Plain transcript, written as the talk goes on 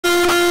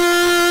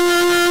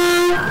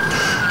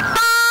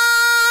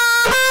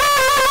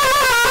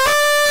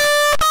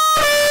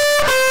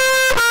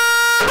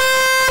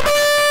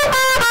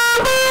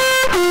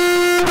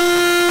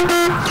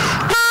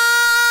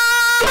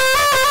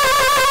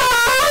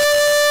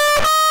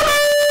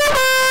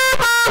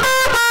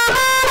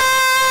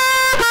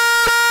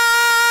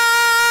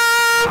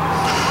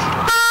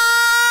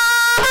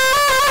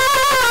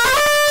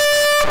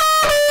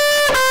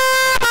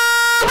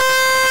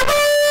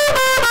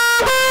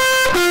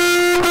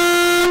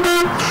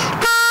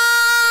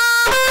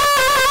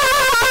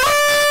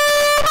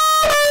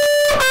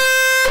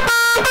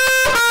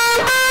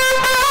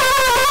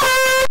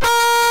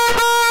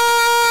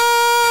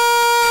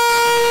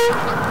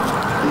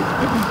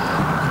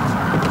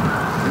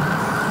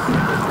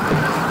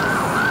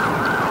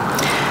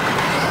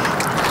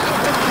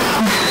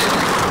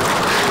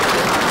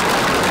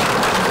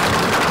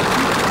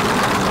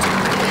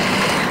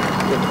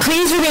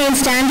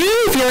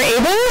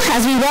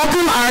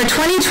our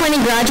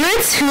 2020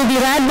 graduates who will be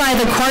led by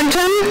the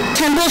Quantum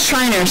Temple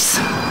Shriners.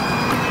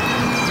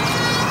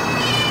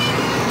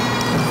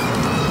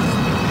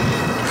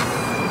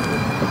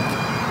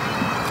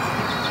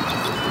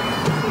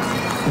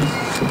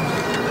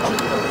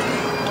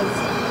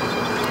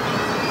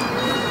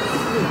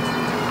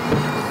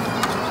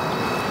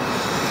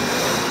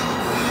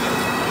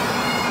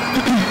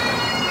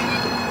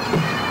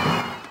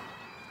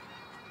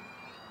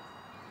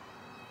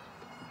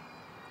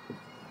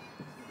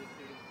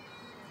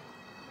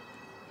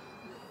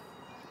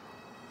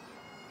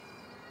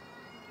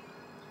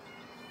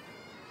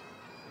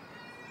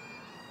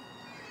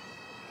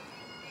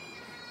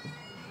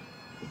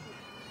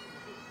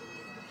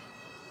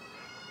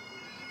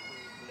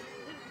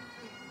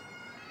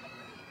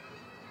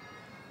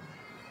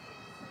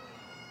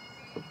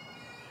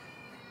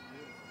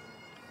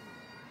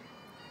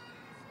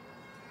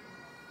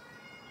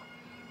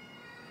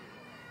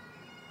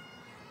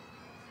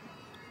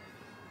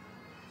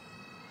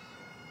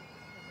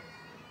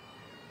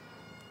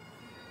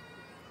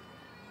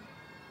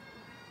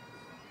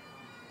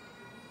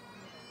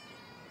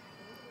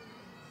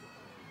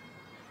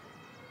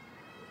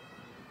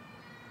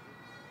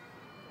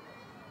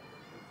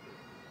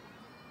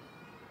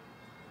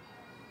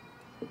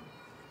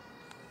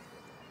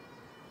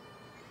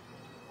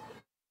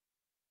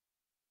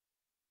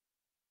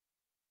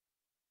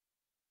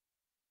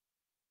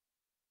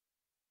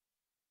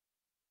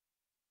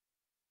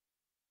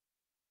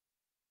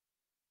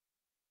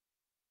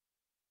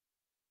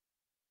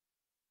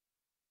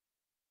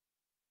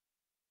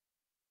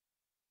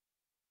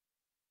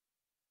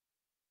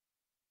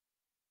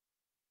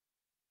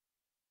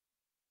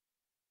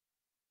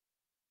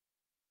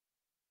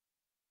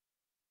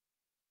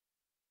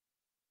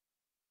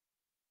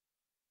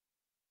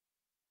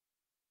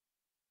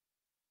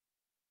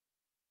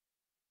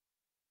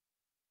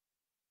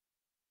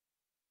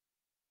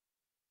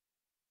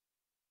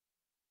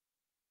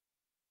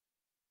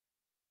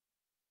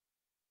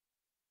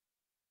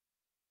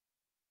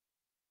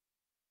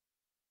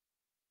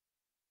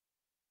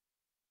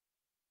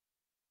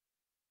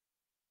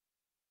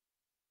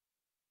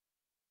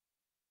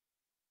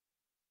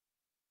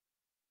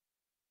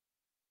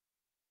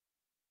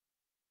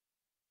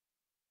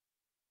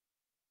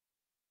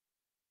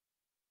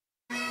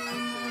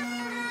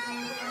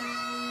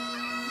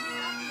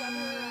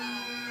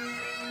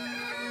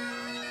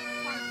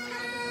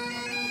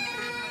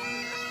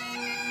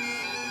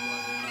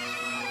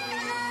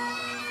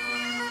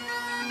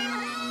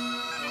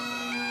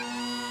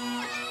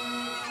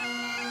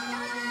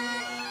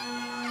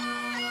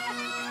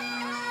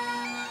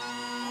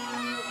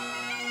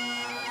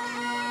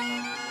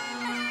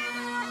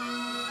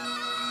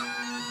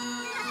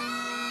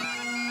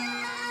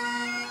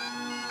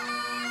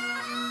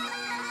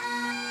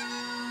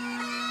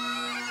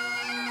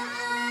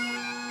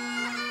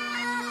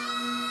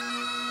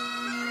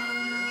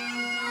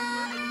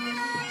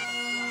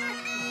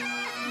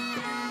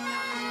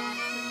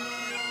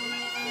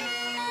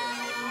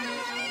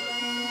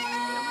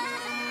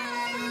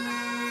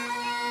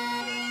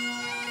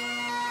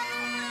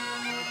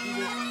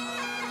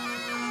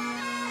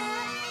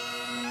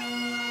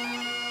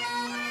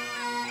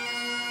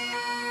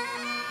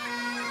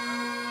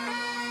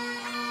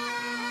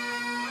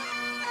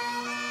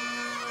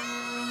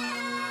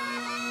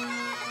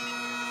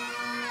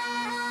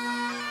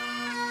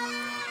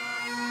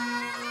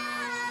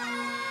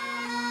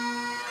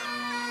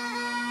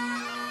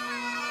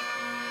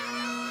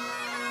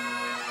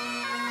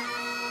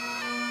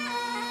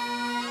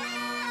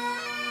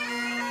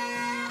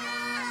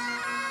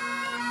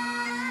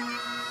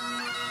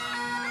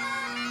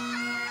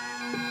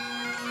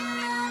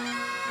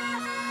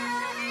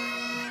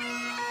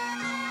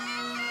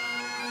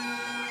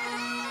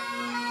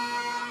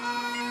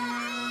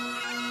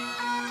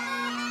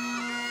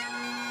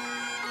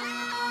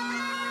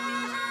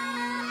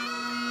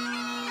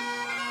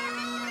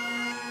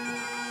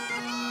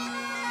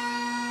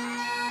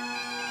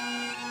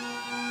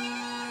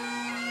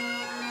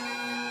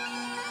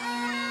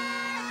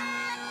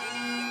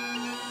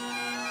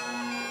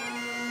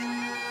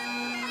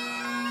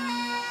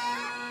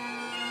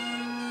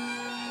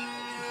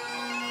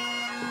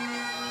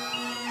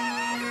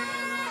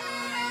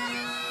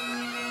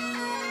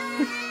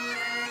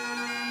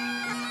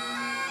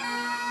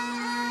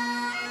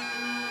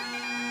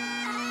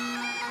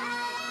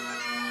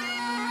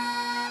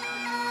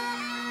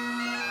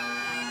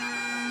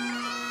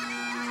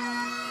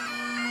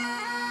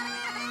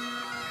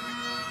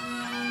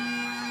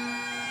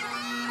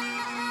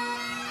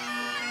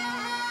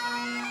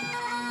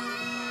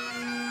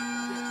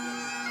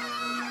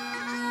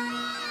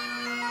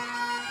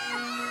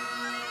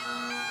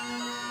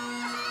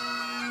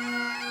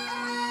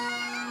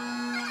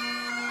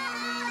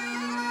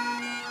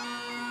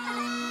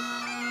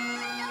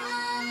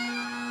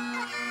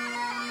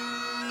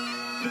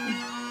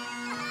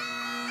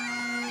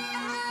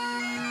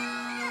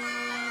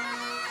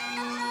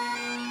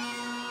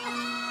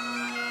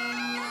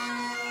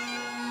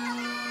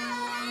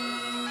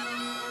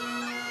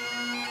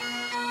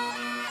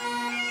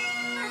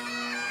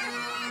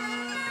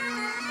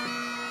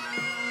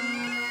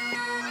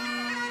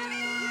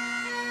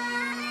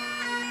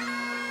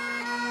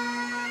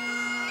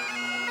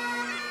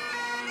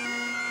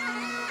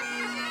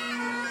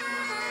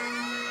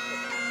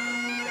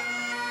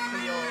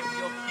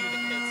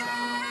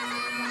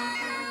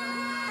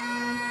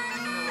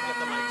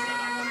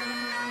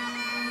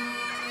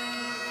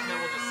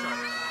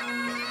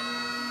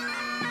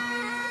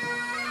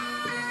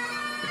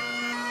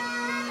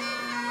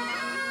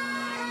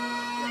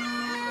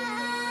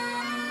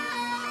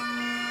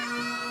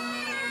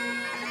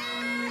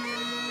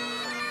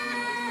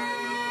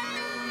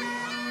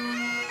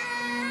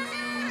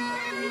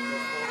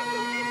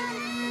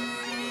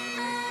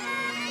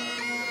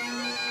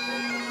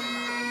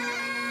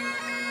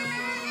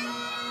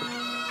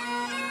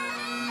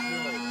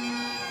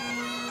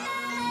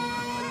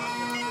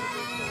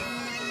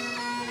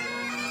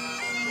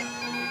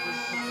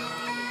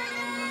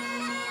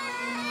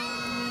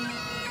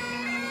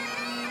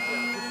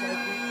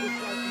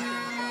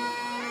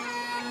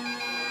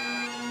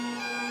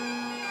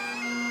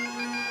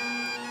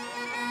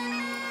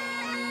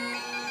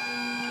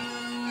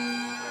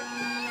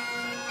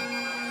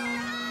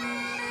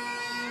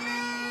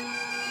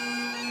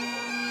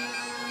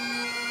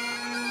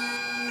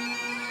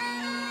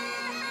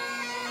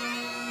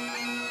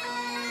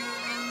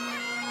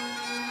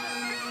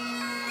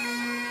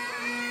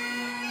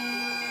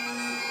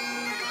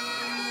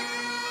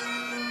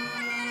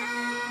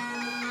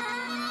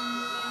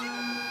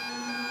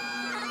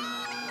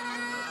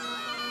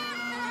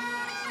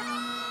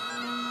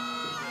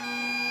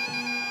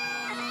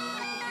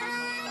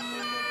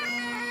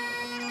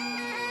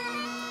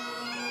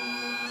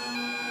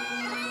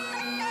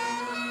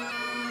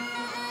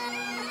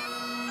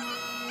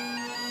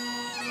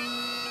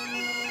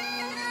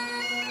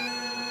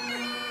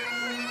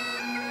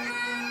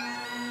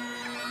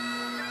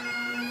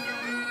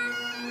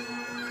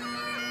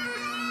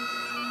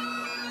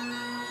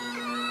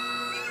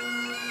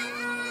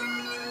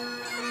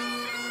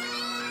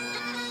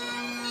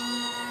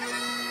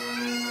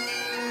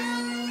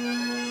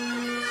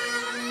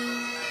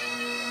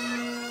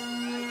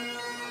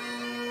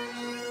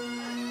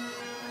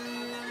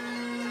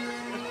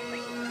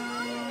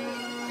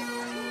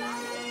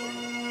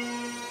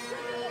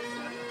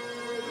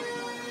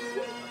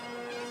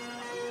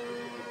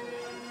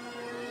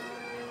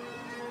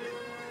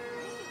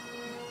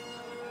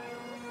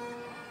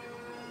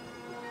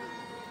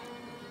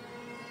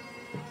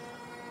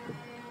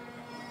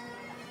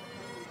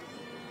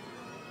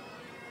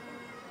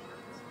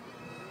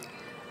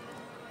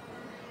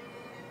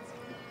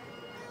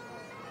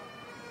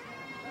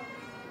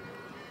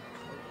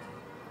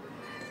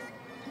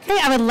 Okay,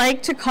 I would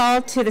like to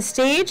call to the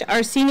stage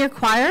our senior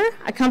choir,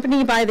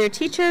 accompanied by their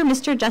teacher,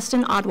 Mr.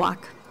 Justin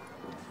Odwalk.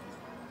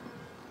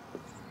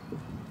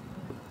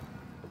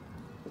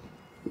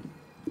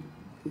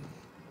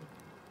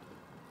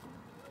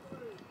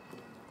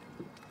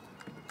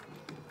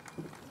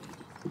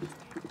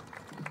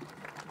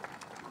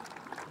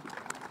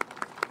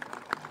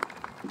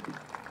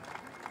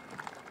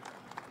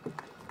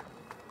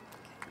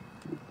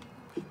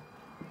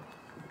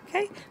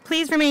 Okay,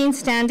 please remain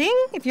standing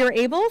if you're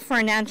able for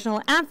our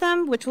national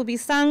anthem, which will be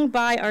sung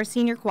by our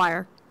senior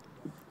choir.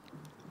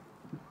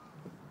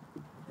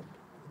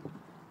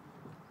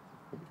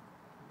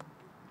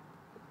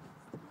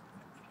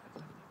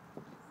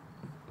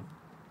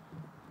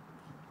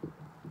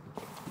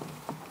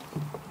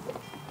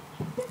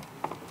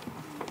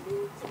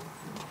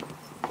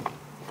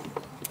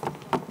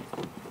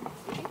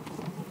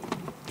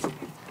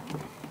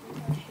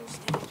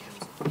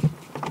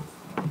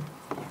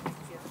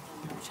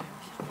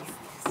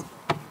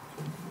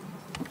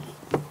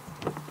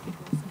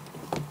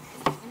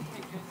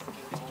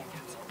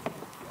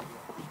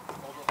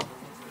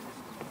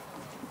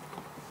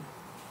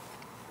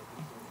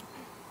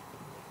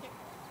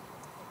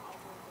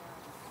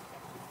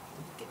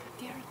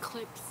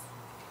 Clips.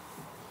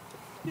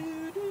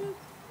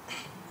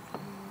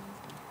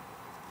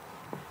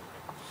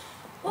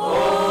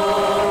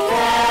 Oh,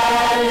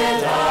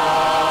 Canada,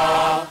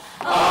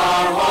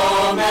 our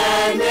home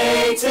and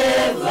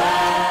native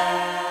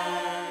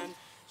land,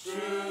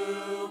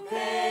 true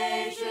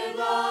patient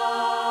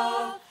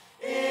love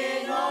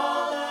in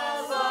all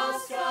as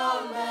us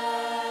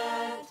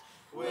command.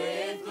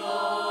 With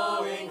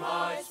glowing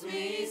hearts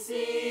we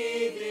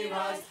see thee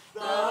rise,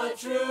 the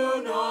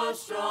true north,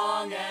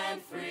 strong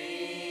and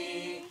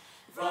free.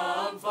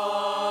 From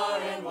far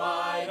and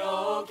wide,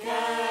 O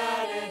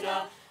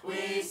Canada,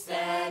 we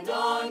stand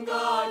on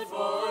guard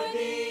for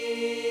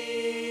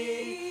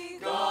thee.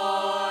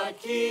 God,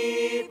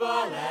 keep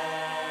our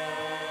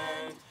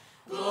land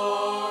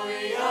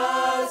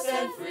glorious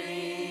and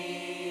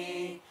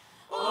free.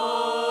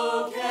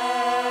 O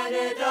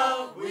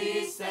Canada,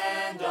 we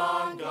stand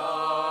on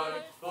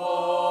guard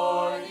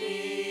for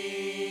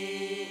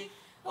thee.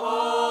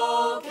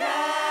 O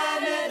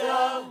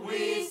Canada,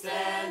 we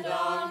stand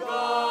on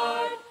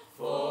guard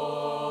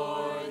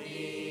for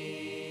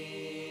thee.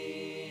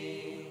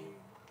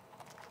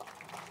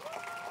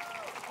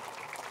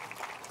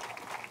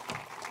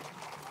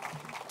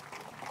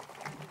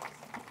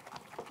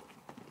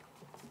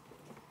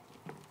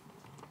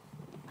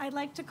 I'd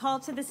like to call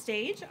to the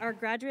stage our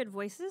graduate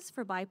voices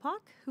for BIPOC,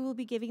 who will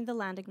be giving the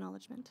land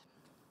acknowledgement.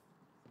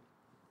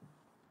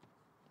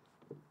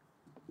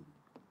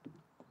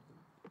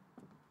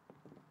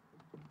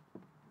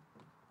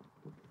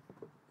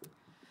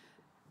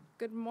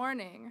 Good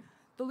morning.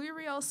 The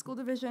Louis-Riel School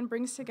Division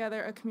brings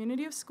together a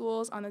community of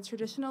schools on the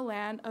traditional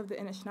land of the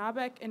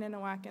Anishinaabeg,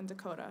 Ininahuac, and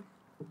Dakota.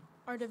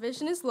 Our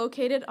division is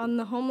located on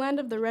the homeland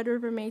of the Red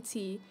River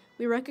Métis.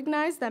 We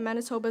recognize that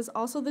Manitoba is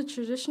also the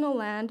traditional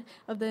land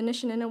of the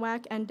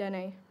Anishinaabe and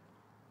Dene.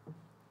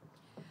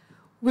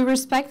 We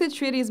respect the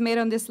treaties made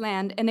on this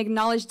land and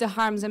acknowledge the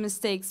harms and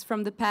mistakes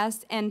from the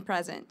past and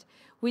present.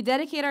 We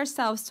dedicate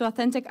ourselves to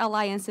authentic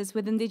alliances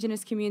with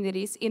Indigenous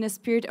communities in a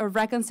spirit of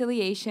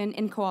reconciliation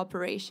and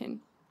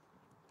cooperation.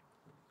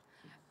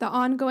 The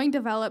ongoing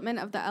development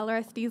of the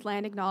LRSD's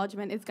land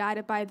acknowledgement is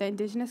guided by the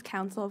Indigenous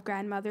Council of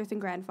Grandmothers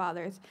and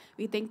Grandfathers.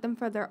 We thank them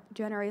for their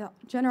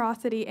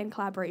generosity and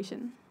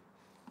collaboration.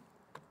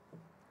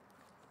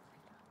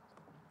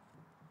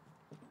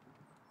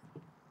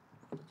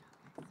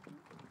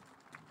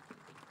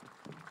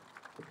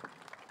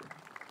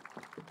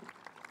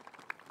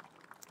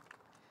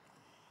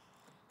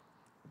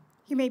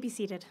 You may be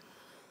seated.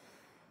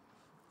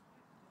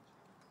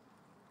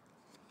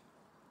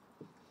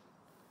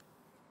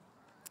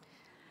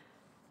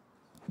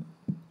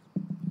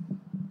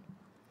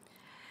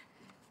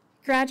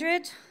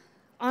 Graduate,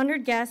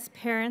 honored guests,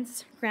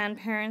 parents,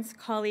 grandparents,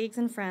 colleagues,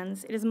 and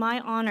friends, it is my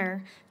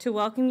honor to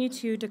welcome you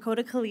to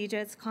Dakota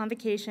Collegiate's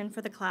Convocation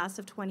for the class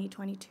of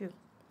 2022.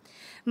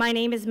 My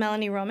name is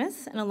Melanie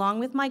Romas, and along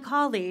with my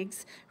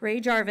colleagues, Ray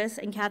Jarvis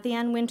and Kathy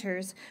Ann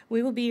Winters,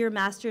 we will be your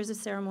Masters of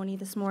Ceremony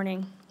this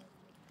morning.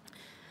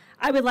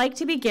 I would like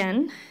to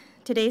begin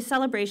today's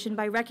celebration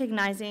by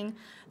recognizing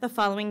the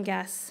following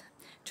guests.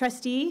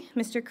 Trustee,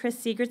 Mr. Chris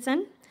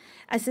Sigurdsson,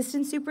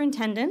 Assistant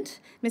Superintendent,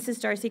 Mrs.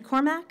 Darcy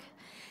Cormack,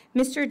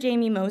 Mr.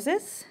 Jamie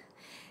Moses,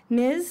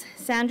 Ms.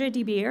 Sandra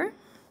DeBeer,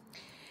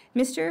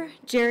 Mr.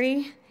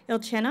 Jerry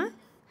Ilchena,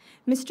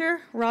 Mr.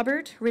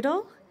 Robert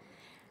Riddle,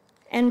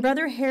 and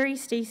Brother Harry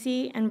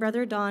Stacy and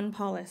Brother Don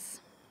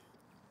Paulus.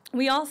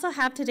 We also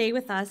have today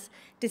with us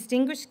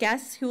distinguished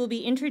guests who will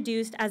be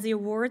introduced as the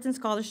awards and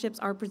scholarships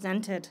are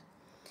presented.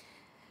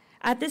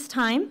 At this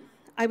time,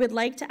 I would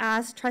like to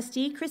ask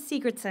Trustee Chris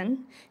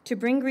Sigurdsson to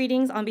bring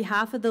greetings on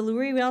behalf of the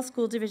Louis-Riel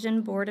School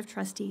Division Board of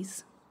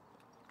Trustees.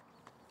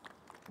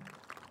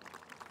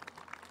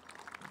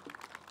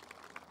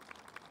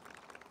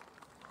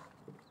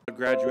 A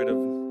graduate of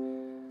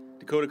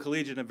Dakota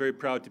Collegiate, I'm very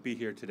proud to be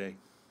here today.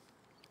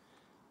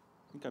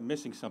 think I'm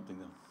missing something,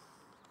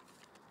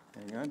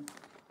 though. Hang on.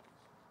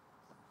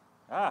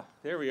 Ah,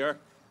 there we are.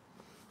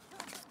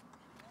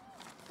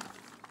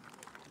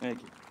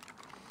 Thank you.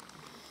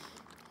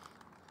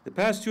 The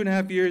past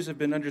 2.5 years have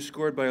been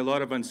underscored by a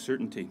lot of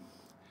uncertainty.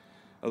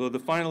 Although the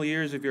final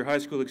years of your high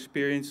school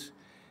experience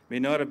may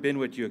not have been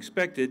what you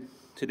expected,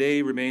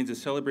 today remains a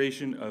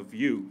celebration of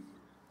you.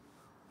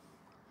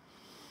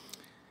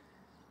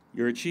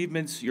 Your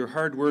achievements, your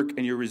hard work,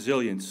 and your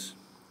resilience.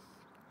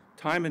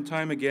 Time and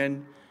time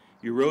again,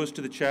 you rose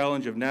to the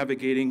challenge of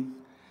navigating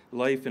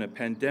life in a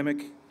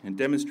pandemic and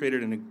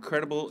demonstrated an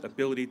incredible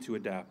ability to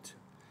adapt.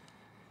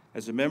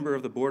 As a member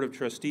of the Board of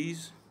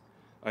Trustees,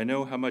 I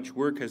know how much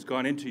work has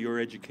gone into your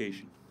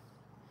education.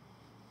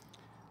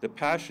 The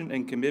passion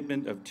and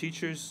commitment of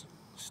teachers,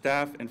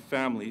 staff, and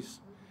families,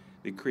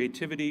 the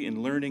creativity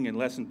in learning and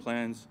lesson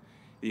plans,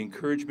 the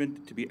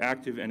encouragement to be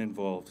active and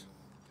involved.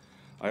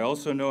 I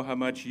also know how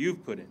much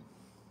you've put in.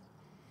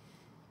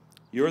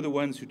 You're the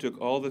ones who took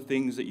all the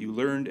things that you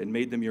learned and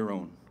made them your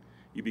own.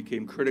 You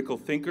became critical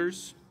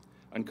thinkers,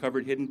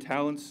 uncovered hidden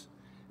talents,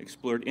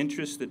 explored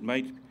interests that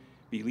might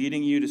be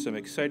leading you to some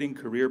exciting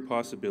career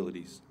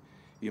possibilities.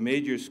 You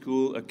made your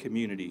school a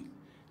community,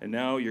 and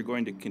now you're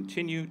going to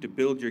continue to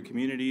build your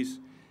communities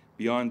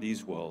beyond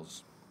these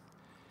walls.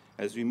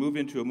 As we move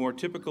into a more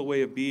typical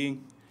way of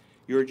being,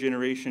 your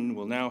generation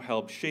will now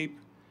help shape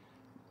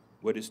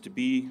what is to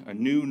be a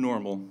new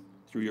normal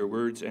through your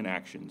words and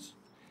actions.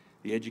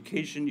 The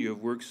education you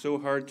have worked so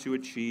hard to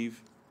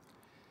achieve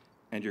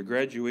and your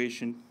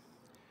graduation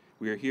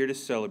we are here to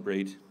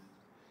celebrate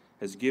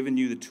has given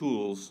you the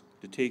tools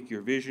to take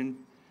your vision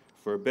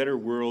for a better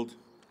world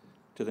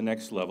to the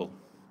next level.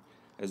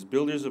 As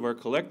builders of our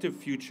collective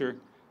future,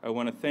 I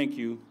want to thank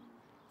you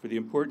for the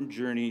important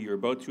journey you're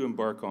about to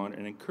embark on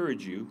and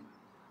encourage you,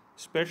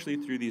 especially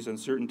through these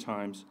uncertain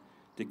times,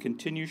 to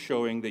continue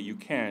showing that you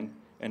can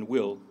and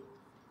will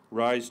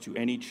rise to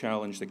any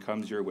challenge that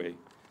comes your way.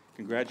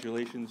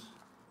 Congratulations,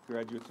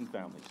 graduates and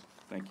families.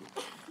 Thank you.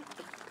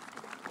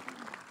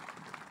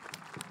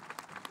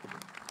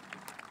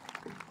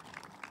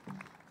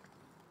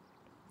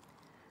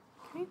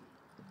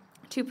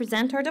 To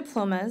present our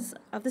diplomas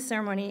of the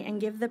ceremony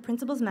and give the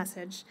principal's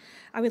message,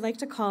 I would like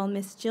to call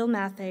Ms. Jill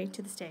Mathey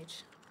to the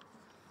stage.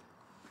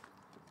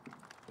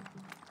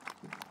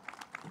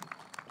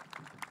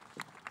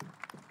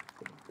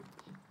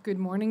 Good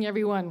morning,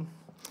 everyone.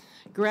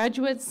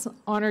 Graduates,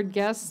 honored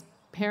guests,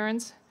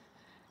 parents,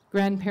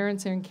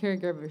 grandparents, and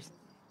caregivers.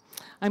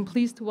 I'm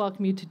pleased to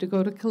welcome you to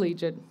Dakota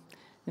Collegiate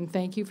and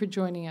thank you for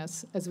joining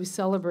us as we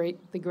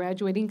celebrate the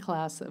graduating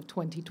class of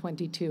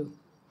 2022.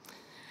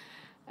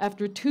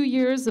 After 2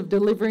 years of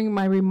delivering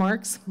my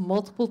remarks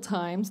multiple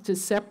times to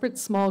separate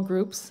small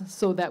groups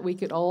so that we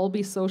could all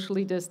be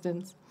socially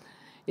distanced,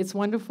 it's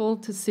wonderful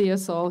to see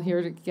us all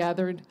here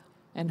gathered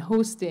and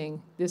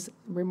hosting this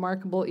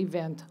remarkable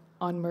event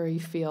on Murray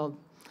Field,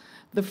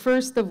 the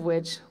first of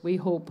which we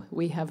hope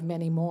we have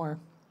many more.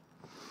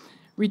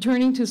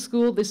 Returning to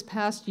school this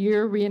past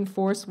year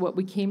reinforced what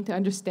we came to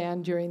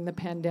understand during the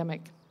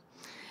pandemic,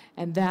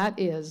 and that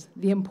is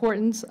the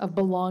importance of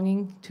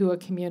belonging to a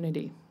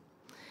community.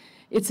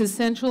 It's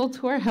essential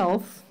to our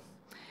health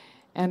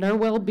and our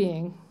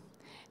well-being,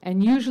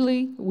 and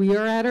usually we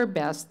are at our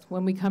best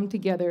when we come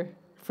together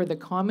for the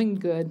common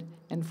good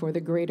and for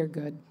the greater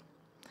good.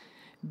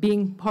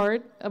 Being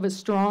part of a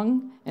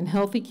strong and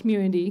healthy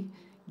community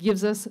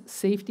gives us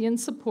safety and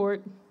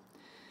support,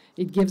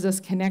 it gives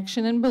us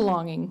connection and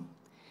belonging,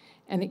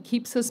 and it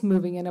keeps us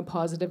moving in a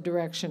positive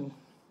direction.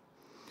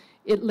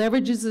 It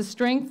leverages the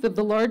strength of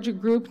the larger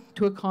group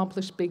to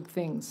accomplish big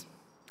things.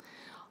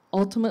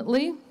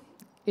 Ultimately,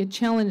 it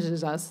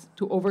challenges us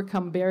to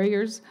overcome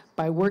barriers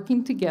by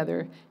working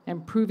together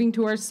and proving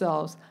to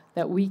ourselves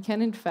that we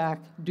can, in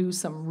fact, do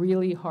some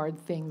really hard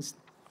things.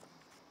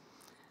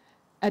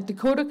 At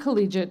Dakota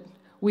Collegiate,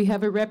 we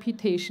have a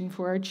reputation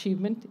for our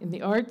achievement in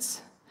the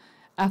arts,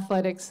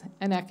 athletics,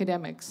 and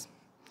academics.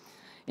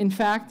 In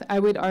fact, I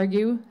would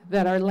argue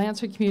that our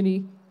Lancer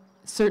community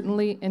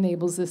certainly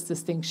enables this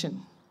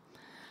distinction.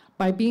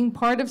 By being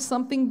part of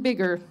something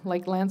bigger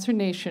like Lancer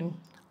Nation,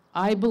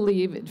 I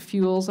believe it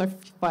fuels our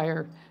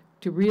fire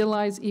to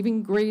realize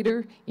even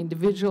greater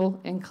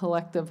individual and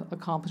collective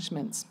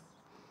accomplishments.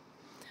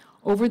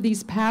 Over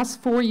these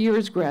past 4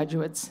 years,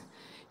 graduates,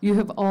 you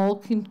have all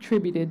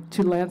contributed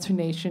to Lancer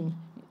Nation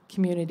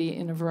community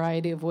in a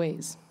variety of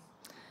ways.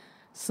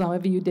 Some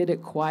of you did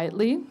it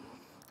quietly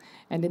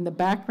and in the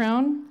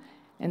background,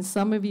 and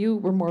some of you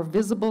were more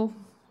visible,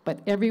 but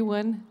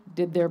everyone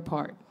did their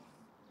part.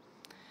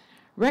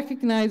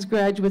 Recognize,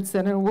 graduates,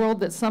 that in a world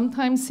that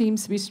sometimes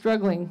seems to be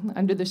struggling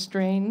under the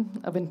strain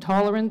of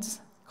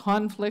intolerance,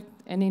 conflict,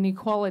 and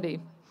inequality,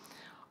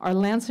 our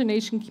Lancer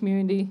Nation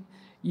community,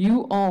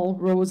 you all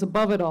rose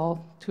above it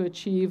all to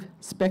achieve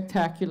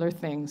spectacular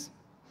things.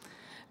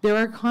 There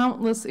are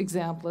countless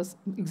examples,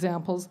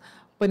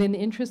 but in the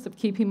interest of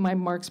keeping my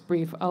remarks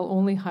brief, I'll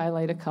only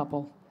highlight a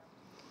couple.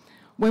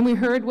 When we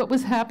heard what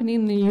was happening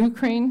in the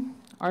Ukraine,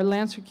 our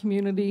Lancer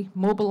community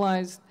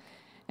mobilized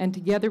and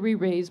together we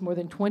raised more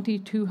than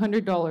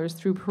 $2,200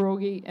 through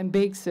pierogi and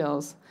bake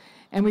sales.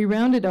 And we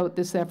rounded out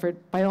this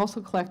effort by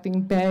also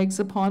collecting bags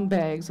upon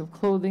bags of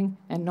clothing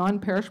and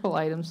non-perishable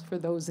items for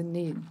those in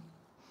need.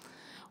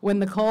 When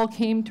the call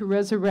came to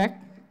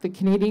resurrect the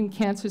Canadian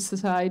Cancer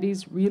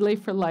Society's Relay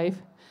for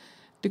Life,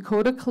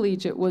 Dakota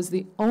Collegiate was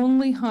the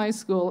only high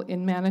school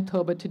in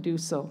Manitoba to do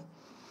so.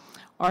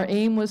 Our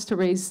aim was to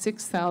raise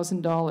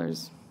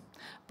 $6,000,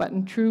 but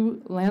in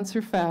true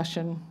Lancer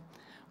fashion,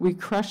 we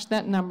crushed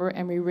that number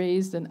and we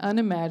raised an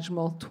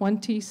unimaginable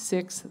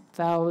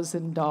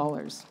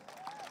 $26,000.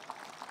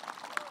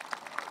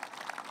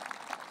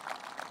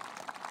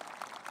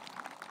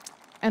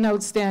 An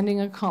outstanding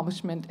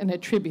accomplishment and a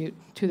tribute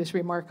to this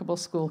remarkable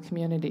school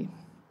community.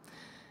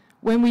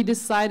 When we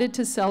decided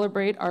to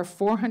celebrate our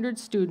 400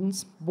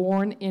 students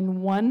born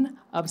in one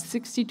of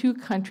 62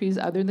 countries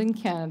other than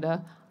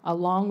Canada,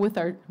 along with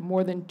our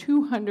more than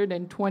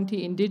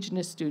 220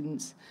 Indigenous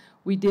students,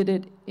 we did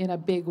it in a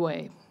big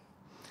way.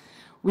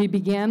 We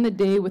began the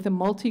day with a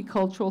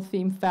multicultural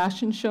themed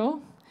fashion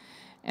show,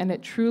 and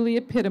it truly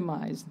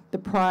epitomized the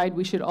pride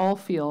we should all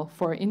feel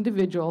for our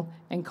individual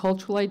and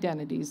cultural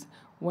identities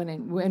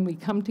when we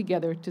come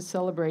together to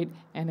celebrate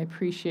and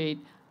appreciate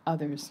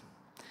others.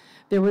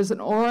 There was an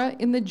aura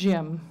in the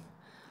gym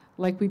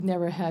like we've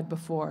never had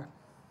before.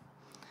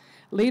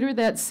 Later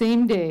that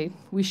same day,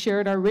 we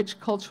shared our rich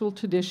cultural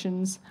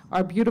traditions,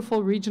 our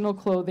beautiful regional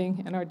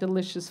clothing, and our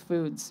delicious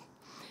foods.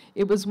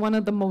 It was one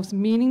of the most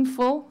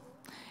meaningful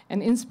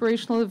and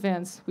inspirational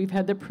events we've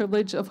had the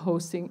privilege of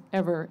hosting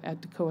ever at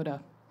Dakota.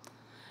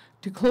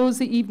 To close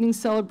the evening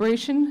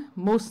celebration,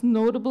 most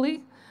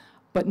notably,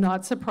 but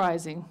not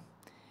surprising,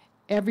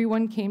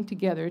 everyone came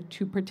together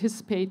to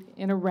participate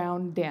in a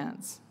round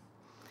dance.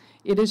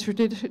 It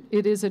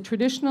is a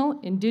traditional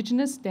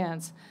Indigenous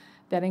dance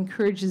that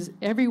encourages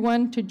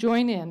everyone to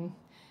join in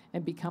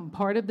and become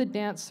part of the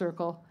dance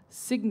circle,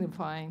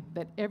 signifying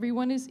that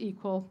everyone is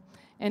equal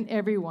and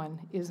everyone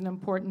is an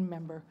important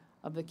member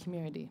of the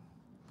community.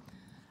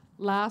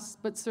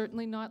 Last but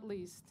certainly not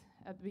least,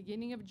 at the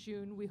beginning of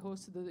June, we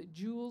hosted the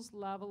Jules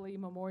Lavallée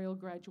Memorial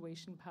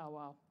Graduation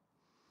Powwow.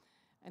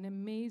 An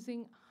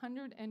amazing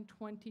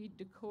 120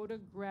 Dakota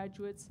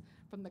graduates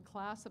from the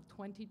class of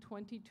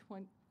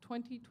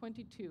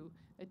 2022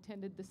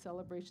 attended the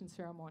celebration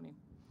ceremony.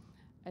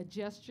 A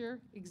gesture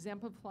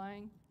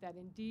exemplifying that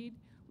indeed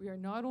we are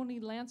not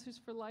only Lancers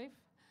for life,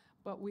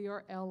 but we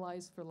are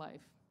allies for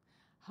life.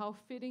 How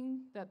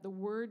fitting that the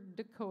word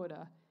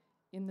Dakota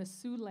in the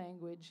Sioux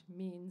language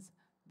means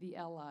the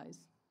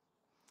allies.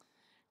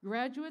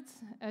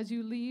 Graduates, as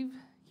you leave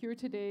here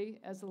today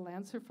as a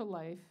Lancer for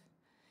life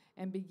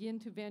and begin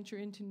to venture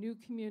into new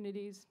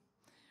communities,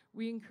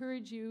 we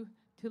encourage you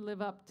to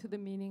live up to the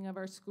meaning of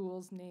our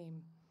school's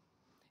name,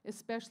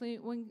 especially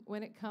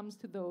when it comes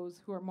to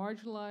those who are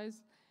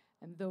marginalized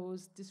and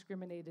those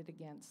discriminated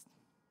against.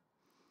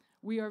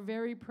 We are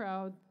very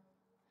proud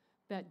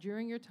that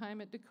during your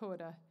time at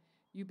Dakota,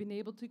 you've been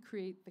able to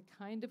create the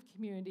kind of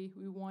community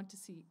we want to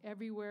see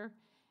everywhere,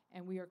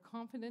 and we are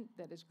confident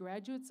that as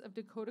graduates of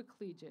Dakota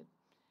Collegiate,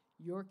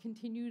 your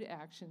continued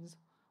actions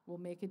will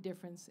make a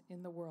difference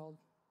in the world.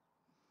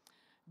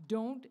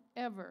 Don't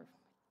ever,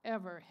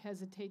 ever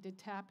hesitate to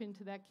tap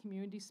into that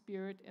community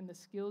spirit and the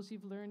skills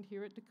you've learned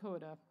here at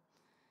Dakota.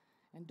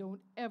 And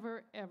don't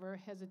ever, ever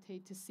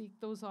hesitate to seek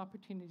those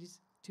opportunities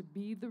to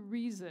be the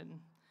reason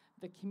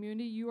the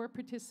community you are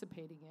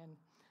participating in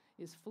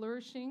is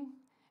flourishing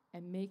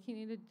and making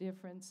it a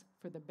difference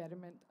for the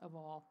betterment of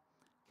all.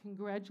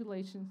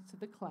 Congratulations to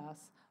the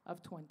class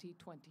of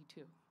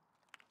 2022.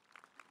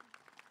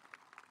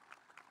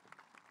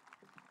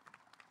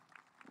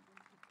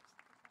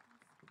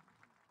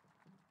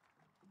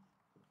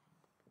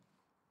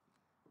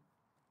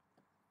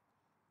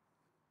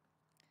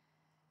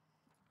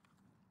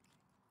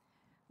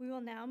 We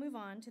will now move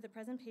on to the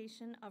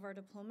presentation of our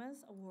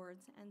diplomas,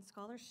 awards, and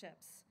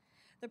scholarships.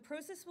 The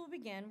process will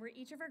begin where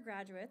each of our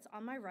graduates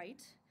on my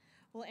right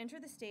will enter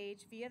the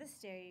stage via the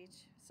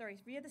stairs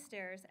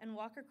and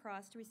walk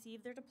across to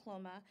receive their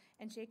diploma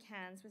and shake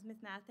hands with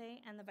Ms. Mathe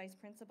and the vice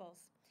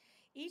principals.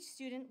 Each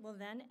student will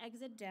then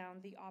exit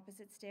down the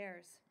opposite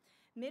stairs.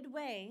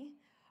 Midway,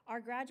 our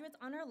graduates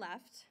on our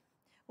left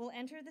will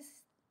enter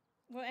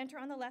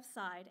on the left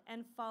side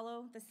and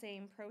follow the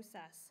same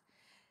process.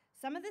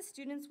 Some of the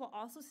students will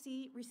also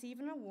receive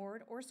an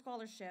award or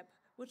scholarship,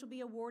 which will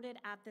be awarded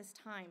at this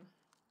time.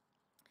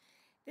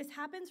 This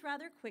happens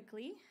rather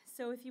quickly,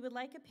 so if you would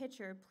like a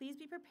picture, please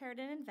be prepared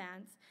in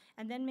advance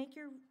and then make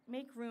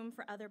room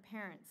for other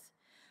parents.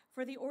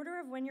 For the order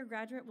of when your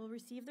graduate will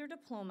receive their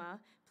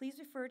diploma, please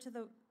refer to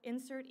the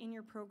insert in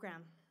your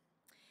program.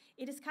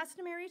 It is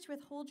customary to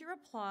withhold your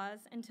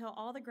applause until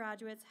all the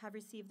graduates have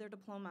received their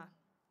diploma.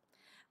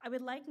 I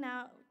would like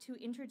now to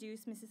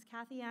introduce Mrs.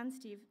 Kathy Ann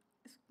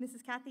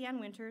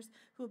Winters,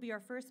 who will be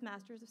our first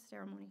Masters of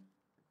Ceremony.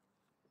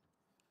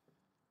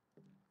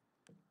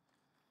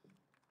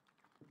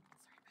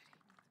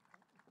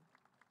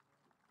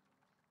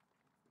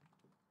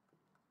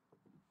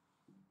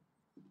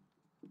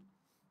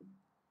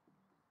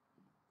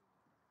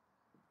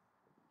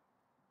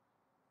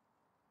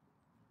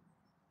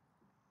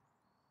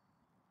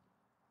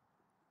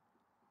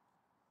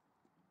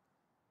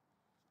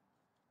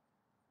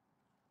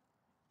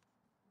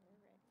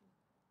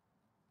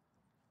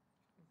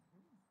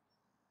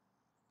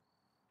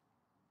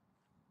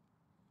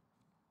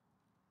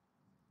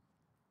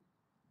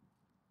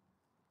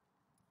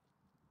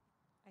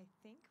 I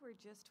think we're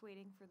just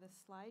waiting for the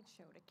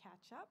slideshow to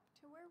catch up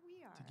to where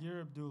we are.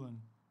 Tagir Abdullan,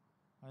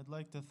 I'd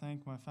like to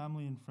thank my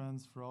family and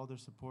friends for all their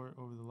support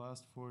over the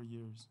last 4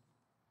 years.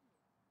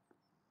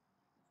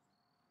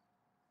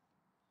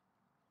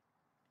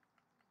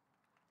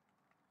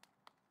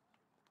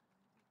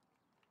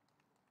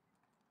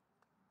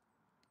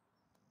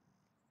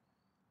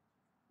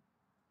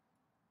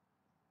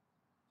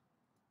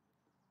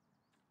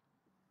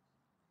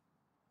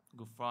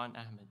 Gufran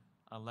Ahmed.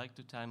 I'd like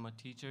to thank my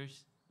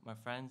teachers, my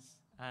friends,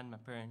 and my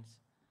parents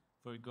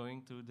for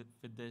going through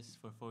with this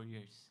for 4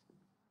 years.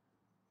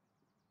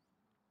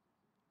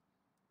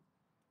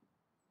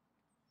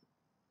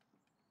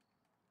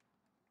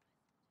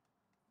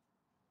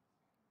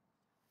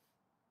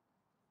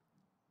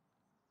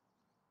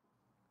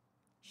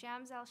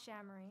 Shams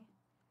Al-Shamari.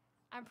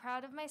 I'm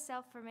proud of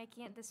myself for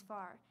making it this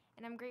far,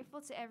 and I'm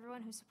grateful to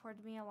everyone who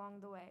supported me along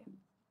the way.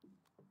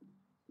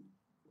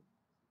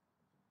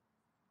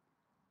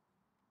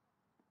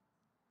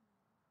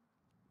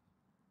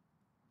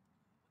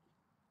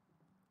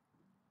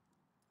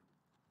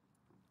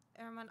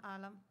 Erman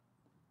Alam.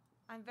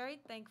 I'm very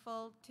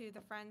thankful to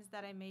the friends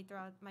that I made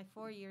throughout my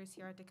 4 years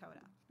here at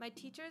Dakota. My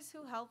teachers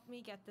who helped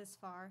me get this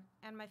far,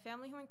 and my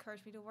family who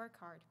encouraged me to work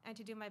hard and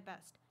to do my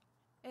best.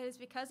 It is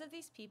because of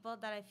these people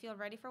that I feel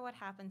ready for what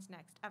happens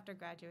next after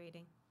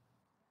graduating.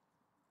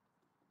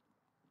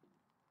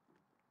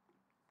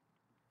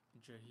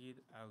 Jahid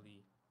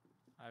Ali.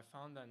 I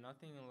found that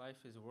nothing in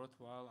life is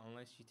worthwhile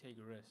unless you take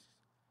risks.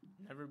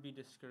 Never be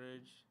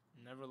discouraged,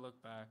 never look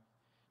back,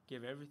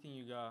 give everything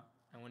you got,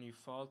 and when you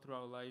fall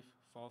throughout life,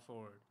 fall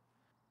forward.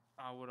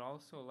 I would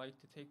also like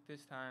to take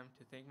this time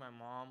to thank my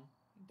mom,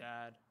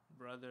 dad,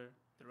 brother,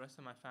 the rest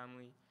of my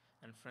family,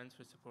 and friends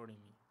for supporting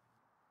me.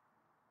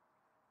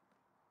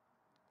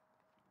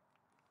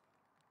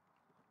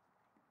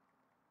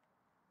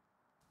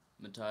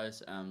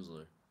 Matthias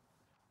Amsler.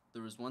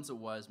 There was once a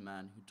wise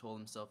man who told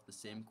himself the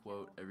same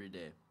quote every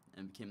day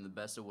and became the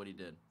best at what he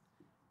did.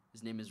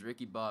 His name is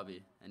Ricky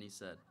Bobby, and he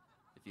said,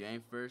 "If you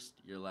ain't first,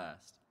 you're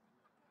last."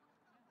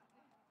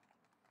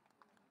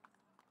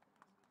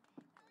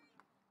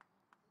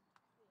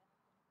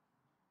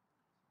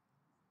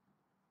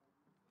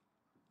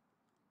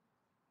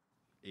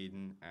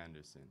 Aiden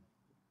Anderson.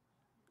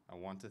 I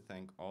want to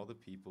thank all the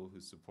people who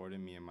supported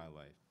me in my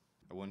life.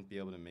 I wouldn't be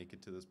able to make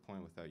it to this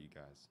point without you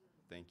guys.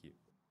 Thank you.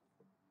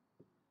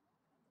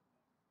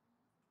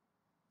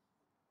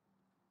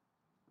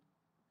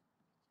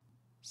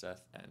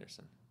 Seth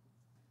Anderson.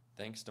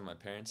 Thanks to my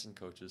parents and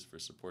coaches for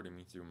supporting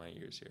me through my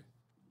years here.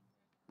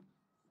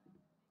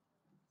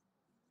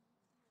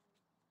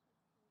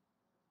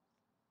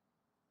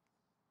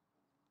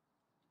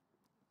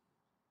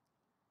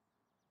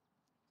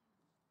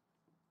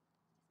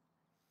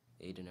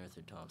 Aiden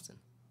Arthur Thompson.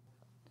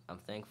 I'm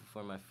thankful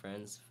for my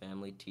friends,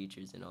 family,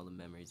 teachers, and all the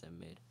memories I've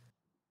made.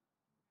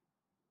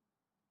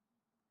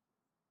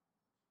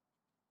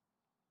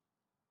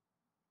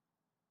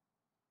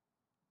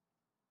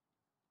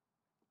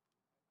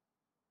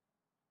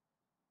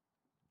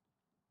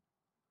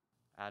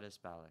 Addis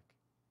Balak.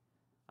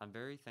 I'm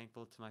very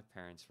thankful to my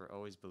parents for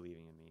always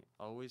believing in me,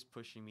 always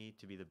pushing me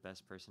to be the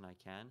best person I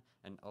can,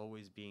 and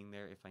always being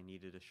there if I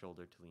needed a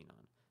shoulder to lean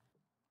on.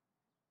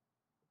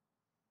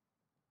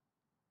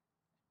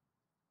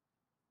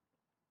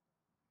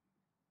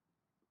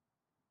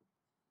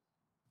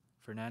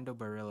 Fernando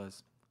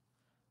Barillas.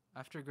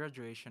 After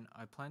graduation,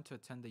 I plan to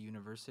attend the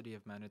University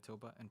of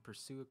Manitoba and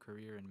pursue a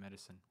career in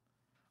medicine.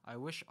 I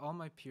wish all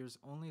my peers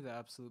only the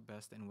absolute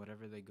best in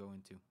whatever they go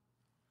into.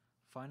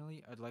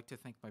 Finally, I'd like to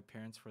thank my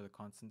parents for the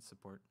constant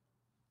support.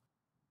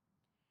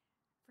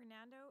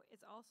 Fernando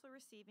is also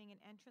receiving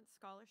an entrance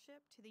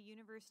scholarship to the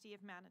University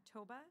of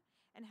Manitoba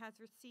and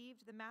has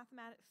received the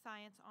Mathematics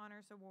Science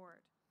Honors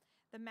Award.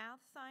 The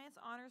Math Science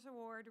Honors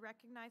Award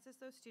recognizes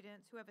those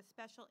students who have a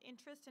special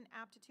interest and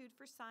aptitude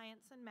for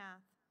science and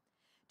math.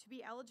 To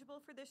be eligible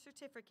for this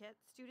certificate,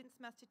 students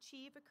must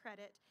achieve a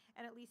credit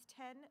and at least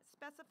 10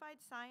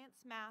 specified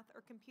science, math,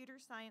 or computer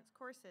science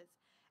courses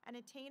and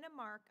attain a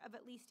mark of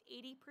at least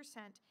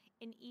 80%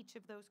 in each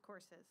of those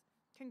courses.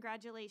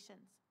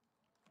 Congratulations.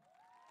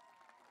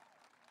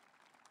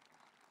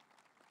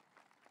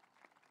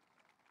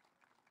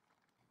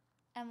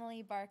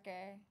 Emily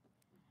Barker.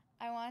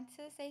 I want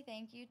to say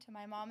thank you to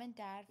my mom and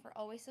dad for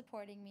always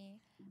supporting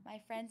me, my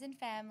friends and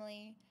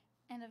family,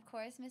 and of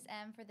course Miss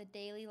M for the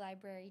daily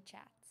library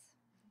chats.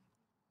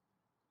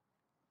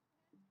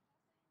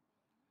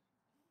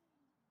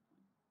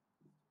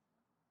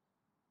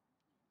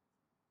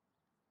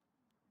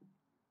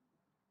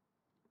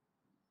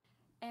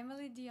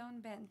 Emily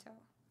Dion Bento.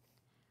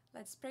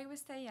 Let's pray we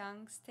stay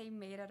young, stay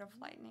made out of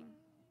lightning.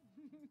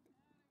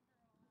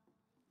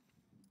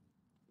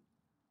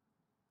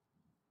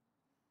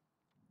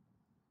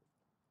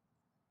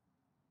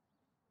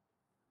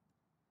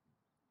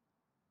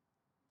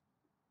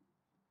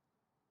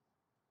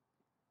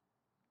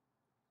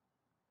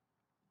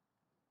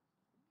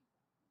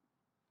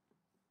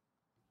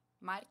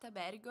 Marta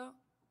Bergo.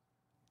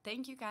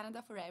 Thank you,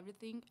 Canada, for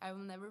everything. I will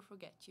never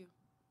forget you.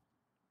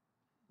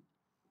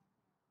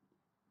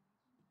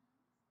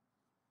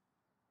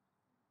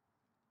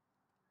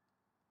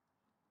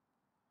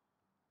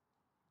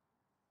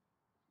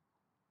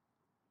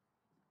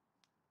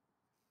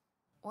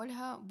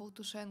 Ольга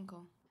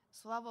Болтушенко.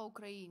 Слава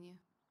Україні!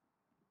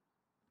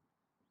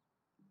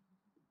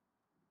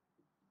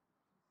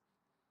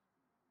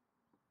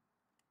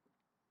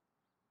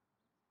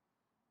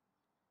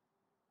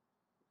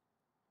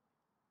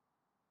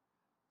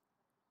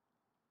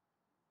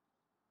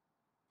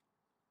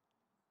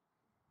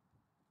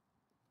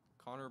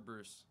 Connor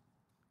Bruce.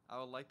 I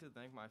would like to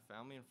thank my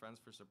family and friends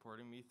for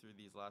supporting me through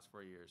these last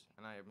 4 years,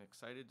 and I am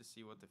excited to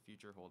see what the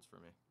future holds for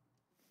me.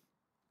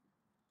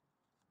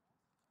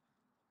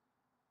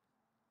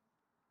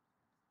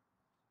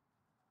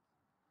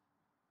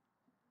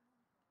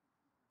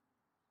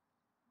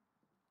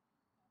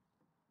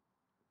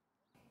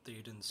 The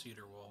Eden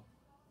Cedar Wall.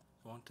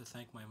 I want to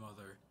thank my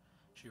mother.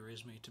 She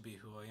raised me to be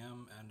who I am,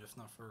 and if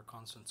not for her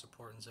constant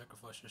support and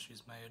sacrifices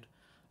she's made,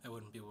 I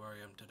wouldn't be where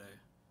I am today.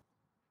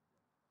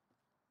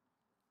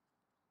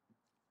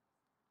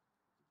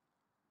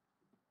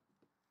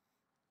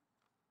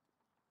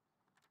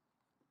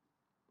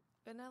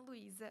 Ana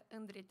Luisa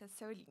Andretta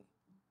Seolin.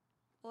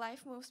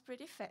 Life moves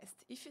pretty fast.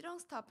 If you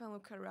don't stop and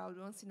look around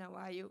once in a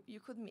while, you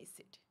could miss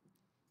it.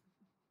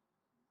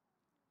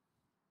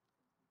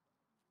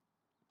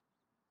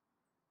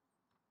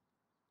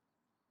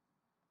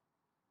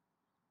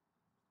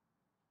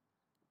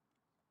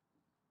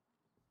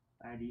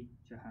 Adi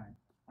Jahan.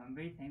 I'm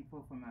very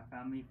thankful for my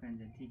family,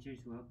 friends, and teachers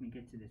who helped me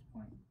get to this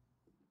point.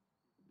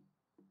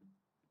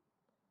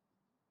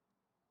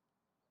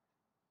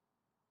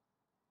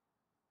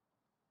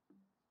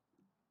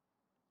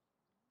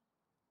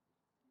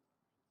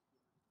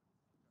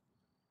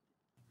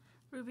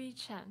 Ruby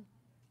Chen.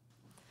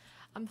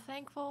 I'm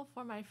thankful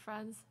for my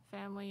friends,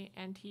 family,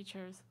 and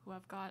teachers who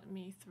have gotten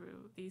me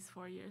through these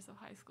 4 years of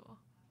high school.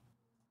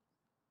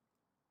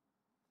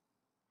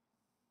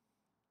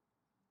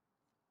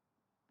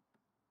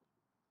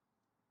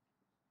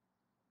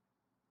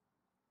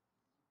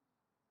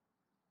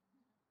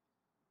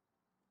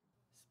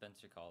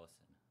 Spencer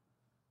Collison.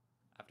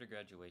 After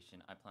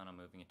graduation, I plan on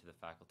moving into the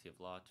Faculty of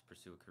Law to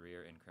pursue a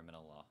career in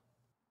criminal law.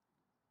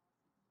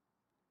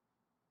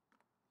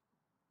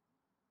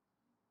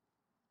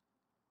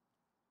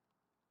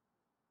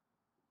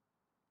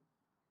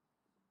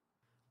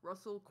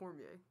 Russell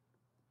Cormier.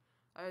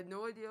 I had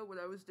no idea what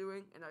I was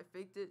doing, and I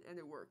faked it, and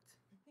it worked.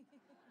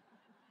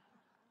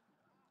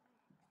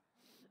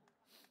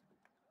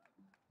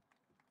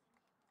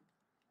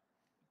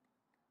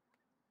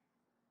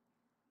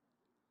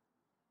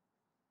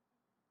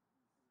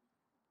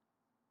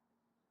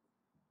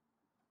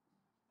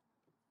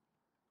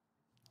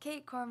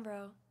 Kate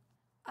Cornbrough.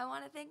 I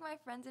want to thank my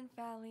friends and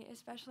family,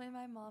 especially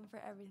my mom, for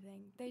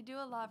everything. They do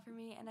a lot for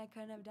me, and I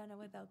couldn't have done it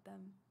without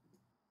them.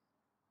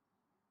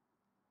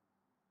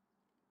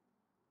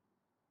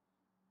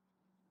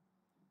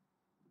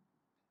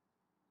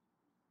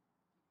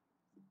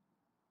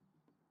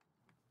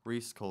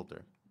 Reese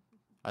Coulter.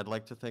 I'd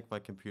like to thank my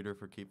computer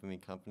for keeping me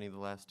company the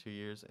last 2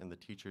 years and the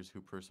teachers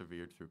who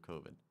persevered through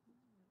COVID.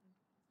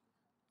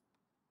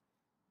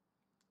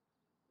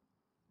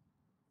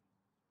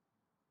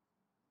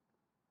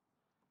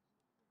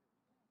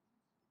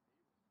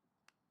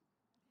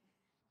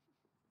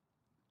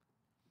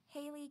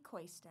 Haley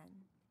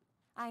Coyston.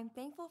 I am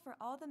thankful for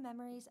all the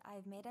memories I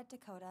have made at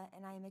Dakota,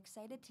 and I am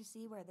excited to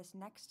see where this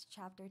next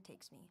chapter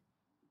takes me.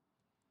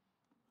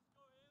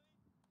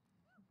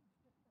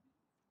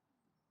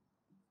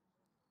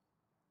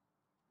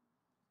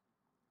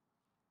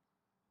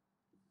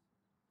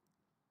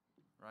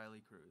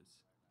 Riley Cruz.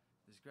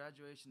 This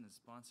graduation is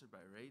sponsored by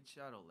Raid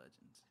Shadow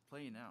Legends.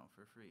 Play now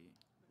for free.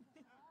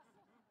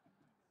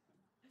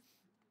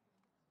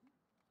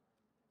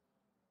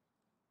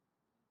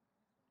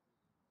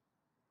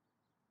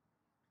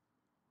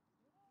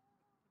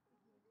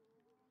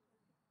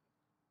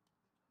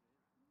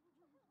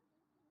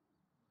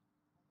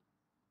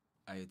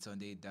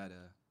 Ayatunde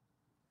Dada.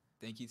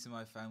 Thank you to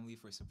my family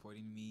for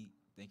supporting me.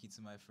 Thank you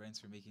to my friends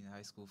for making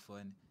high school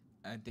fun.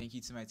 And thank you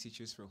to my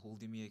teachers for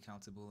holding me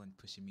accountable and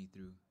pushing me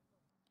through.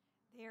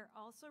 They are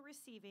also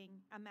receiving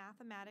a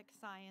Mathematics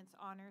Science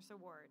Honors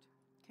Award.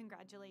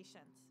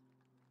 Congratulations.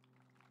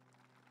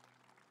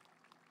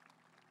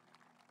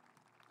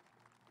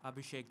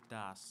 Abhishek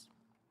Das.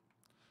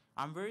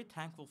 I'm very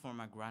thankful for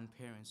my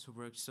grandparents who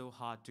worked so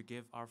hard to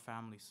give our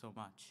family so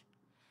much.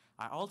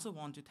 I also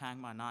want to thank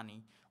my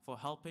nanny for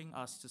helping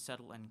us to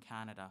settle in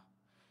Canada.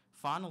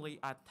 Finally,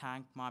 I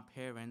thank my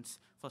parents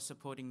for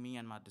supporting me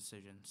and my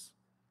decisions.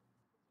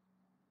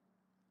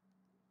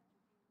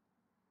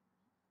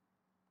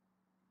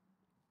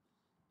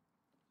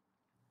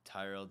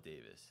 Tyrell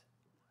Davis.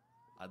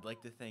 I'd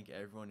like to thank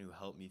everyone who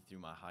helped me through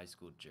my high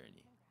school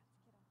journey.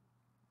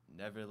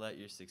 Never let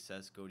your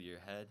success go to your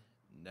head.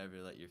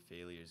 Never let your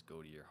failures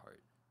go to your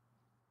heart.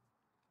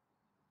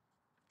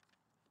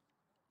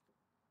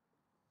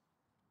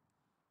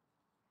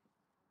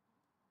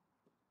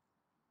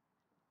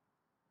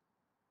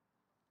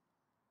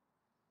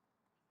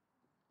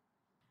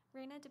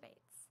 Raina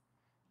Debates.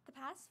 The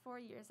past 4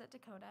 years at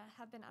Dakota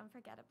have been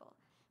unforgettable.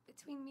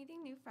 Between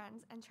meeting new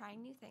friends and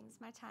trying new things,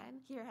 my time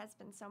here has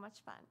been so much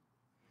fun.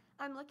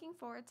 I'm looking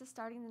forward to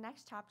starting the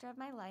next chapter of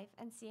my life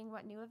and seeing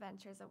what new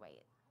adventures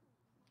await.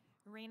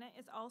 Raina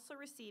is also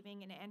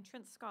receiving an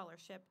entrance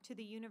scholarship to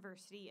the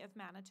University of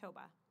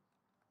Manitoba.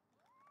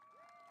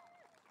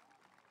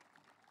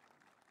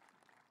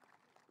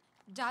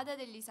 Giada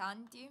degli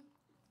Santi,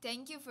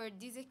 thank you for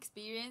this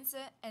experience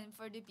and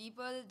for the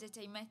people that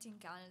I met in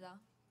Canada.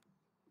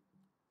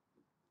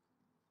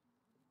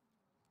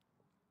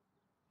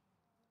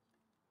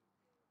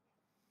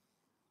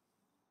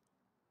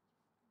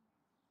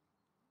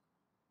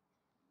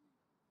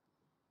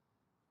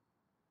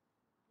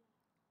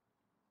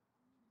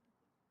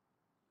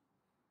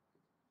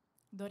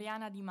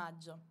 Doriana Di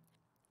Maggio,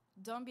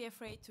 don't be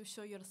afraid to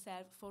show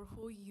yourself for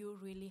who you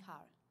really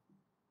are.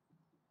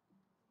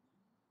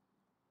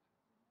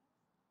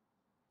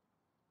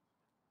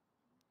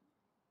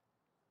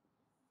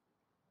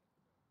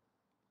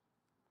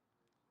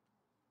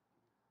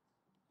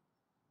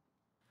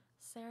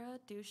 Sarah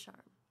Ducharme.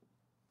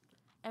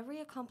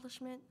 Every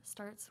accomplishment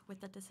starts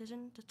with a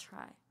decision to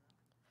try.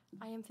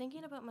 I am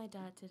thinking about my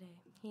dad today.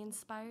 He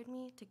inspired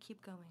me to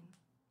keep going.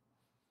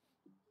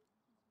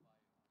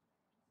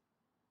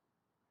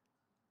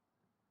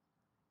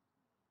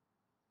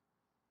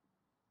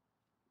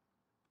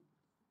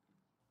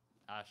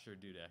 Asher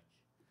Dudek.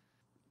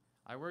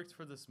 I worked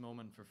for this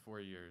moment for 4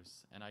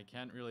 years, and I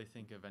can't really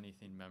think of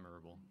anything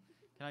memorable.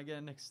 Can I get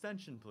an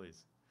extension,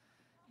 please?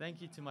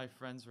 Thank you to my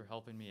friends for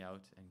helping me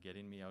out and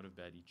getting me out of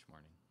bed each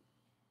morning.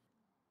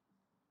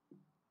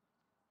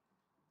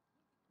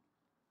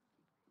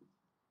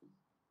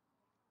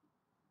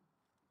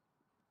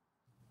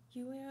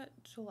 Yulia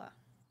Jula.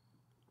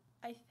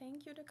 I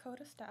thank you,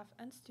 Dakota staff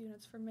and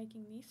students, for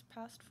making these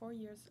past 4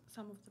 years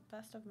some of the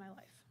best of my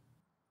life.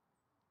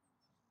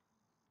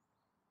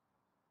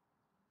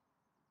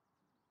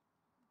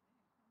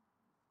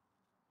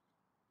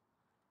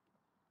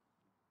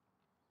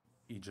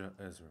 Ija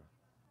Ezra.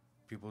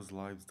 People's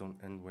lives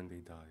don't end when they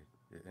die.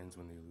 It ends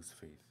when they lose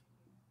faith.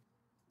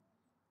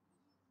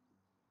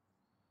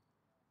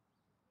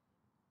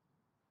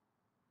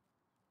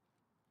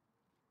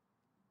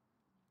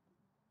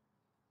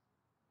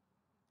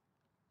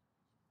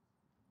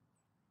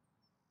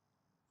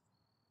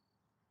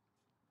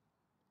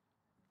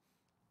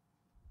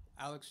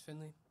 Alex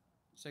Finley.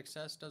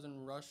 Success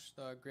doesn't rush,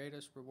 the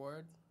greatest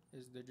reward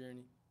is the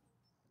journey.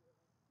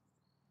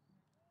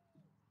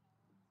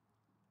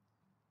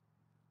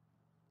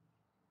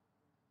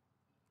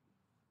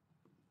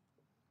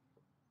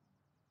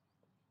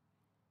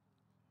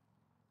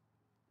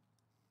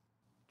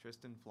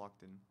 Tristan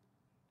Flockton.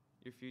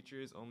 Your future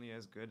is only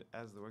as good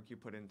as the work you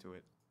put into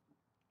it.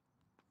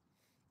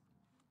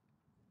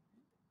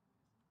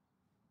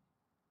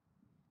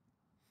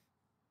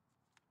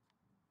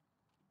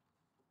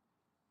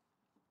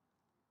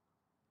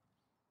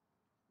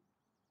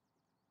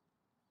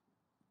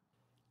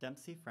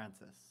 Dempsey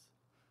Francis.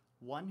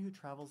 One who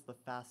travels the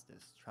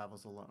fastest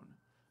travels alone,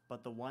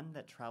 but the one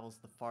that travels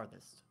the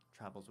farthest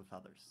travels with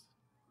others.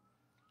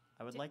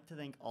 I would like to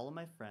thank all of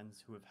my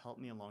friends who have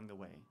helped me along the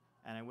way,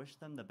 and I wish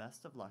them the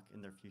best of luck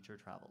in their future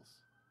travels.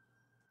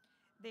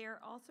 They are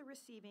also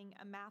receiving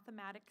a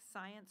Mathematics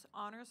Science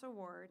Honors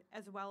Award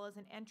as well as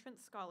an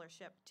entrance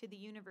scholarship to the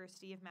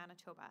University of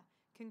Manitoba.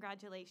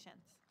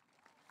 Congratulations.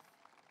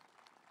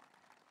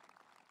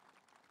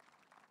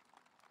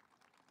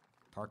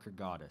 Parker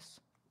Goddess.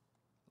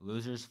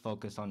 Losers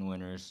focus on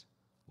winners,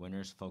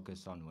 winners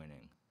focus on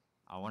winning.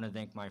 I want to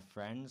thank my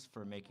friends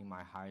for making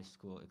my high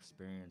school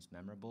experience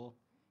memorable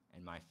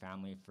and my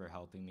family for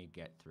helping me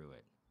get through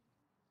it.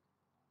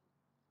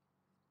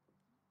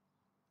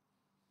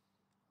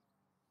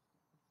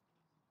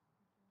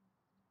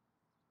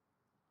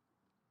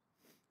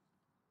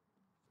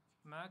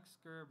 Max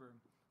Gerber.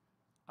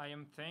 I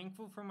am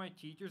thankful for my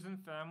teachers and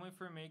family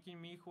for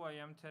making me who I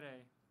am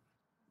today.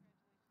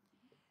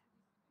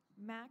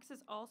 Max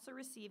is also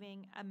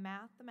receiving a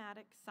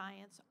Mathematics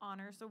Science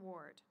Honors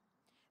Award.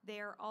 They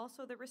are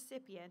also the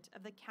recipient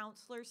of the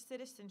Counselor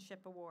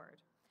Citizenship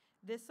Award.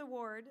 This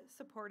award,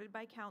 supported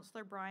by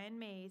Counselor Brian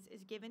Mays,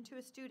 is given to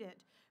a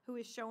student who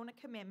has shown a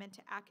commitment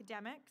to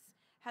academics,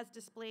 has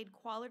displayed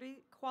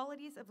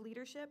qualities of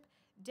leadership,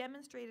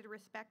 demonstrated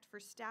respect for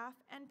staff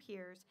and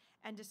peers,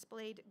 and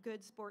displayed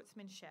good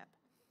sportsmanship.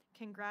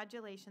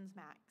 Congratulations,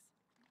 Max.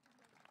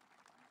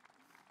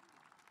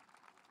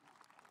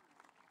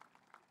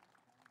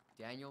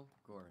 Daniel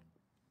Gorin.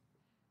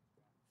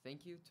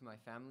 Thank you to my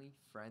family,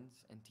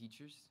 friends, and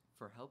teachers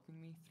for helping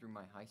me through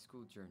my high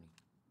school journey.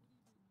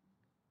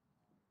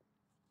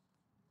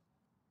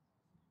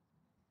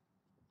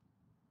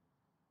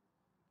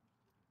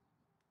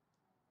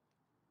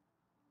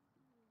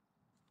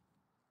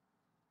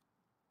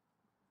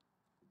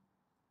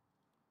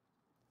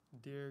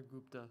 Dear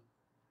Gupta,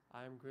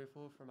 I am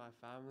grateful for my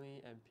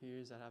family and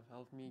peers that have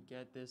helped me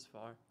get this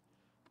far.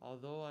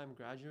 Although I'm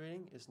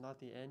graduating, it's not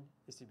the end,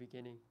 it's the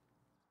beginning.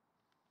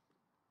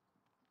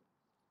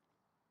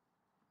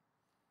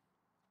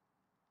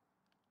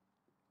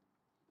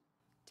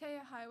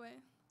 Taya Highway.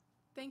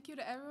 Thank you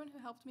to everyone who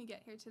helped me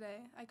get here today.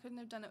 I couldn't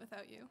have done it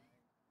without you.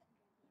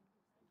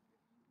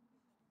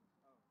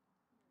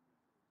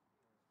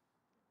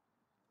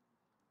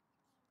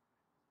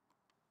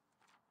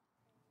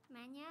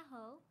 Manya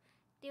Ho.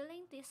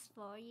 During these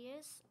 4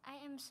 years, I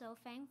am so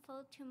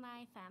thankful to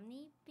my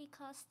family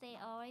because they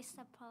always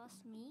support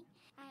me.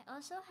 I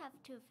also have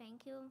to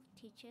thank you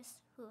teachers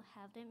who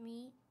helped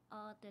me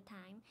all the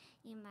time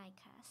in my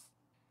class.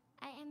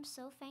 I am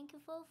so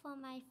thankful for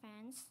my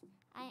friends.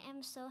 I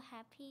am so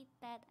happy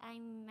that I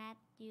met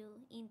you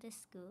in the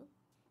school.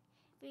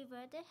 We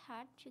worked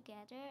hard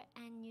together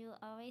and you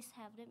always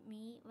helped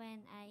me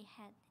when I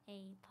had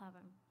a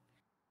problem.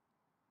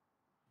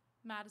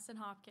 Madison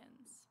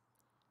Hopkins.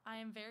 I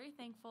am very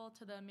thankful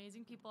to the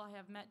amazing people I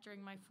have met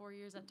during my 4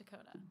 years at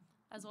Dakota,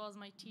 as well as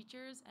my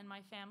teachers and my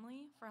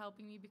family for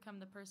helping me become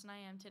the person I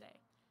am today.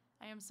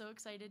 I am so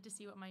excited to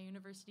see what my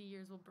university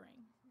years will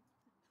bring.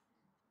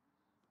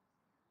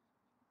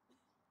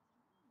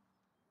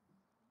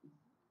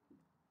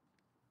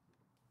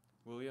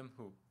 William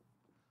Hu.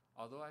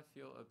 Although I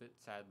feel a bit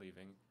sad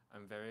leaving,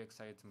 I'm very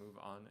excited to move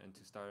on and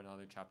to start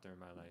another chapter in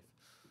my life,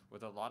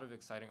 with a lot of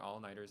exciting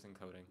all-nighters in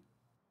coding.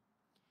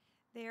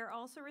 They are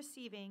also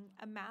receiving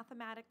a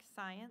Mathematics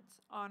Science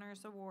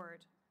Honors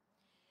Award.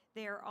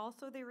 They are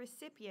also the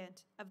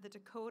recipient of the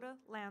Dakota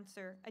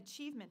Lancer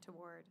Achievement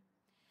Award.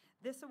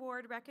 This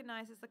award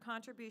recognizes the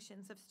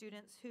contributions of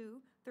students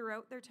who,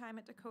 throughout their time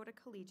at Dakota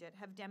Collegiate,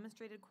 have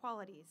demonstrated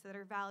qualities that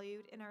are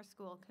valued in our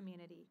school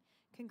community.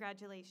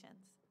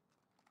 Congratulations.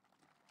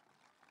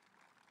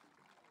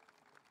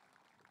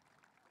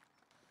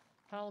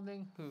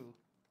 Haoming Hu.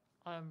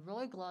 I am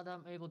really glad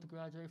I'm able to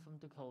graduate from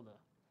Dakota.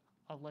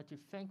 I'd like to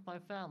thank my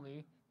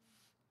family,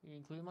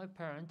 including my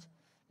parents,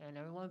 and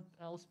everyone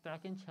else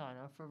back in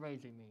China for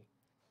raising me.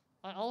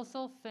 I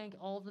also thank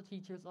all the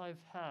teachers I've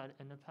had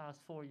in the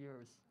past 4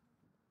 years.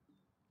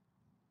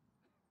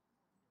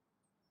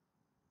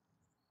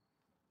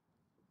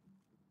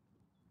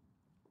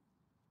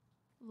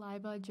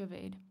 Laiba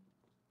Javed.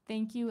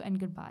 Thank you and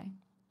goodbye.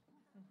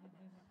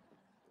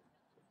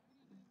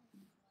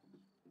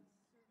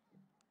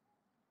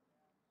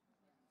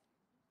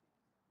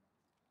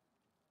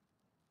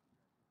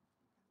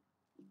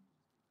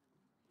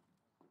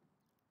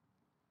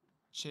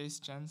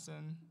 Chase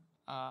Jensen.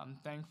 I'm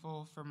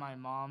thankful for my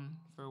mom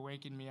for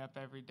waking me up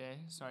every day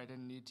so I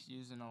didn't need to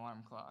use an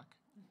alarm clock.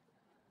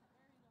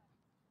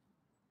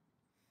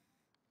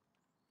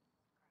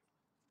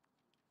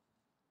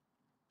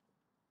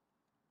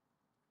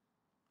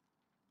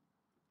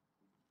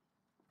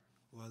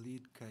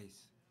 Walid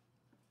Kais.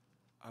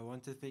 I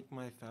want to thank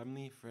my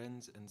family,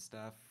 friends, and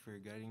staff for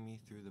guiding me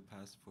through the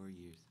past 4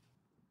 years.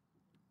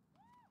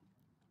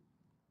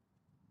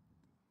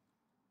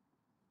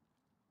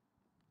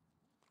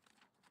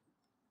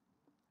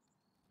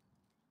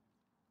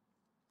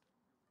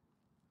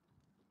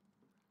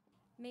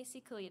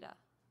 Macy Kalita.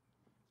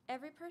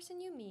 Every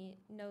person you meet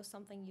knows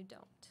something you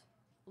don't.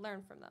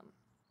 Learn from them.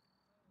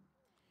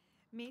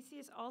 Macy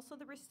is also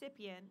the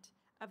recipient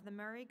of the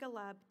Murray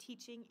Galub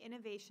Teaching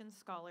Innovation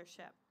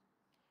Scholarship.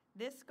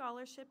 This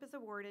scholarship is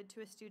awarded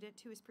to a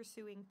student who is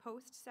pursuing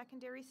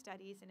post-secondary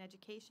studies in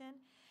education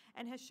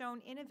and has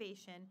shown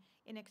innovation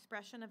in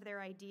expression of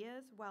their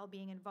ideas while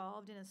being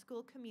involved in a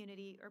school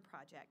community or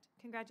project.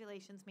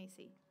 Congratulations,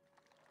 Macy.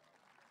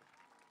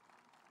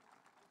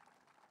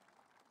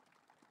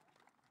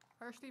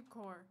 Harshdeep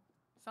Kaur.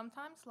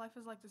 Sometimes life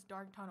is like this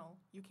dark tunnel.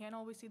 You can't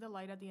always see the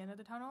light at the end of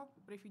the tunnel,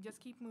 but if you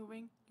just keep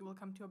moving, you will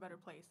come to a better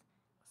place.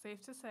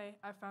 Safe to say,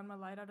 I found my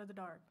light out of the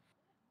dark.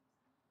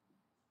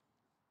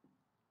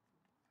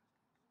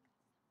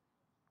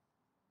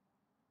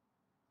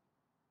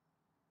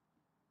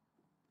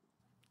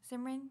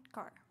 Simran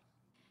Kaur.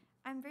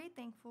 I'm very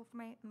thankful for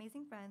my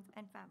amazing friends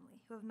and family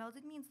who have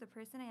melded me into the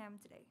person I am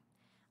today.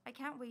 I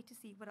can't wait to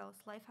see what else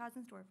life has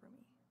in store for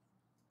me.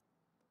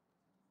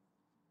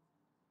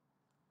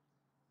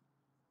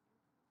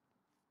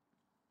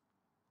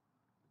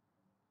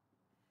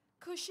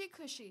 Kushi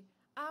Kushi.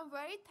 I'm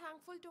very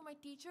thankful to my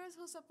teachers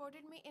who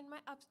supported me in my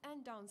ups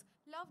and downs.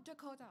 Love,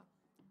 Dakota.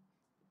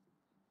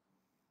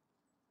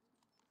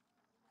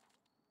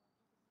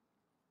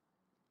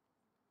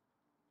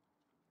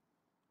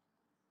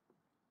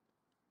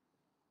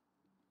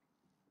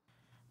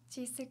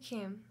 Jisoo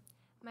Kim.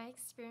 My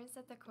experience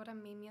at Dakota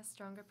made me a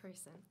stronger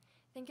person.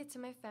 Thank you to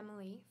my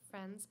family,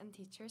 friends, and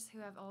teachers who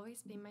have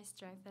always been my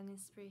strength and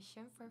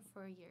inspiration for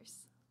 4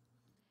 years.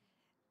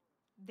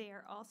 They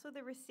are also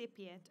the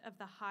recipient of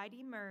the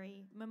Heidi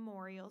Murray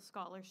Memorial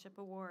Scholarship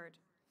Award.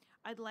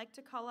 I'd like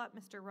to call up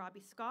Mr.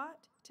 Robbie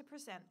Scott to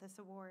present this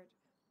award.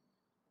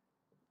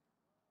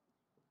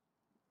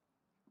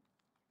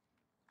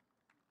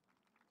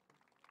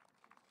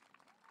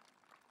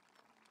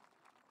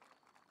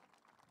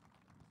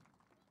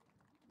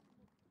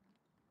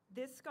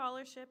 This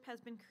scholarship has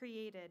been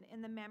created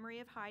in the memory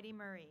of Heidi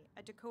Murray,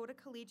 a Dakota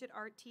Collegiate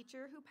art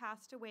teacher who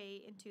passed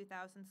away in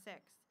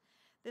 2006.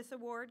 This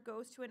award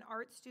goes to an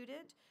art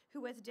student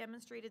who has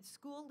demonstrated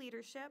school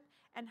leadership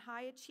and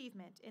high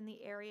achievement in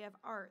the area of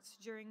arts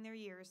during their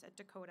years at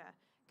Dakota.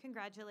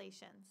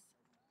 Congratulations.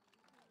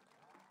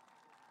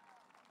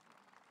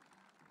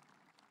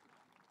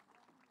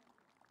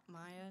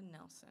 Maya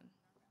Nelson.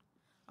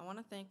 I want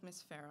to thank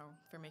Miss Farrow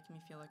for making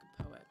me feel like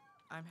a poet.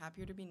 I'm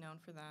happier to be known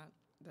for that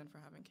than for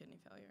having kidney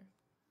failure.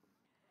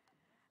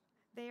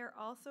 They are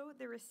also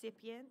the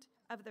recipient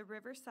of the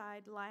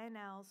Riverside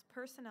Lionels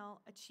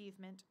Personal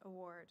Achievement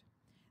Award.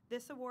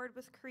 This award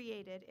was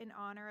created in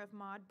honor of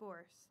Maud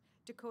Bourse.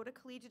 Dakota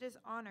Collegiate is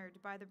honored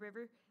by the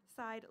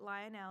Riverside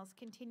Lionels'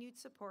 continued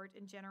support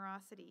and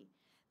generosity.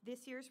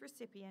 This year's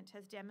recipient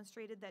has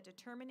demonstrated that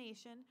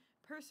determination,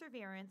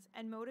 perseverance,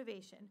 and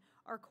motivation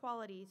are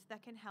qualities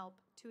that can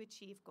help to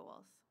achieve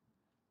goals.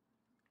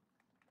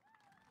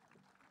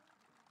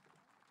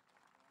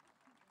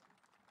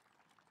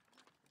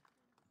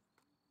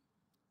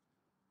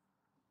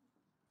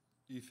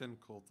 Ethan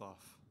Koltoff.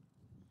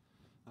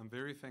 I'm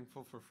very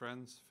thankful for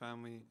friends,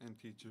 family, and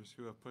teachers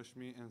who have pushed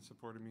me and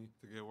supported me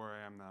to get where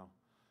I am now.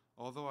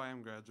 Although I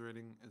am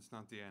graduating, it's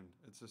not the end.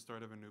 It's the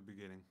start of a new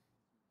beginning.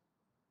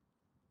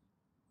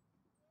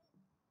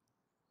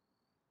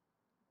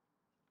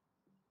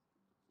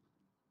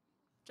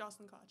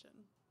 Jocelyn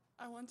Cochin.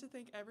 I want to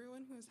thank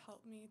everyone who has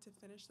helped me to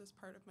finish this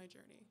part of my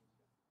journey.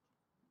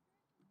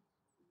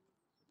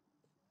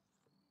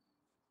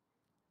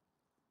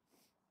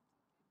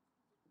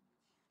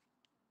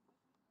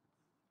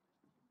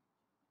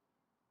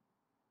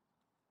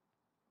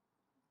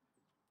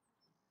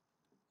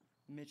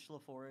 Mitch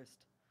LaForest.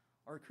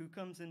 Our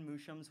Kookums and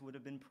Mooshums would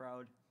have been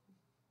proud.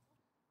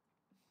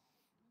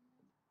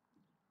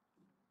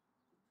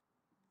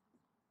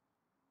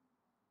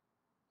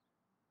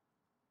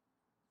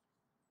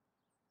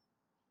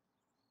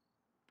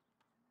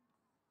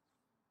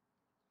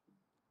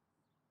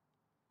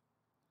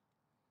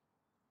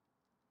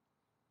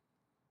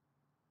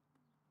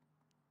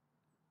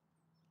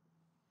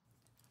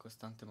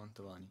 Costante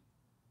Mantovani.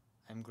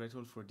 I am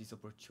grateful for this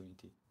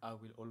opportunity. I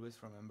will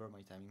always remember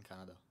my time in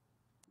Canada.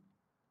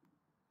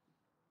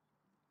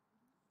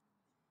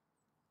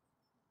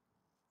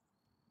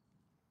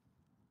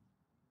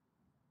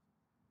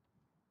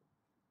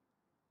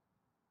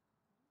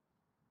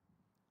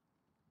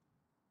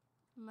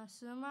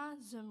 Masuma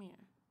Zamir.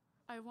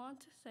 I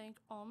want to thank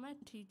all my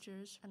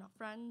teachers and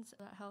friends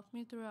that helped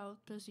me throughout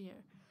this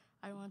year.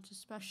 I want to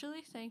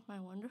especially thank my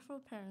wonderful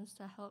parents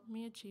that helped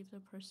me achieve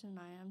the person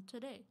I am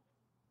today.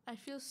 I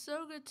feel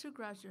so good to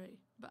graduate,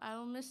 but I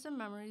will miss the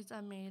memories I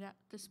made at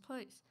this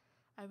place.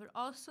 I would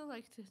also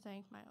like to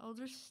thank my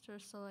older sister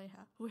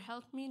Saleha, who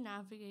helped me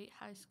navigate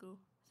high school.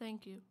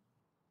 Thank you.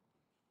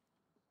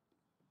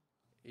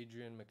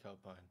 Adrian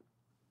McAlpine.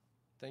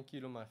 Thank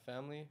you to my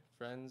family,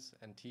 friends,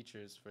 and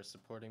teachers for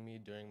supporting me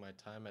during my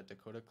time at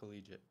Dakota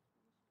Collegiate.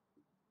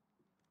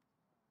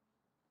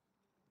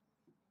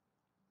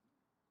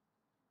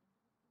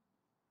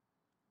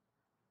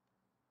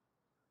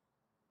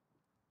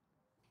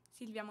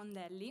 Silvia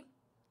Mondelli.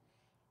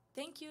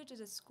 Thank you to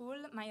the school,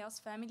 my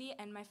host family,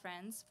 and my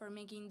friends for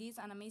making this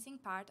an amazing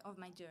part of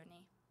my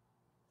journey.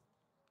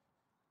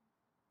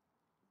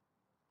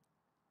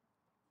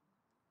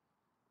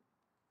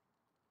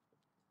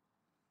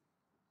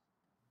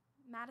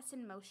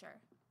 Madison Mosher.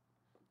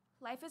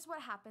 Life is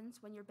what happens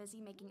when you're busy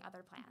making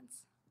other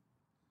plans.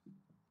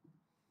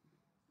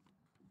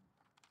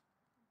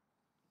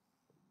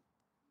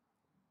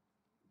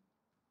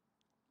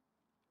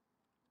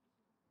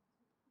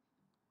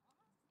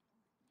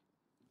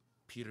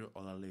 Peter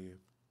Olaleye.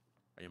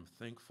 I am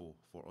thankful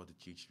for all the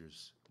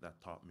teachers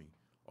that taught me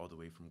all the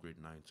way from grade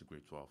 9 to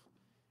grade 12,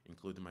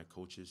 including my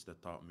coaches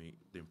that taught me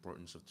the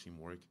importance of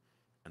teamwork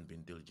and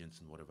being diligent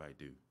in whatever I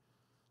do.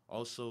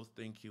 Also,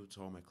 thank you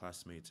to all my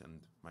classmates and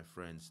my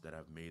friends that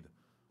I've made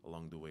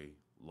along the way.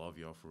 Love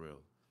y'all for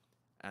real.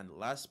 And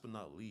last but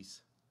not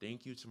least,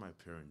 thank you to my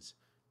parents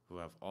who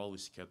have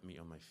always kept me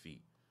on my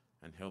feet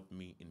and helped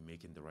me in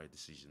making the right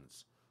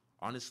decisions.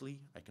 Honestly,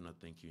 I cannot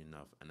thank you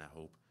enough, and I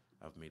hope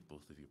I've made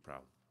both of you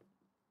proud.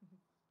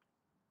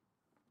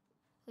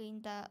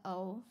 Linda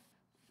O.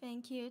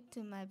 Thank you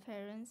to my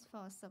parents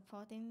for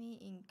supporting me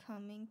in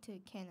coming to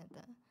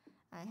Canada.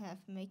 I have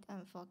made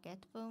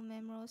unforgettable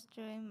memories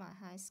during my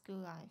high school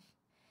life.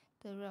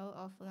 The road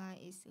of life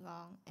is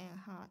long and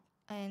hard,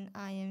 and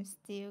I am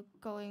still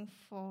going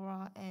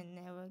forward and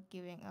never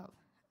giving up.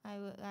 I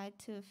would like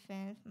to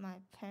thank my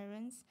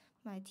parents,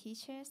 my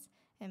teachers,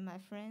 and my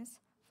friends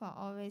for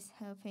always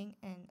helping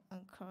and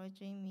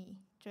encouraging me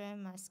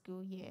during my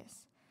school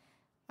years.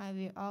 I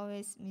will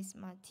always miss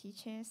my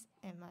teachers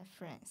and my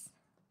friends.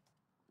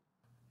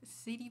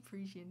 Sadie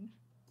Parisian.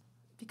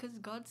 Because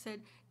God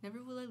said,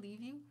 "Never will I leave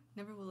you,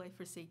 never will I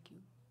forsake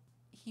you."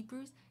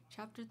 Hebrews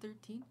chapter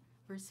 13,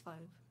 verse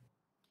 5.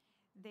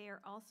 They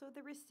are also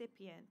the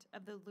recipient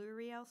of the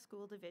L'Oreal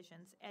School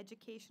Division's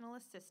Educational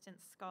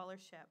Assistance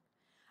Scholarship.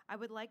 I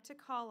would like to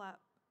call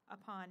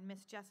upon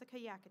Miss Jessica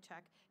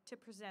Yakachek to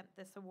present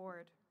this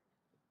award.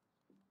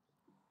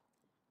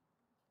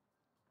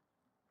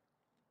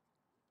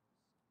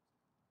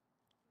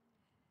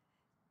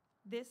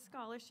 This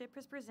scholarship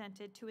is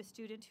presented to a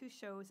student who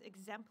shows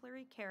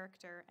exemplary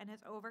character and has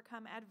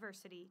overcome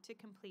adversity to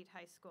complete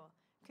high school.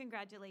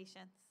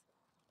 Congratulations.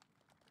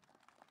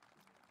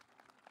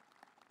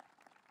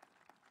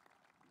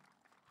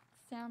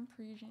 Sam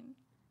Parisian.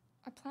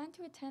 I plan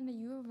to attend the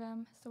U of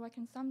M so I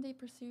can someday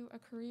pursue a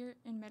career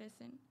in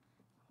medicine.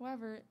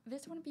 However,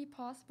 this wouldn't be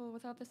possible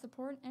without the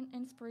support and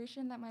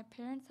inspiration that my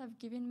parents have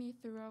given me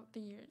throughout the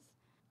years.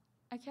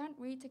 I can't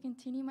wait to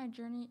continue my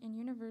journey in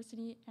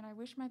university, and I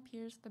wish my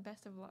peers the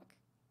best of luck.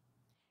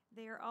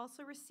 They are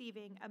also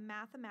receiving a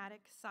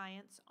Mathematics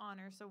Science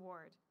Honors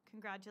Award.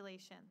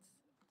 Congratulations.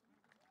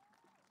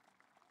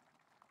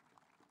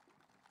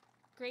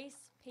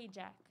 Grace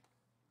Pajak.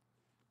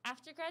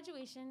 After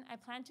graduation, I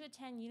plan to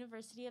attend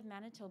University of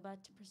Manitoba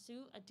to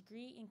pursue a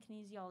degree in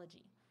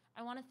kinesiology.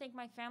 I want to thank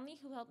my family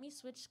who helped me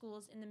switch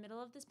schools in the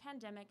middle of this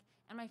pandemic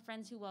and my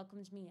friends who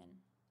welcomed me in.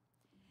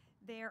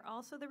 They are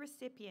also the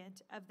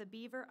recipient of the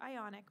Beaver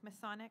Ionic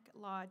Masonic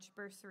Lodge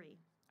bursary.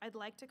 I'd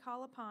like to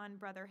call upon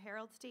Brother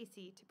Harold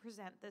Stacy to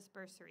present this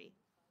bursary.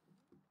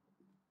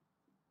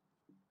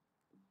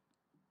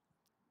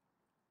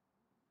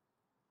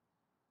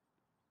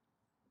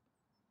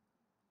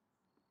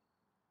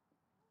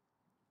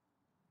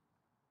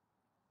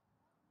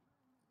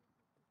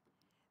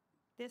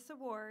 This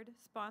award,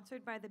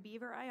 sponsored by the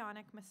Beaver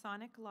Ionic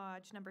Masonic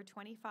Lodge number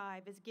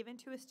 25, is given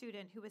to a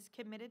student who has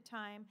committed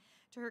time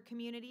to her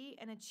community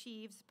and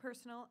achieves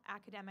personal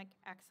academic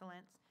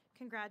excellence.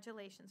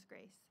 Congratulations,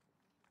 Grace.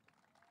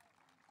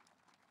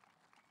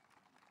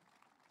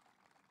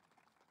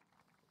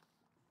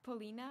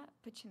 Поліна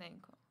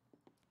Печененко.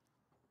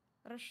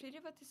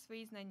 Розширювати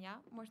свої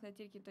знання можна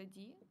тільки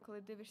тоді,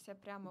 коли дивишся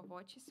прямо в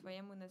очі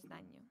своєму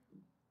незнанню.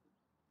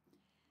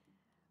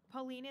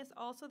 Pauline is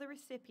also the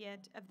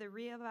recipient of the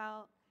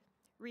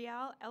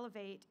Real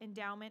Elevate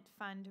Endowment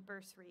Fund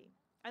bursary.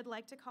 I'd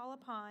like to call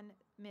upon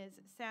Ms.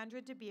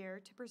 Sandra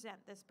DeBeer to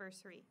present this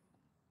bursary.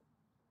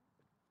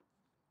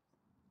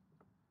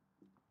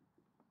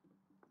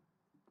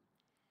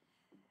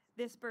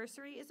 This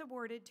bursary is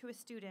awarded to a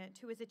student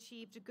who has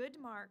achieved good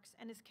marks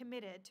and is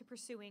committed to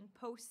pursuing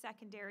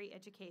post-secondary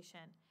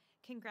education.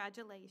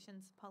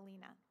 Congratulations,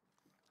 Paulina.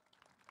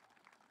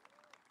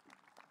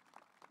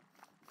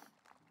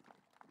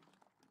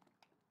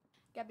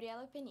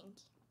 Gabriela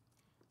Peninck.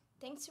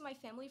 Thanks to my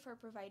family for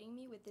providing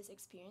me with this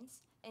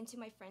experience and to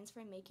my friends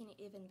for making it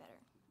even better.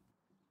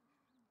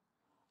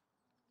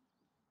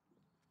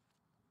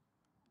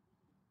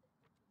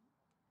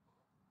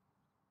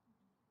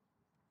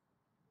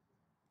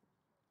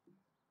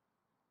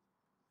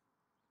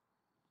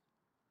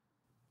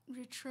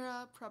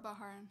 Ritra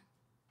Prabhaharan.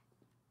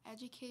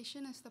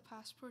 Education is the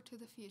passport to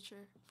the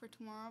future, for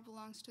tomorrow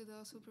belongs to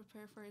those who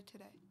prepare for it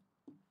today.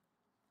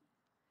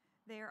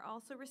 They are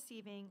also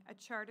receiving a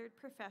Chartered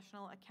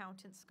Professional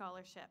Accountant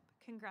Scholarship.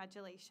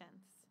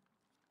 Congratulations.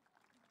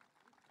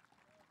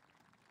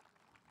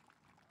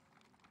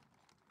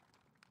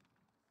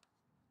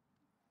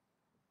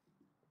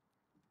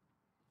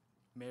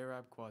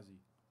 Mehrab Kwazi.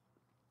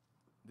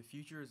 The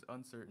future is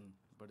uncertain,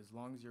 but as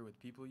long as you're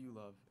with people you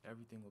love,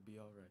 everything will be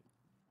all right.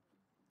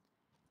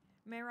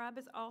 Mehrab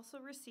is also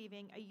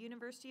receiving a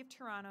University of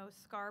Toronto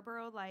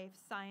Scarborough Life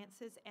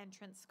Sciences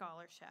Entrance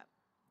Scholarship.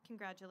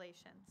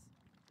 Congratulations.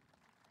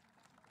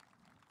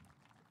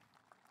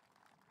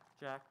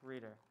 Jack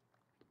Reeder.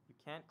 You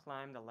can't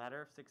climb the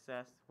ladder of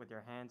success with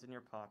your hands in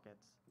your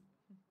pockets.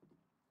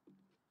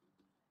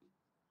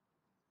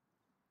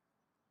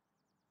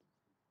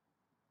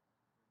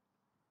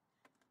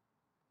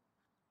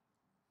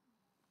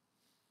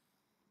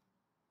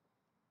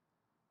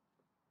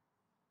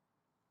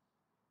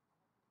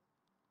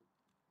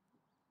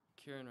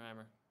 Kieran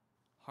Reimer.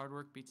 Hard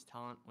work beats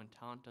talent when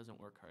talent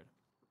doesn't work hard.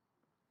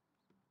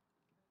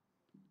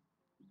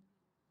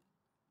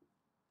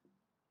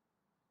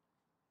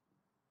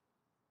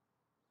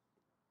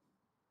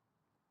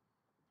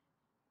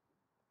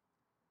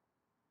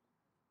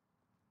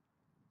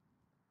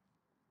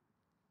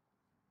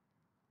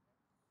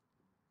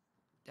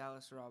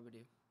 Dallas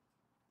Robidoux.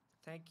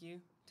 Thank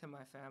you to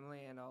my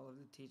family and all of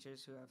the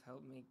teachers who have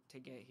helped me to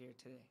get here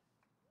today.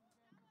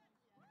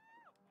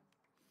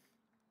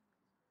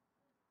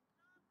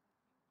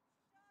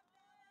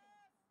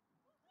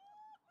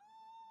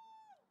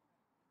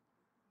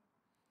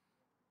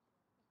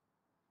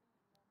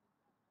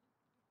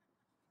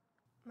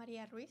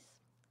 María Ruiz.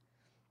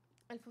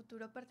 El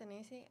futuro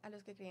pertenece a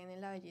los que creen en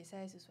la belleza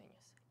de sus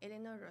sueños.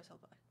 Eleanor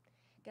Roosevelt.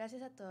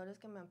 Gracias a todos los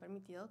que me han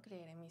permitido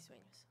creer en mis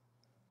sueños.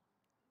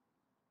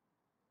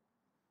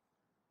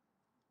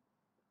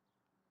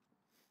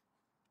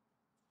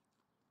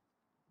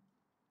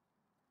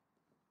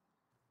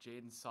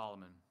 Jaden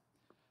Solomon.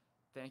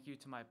 Thank you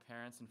to my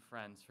parents and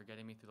friends for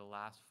getting me through the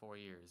last 4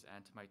 years,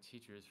 and to my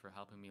teachers for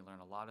helping me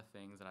learn a lot of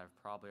things that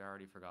I've probably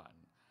already forgotten.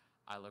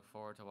 I look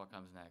forward to what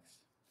comes next.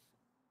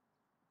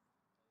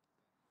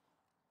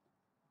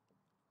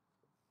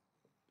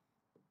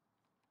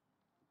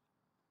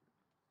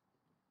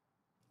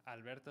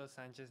 Alberto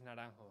Sanchez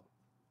Naranjo.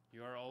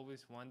 You are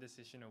always one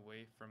decision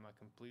away from a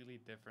completely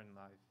different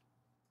life.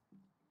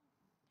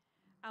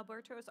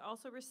 Alberto is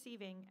also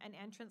receiving an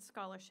entrance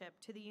scholarship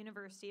to the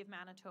University of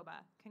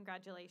Manitoba.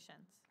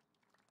 Congratulations.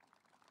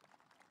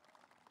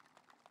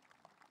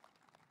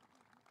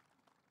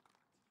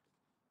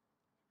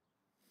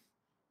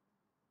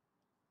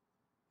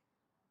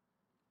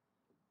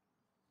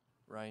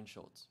 Ryan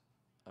Schultz.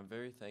 I'm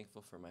very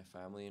thankful for my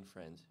family and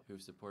friends who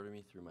have supported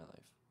me through my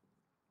life.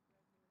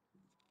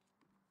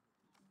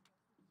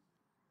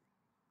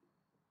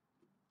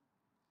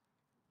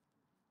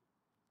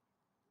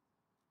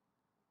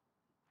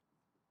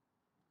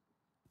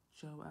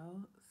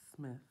 Joelle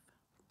Smith.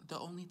 The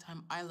only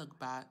time I look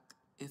back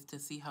is to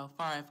see how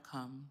far I've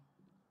come.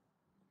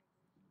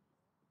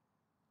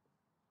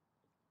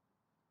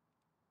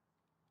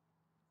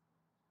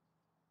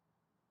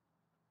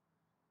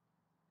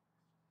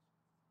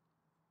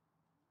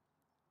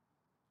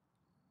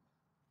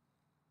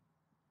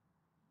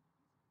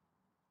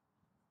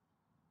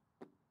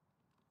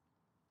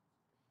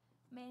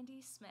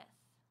 Mandy Smith.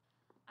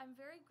 I'm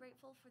very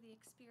grateful for the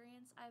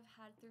experience I've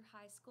had through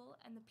high school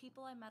and the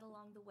people I met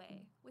along the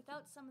way.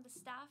 Without some of the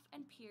staff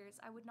and peers,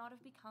 I would not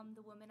have become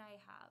the woman I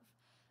have.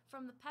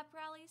 From the pep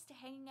rallies to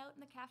hanging out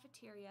in the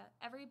cafeteria,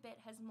 every bit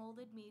has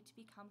molded me to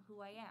become who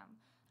I am.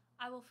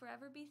 I will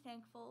forever be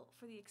thankful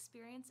for the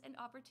experience and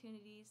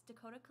opportunities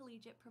Dakota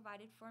Collegiate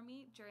provided for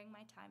me during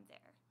my time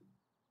there.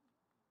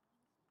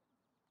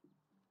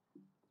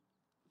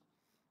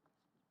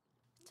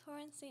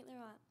 Torrance St.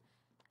 Laurent.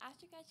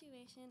 After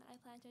graduation, I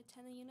plan to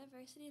attend the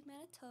University of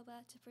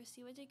Manitoba to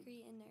pursue a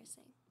degree in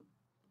nursing.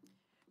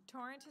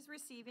 Torrent is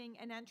receiving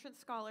an entrance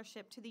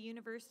scholarship to the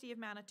University of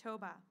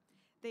Manitoba.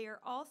 They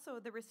are also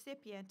the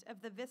recipient of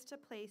the Vista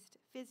Placed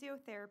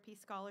Physiotherapy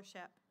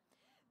Scholarship.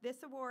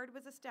 This award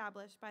was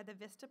established by the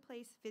Vista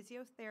Place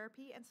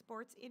Physiotherapy and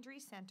Sports Injury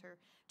Center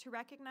to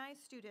recognize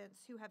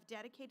students who have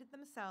dedicated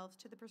themselves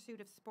to the pursuit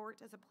of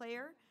sport as a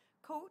player,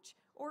 coach,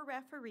 or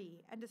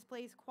referee and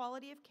displays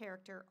quality of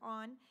character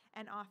on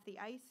and off the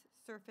ice,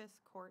 surface,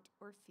 court,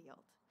 or field.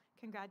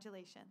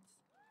 Congratulations.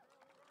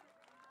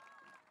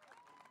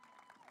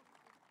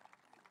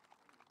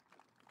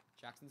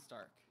 Jackson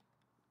Stark.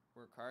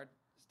 Work hard,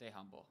 stay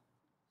humble.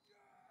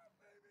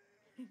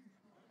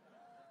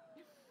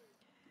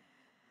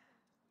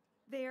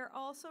 They are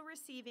also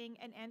receiving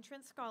an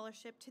entrance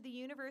scholarship to the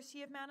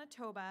University of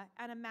Manitoba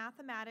and a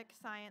Mathematics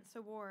Science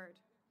Award.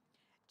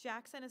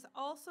 Jackson is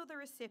also the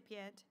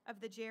recipient of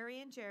the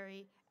Jerry and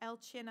Jerry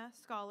Elchina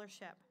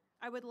Scholarship.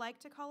 I would like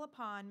to call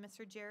upon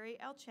Mr. Jerry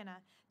Elchina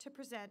to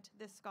present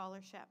this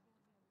scholarship.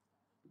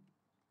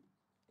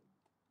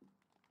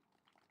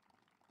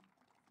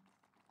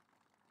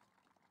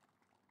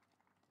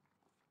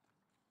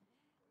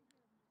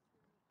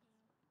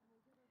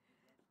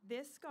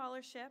 This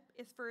scholarship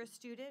is for a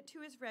student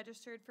who is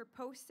registered for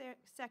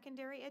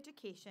post-secondary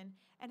education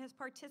and has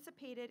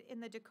participated in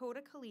the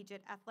Dakota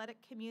Collegiate athletic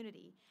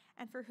community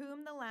and for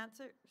whom the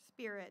Lancer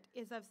spirit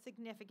is of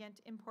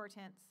significant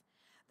importance.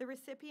 The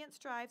recipient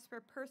strives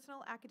for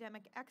personal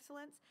academic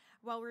excellence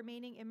while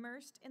remaining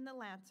immersed in the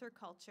Lancer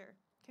culture.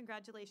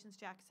 Congratulations,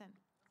 Jackson.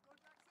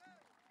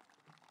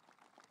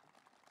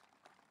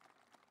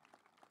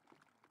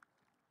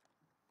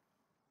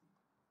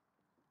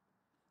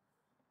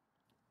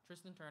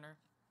 Tristan Turner.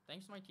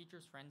 Thanks to my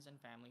teachers, friends, and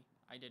family,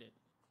 I did it.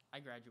 I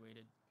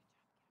graduated.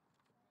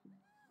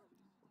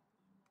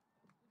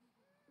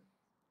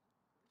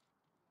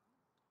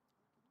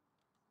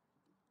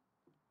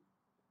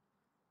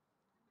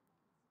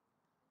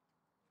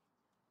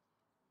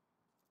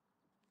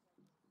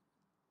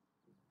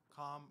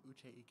 Kam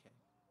Ucheike.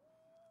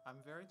 I'm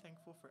very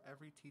thankful for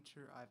every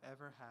teacher I've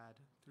ever had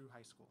through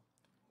high school.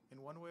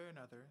 In one way or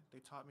another, they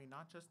taught me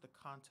not just the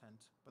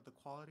content, but the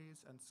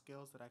qualities and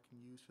skills that I can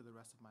use for the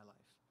rest of my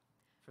life.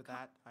 For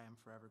that, I am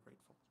forever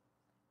grateful.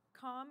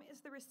 Com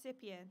is the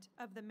recipient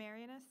of the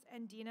Marianus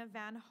and Dina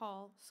Van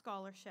Hall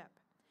Scholarship.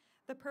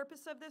 The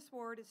purpose of this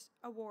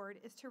award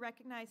is to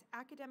recognize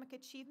academic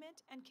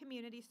achievement and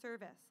community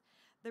service.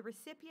 The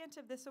recipient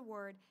of this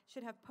award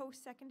should have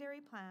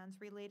post-secondary plans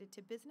related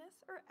to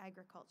business or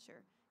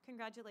agriculture.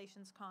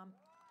 Congratulations, Com.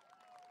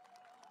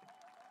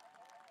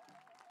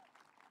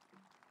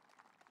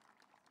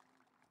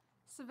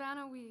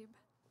 Savannah Weeb.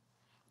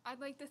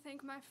 I'd like to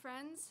thank my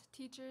friends,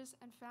 teachers,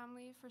 and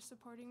family for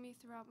supporting me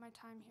throughout my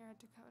time here at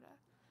Dakota.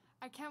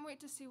 I can't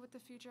wait to see what the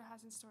future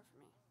has in store for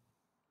me.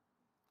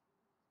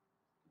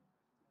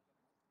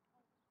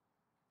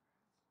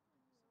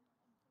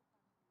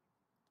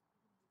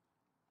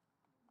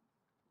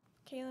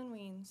 Kaylin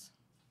Weens.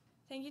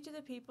 Thank you to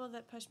the people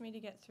that pushed me to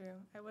get through.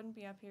 I wouldn't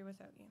be up here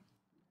without you.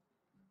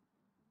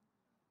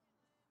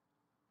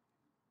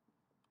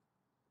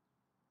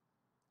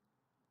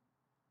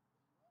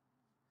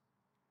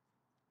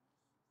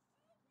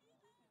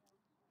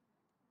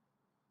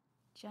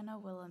 Jenna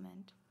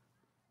Willamant.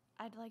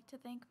 I'd like to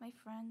thank my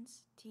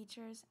friends,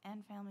 teachers,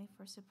 and family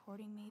for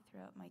supporting me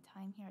throughout my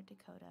time here at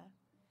Dakota.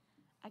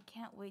 I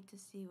can't wait to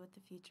see what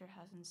the future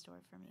has in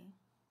store for me.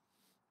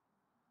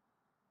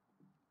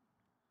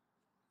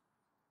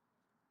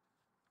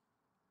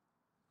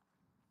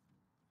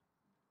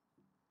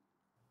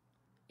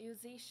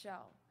 Yuzi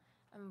Shao.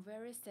 I'm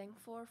very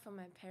thankful for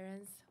my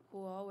parents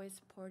who always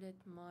supported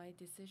my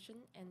decision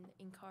and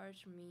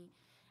encouraged me.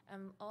 I'd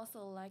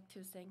also like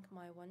to thank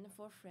my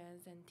wonderful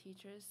friends and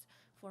teachers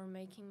for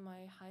making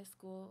my high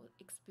school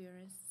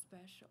experience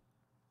special.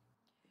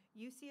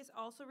 UC is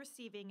also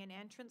receiving an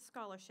entrance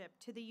scholarship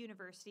to the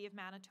University of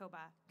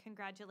Manitoba.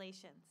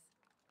 Congratulations.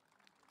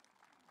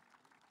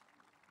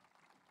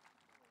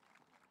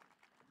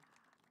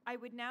 I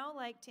would now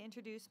like to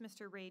introduce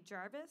Mr. Ray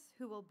Jarvis,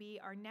 who will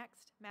be our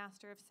next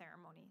Master of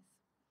Ceremonies.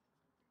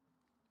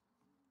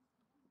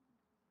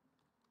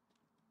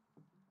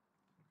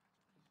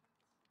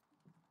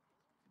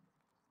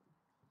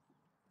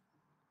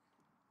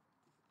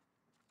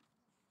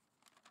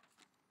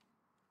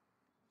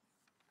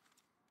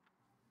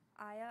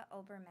 Aya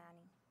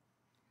Obermani.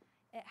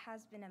 It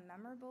has been a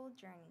memorable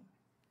journey.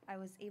 I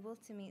was able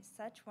to meet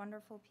such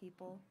wonderful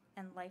people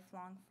and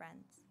lifelong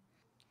friends.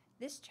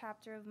 This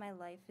chapter of my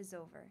life is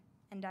over,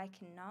 and I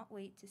cannot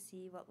wait to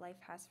see what life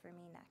has for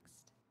me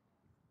next.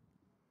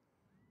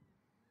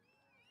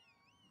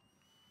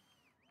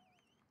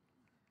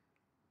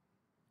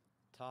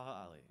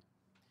 Taha Ali.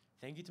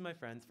 Thank you to my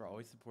friends for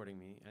always supporting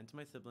me, and to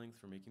my siblings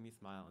for making me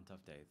smile on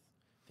tough days.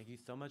 Thank you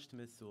so much to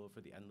Ms. Sewell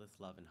for the endless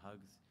love and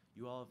hugs.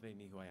 You all have made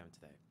me who I am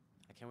today.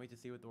 I can't wait to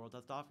see what the world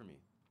has to offer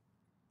me.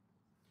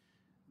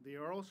 They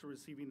are also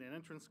receiving an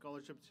entrance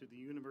scholarship to the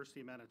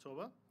University of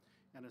Manitoba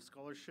and a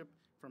scholarship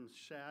from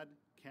SHAD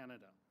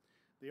Canada.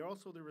 They are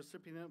also the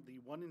recipient of the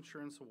One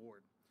Insurance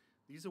Award.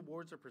 These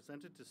awards are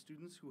presented to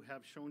students who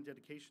have shown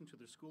dedication to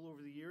their school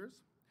over the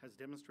years, has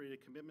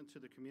demonstrated commitment to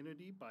the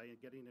community by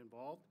getting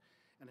involved,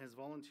 and has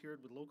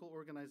volunteered with local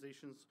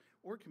organizations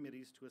or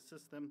committees to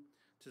assist them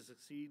to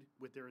succeed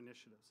with their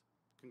initiatives.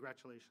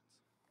 Congratulations.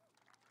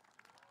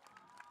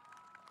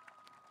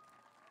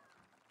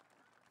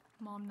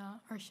 Momna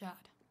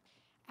Arshad.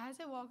 As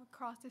I walk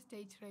across the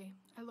stage today,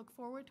 I look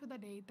forward to the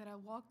day that I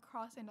walk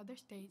across another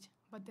stage,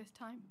 but this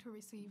time to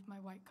receive my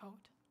white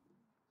coat.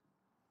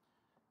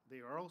 They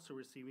are also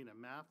receiving a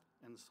Math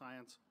and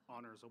Science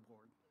Honors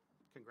Award.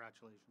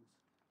 Congratulations.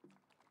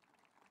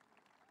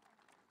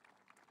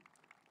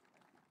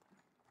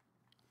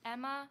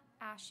 Emma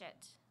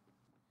Ashett.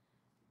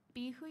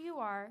 Be who you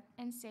are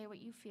and say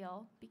what you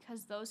feel,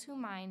 because those who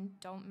mind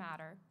don't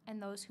matter,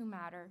 and those who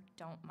matter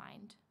don't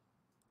mind.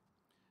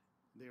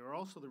 They are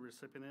also the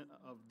recipient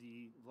of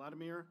the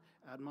Vladimir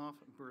Admov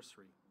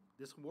Bursary.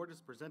 This award is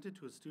presented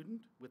to a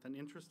student with an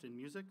interest in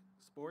music,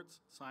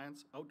 sports,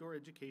 science, outdoor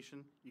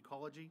education,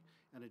 ecology,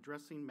 and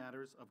addressing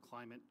matters of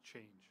climate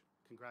change.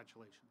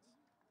 Congratulations.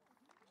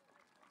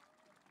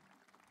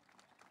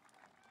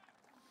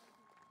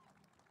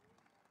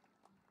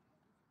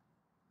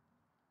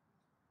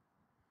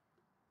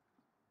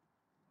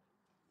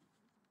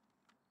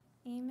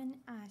 Eamon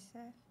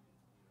Asif.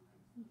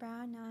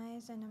 Brown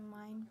eyes and a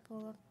mind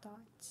full of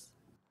thoughts.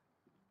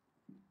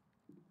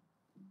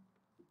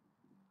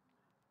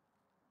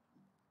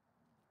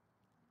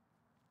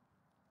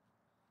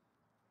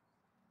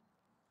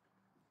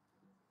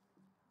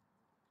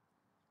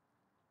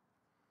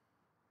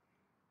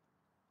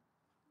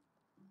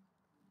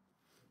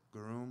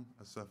 Garoom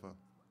Asefa.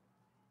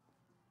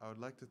 I would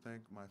like to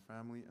thank my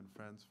family and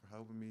friends for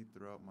helping me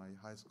throughout my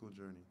high school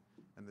journey,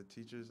 and the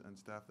teachers and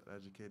staff that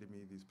educated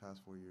me these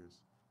past 4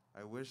 years.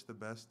 I wish the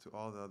best to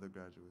all the other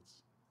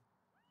graduates.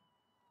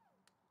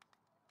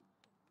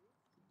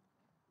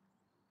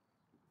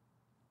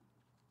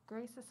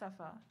 Grace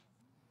Asefa.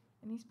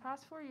 In these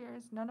past 4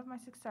 years, none of my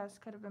success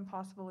could have been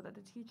possible without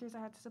the teachers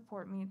I had to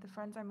support me, the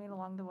friends I made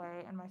along the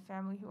way, and my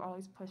family who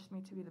always pushed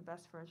me to be the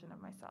best version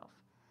of myself.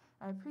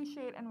 I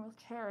appreciate and will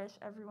cherish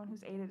everyone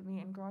who's aided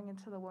me in growing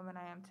into the woman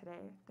I am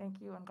today.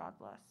 Thank you and God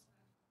bless.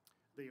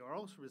 They are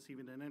also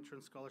receiving an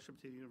entrance scholarship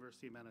to the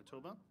University of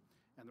Manitoba,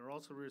 and they're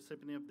also a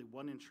recipient of the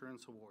One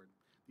Insurance Award.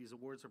 These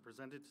awards are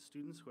presented to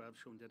students who have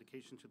shown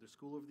dedication to their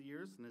school over the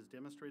years and has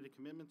demonstrated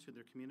commitment to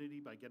their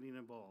community by getting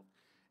involved,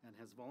 and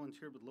has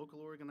volunteered with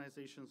local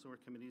organizations or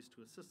committees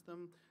to assist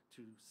them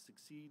to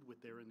succeed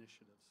with their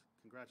initiatives.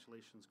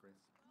 Congratulations, Grace.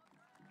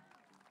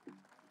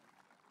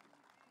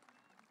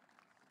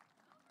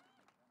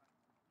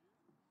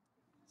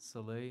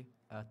 Saleh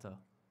Atta.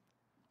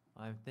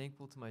 I am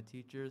thankful to my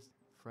teachers,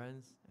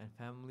 friends, and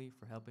family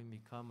for helping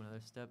me come another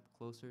step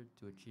closer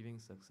to achieving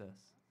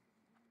success.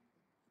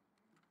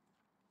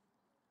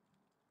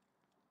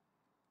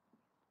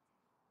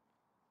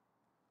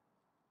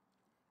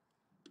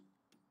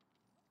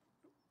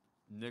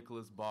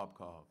 Nicholas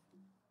Bobkov.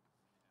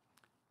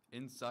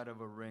 Inside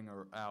of a ring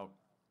or out,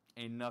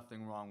 ain't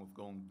nothing wrong with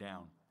going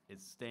down.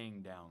 It's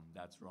staying down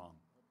that's wrong.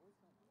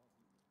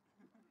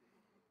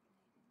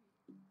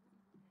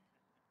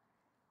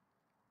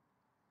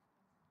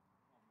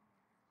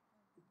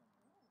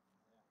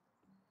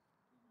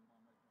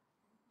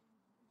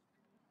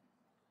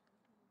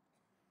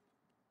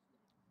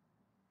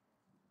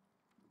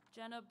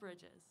 Jenna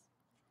Bridges.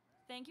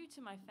 Thank you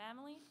to my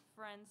family,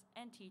 friends,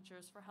 and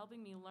teachers for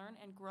helping me learn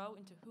and grow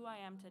into who I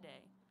am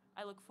today.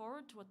 I look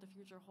forward to what the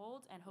future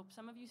holds and hope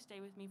some of you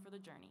stay with me for the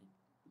journey.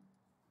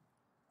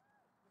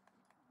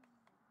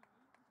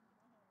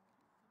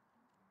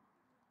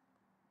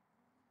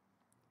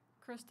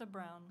 Krista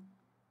Brown.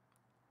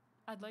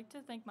 I'd like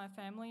to thank my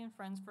family and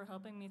friends for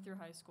helping me through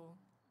high school.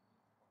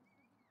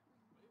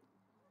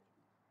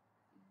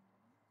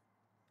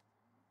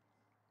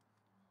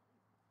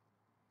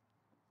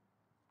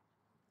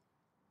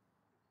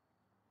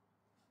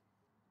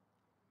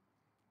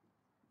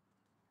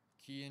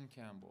 Kean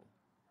Campbell.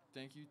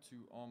 Thank you to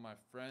all my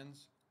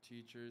friends,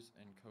 teachers,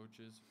 and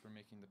coaches for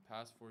making the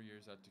past 4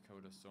 years at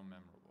Dakota so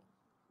memorable.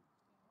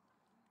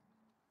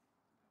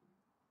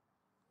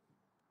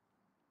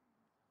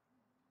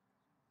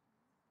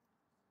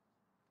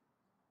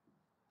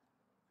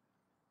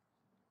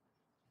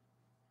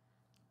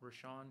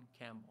 Rashawn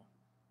Campbell.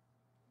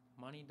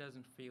 Money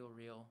doesn't feel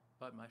real,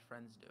 but my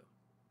friends do.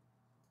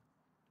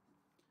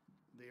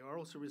 They are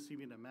also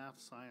receiving a Math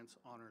Science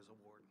Honors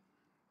Award.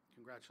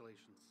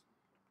 Congratulations.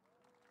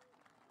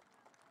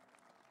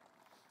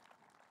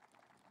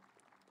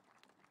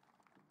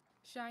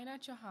 Shaina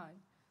Chahan.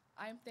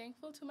 I am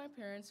thankful to my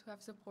parents who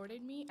have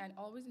supported me and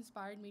always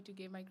inspired me to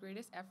give my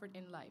greatest effort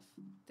in life.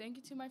 Thank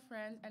you to my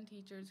friends and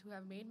teachers who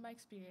have made my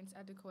experience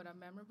at Dakota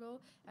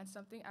memorable and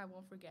something I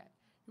won't forget.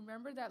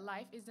 Remember that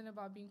life isn't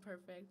about being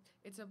perfect,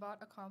 it's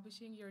about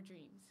accomplishing your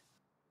dreams.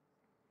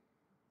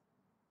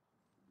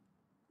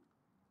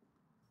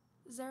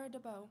 Zara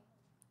DeBow.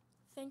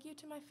 Thank you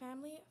to my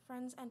family,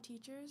 friends, and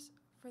teachers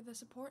for the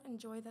support and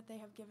joy that they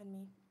have given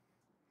me.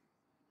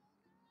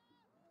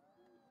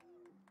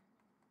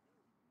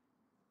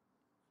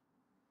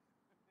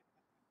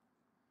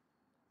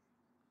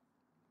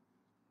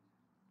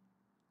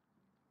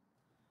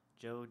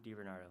 Joe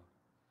DiBernardo.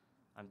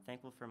 I'm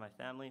thankful for my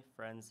family,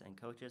 friends, and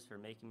coaches for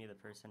making me the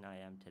person I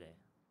am today.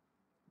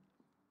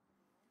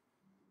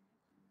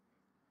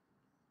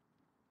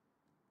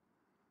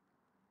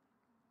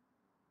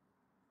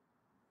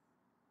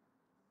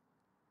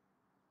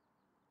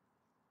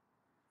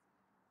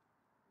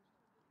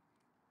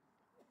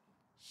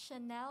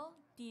 Chanel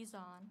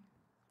Dizon.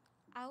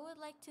 I would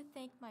like to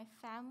thank my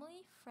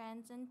family,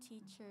 friends, and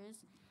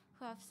teachers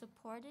who have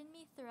supported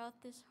me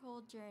throughout this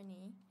whole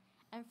journey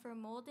and for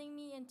molding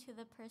me into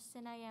the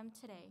person I am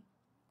today.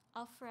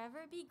 I'll forever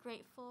be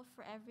grateful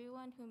for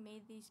everyone who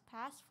made these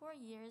past 4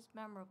 years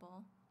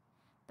memorable.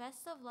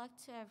 Best of luck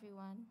to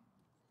everyone.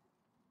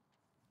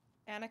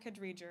 Annika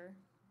Dreger.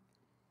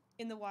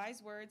 In the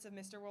wise words of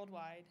Mr.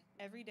 Worldwide,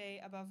 every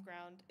day above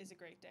ground is a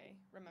great day.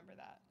 Remember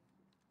that.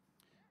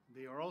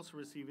 They are also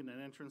receiving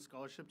an entrance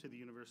scholarship to the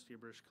University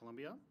of British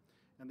Columbia,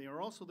 and they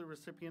are also the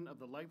recipient of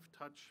the Life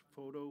Touch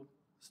Photo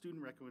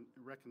Student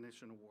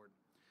Recognition Award.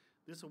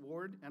 This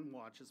award and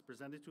watch is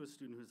presented to a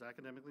student who is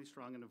academically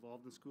strong and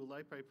involved in school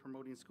life by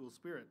promoting school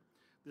spirit.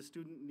 The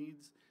student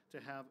needs to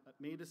have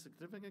made a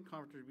significant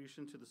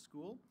contribution to the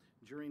school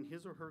during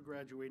his or her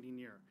graduating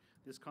year.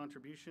 This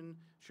contribution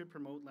should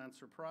promote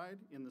Lancer pride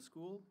in the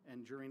school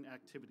and during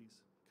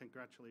activities.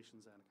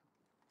 Congratulations, Annika.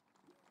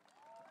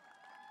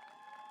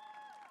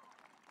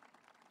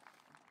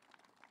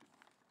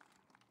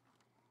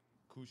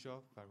 Kusha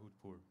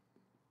Farhudpur.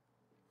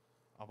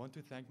 I want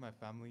to thank my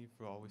family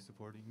for always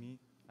supporting me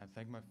and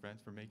thank my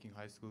friends for making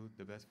high school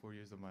the best 4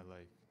 years of my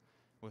life.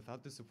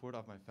 Without the support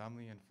of my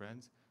family and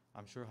friends,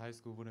 I'm sure high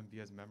school wouldn't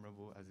be as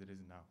memorable as it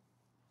is now.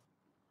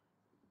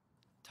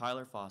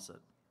 Tyler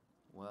Fawcett.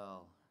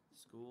 Well,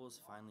 school is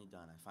finally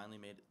done. I finally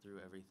made it through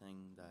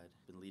everything that had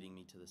been leading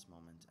me to this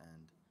moment,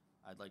 and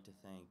I'd like to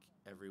thank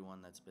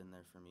everyone that's been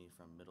there for me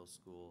from middle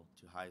school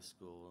to high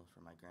school,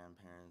 from my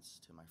grandparents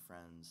to my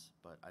friends,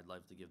 but I'd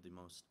like to give the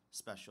most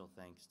special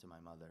thanks to my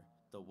mother,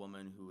 the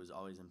woman who has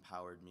always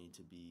empowered me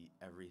to be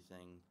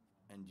everything,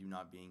 and you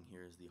not being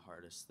here is the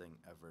hardest thing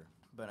ever.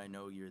 But I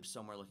know you're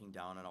somewhere looking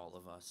down at all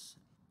of us.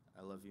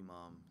 I love you,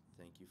 Mom.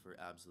 Thank you for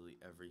absolutely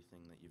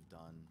everything that you've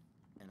done,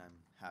 and I'm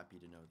happy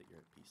to know that you're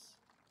at peace.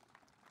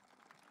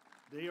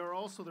 They are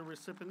also the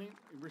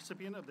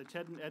recipient of the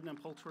Ted and Edna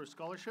Poulter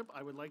Scholarship.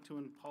 I would like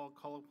to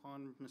call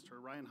upon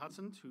Mr. Ryan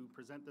Hudson to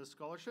present this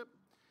scholarship.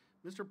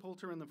 Mr.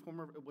 Poulter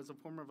was a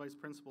former vice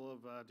principal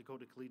of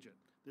Dakota Collegiate.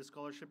 This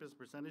scholarship is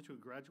presented to a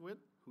graduate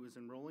who is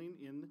enrolling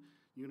in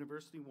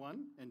University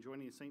 1 and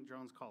joining St.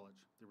 John's College.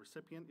 The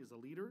recipient is a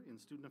leader in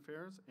student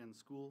affairs and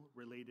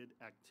school-related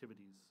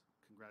activities.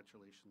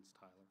 Congratulations,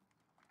 Tyler.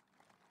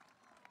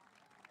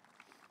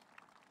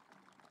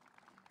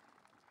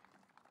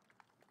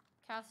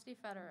 Cassidy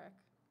Federick.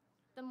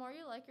 The more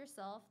you like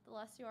yourself, the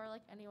less you are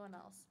like anyone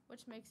else,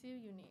 which makes you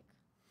unique.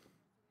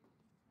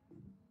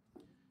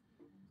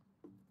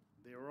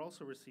 They are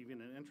also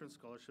receiving an entrance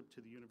scholarship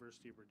to the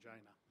University of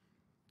Regina.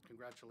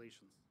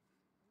 Congratulations.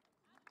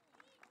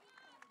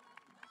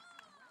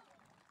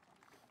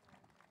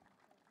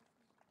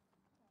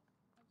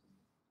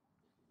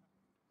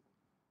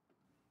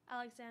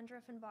 Alexandra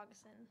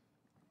Finbogason.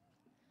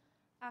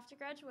 After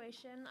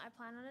graduation, I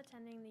plan on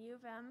attending the U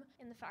of M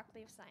in the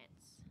Faculty of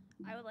Science.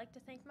 I would like to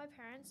thank my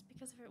parents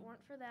because if it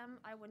weren't for them,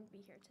 I wouldn't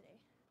be here today.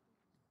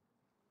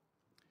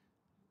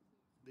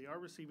 They are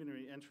receiving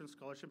an entrance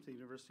scholarship to the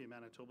University of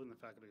Manitoba in the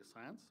Faculty of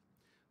Science.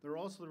 They're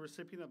also the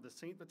recipient of the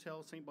St.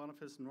 Vital, St.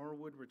 Boniface,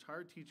 Norwood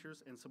Retired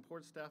Teachers and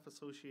Support Staff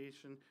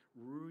Association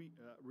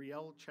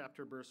Riel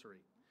Chapter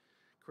Bursary.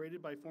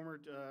 Created by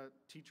former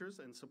teachers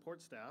and support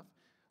staff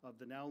of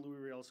the now Louis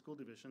Riel School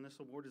Division, this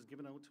award is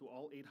given out to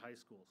all 8 high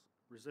schools.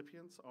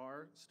 Recipients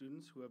are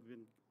students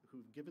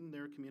who've given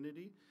their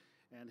community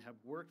and have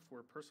worked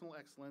for personal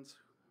excellence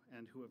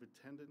and who have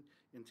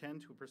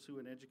intend to pursue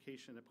an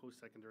education at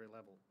post-secondary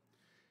level.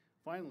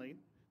 Finally,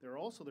 they're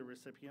also the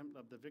recipient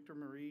of the Victor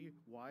Marie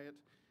Wyatt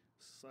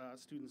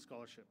Student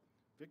Scholarship.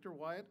 Victor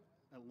Wyatt,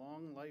 a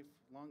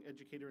long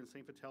educator in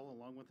St. Vital,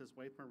 along with his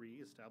wife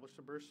Marie, established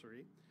a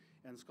bursary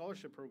and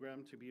scholarship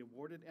program to be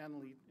awarded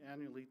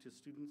annually to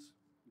students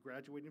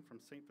graduating from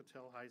St.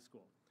 Vital High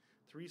School.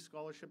 3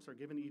 scholarships are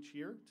given each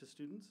year to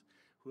students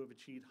who have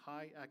achieved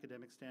high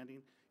academic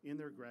standing in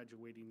their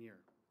graduating year.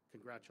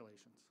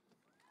 Congratulations.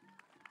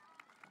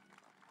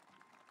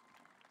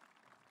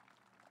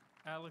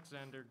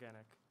 Alexander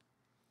Genick.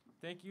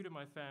 Thank you to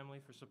my family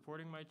for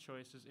supporting my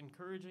choices,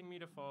 encouraging me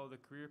to follow the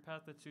career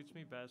path that suits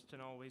me best,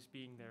 and always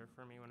being there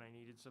for me when I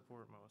needed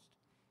support most.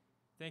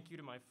 Thank you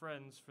to my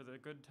friends for the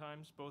good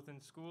times both in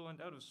school and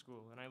out of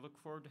school, and I look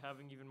forward to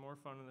having even more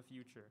fun in the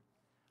future.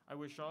 I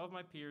wish all of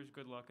my peers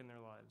good luck in their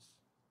lives.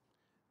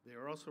 They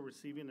are also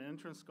receiving an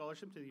entrance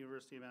scholarship to the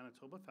University of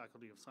Manitoba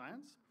Faculty of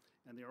Science,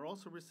 and they are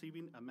also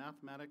receiving a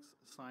Mathematics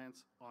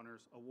Science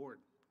Honors Award.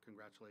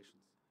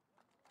 Congratulations.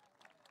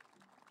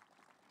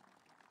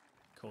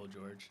 Cole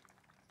George.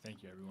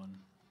 Thank you, everyone.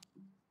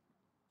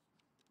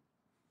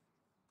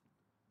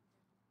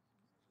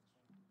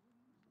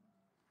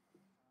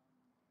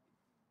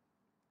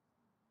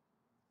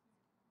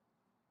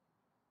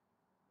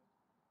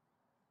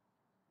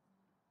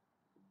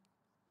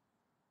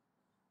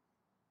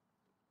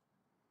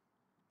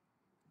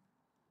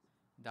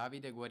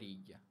 Davide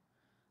Guariglia.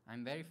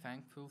 I'm very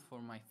thankful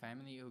for my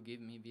family who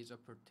gave me this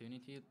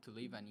opportunity to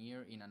live a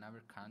year in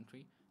another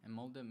country and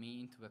molded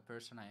me into the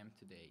person I am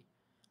today.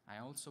 I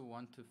also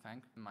want to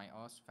thank my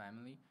host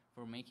family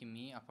for making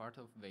me a part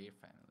of their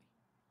family.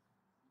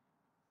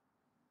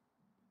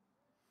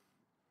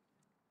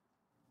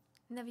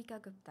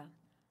 Navika Gupta.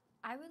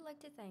 I would like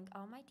to thank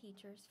all my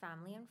teachers,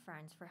 family, and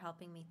friends for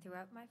helping me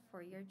throughout my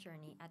 4-year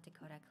journey at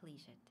Dakota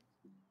Collegiate.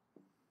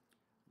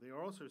 They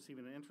are also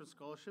receiving an entrance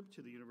scholarship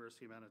to the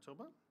University of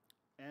Manitoba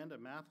and a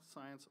Math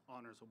Science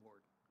Honors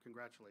Award.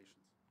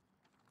 Congratulations.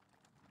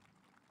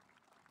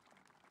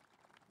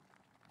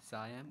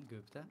 Siam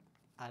Gupta.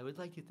 I would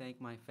like to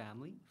thank my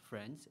family,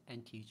 friends,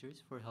 and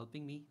teachers for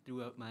helping me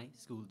throughout my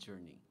school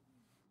journey.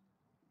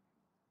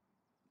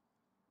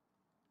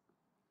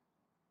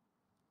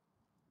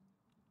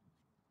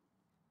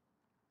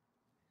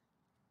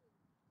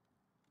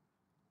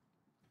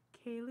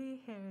 Kaylee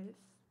Harris.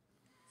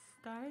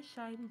 Stars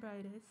shine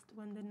brightest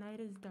when the night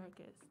is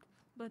darkest,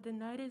 but the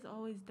night is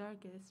always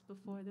darkest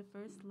before the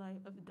first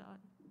light of dawn.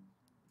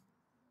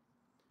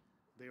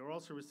 They are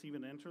also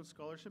receiving an entrance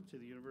scholarship to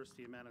the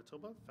University of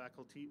Manitoba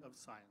Faculty of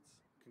Science.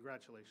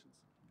 Congratulations.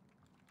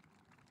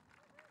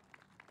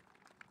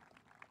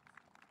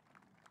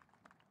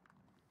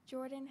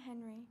 Jordan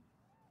Henry.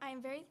 I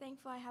am very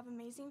thankful I have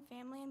amazing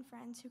family and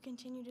friends who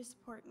continue to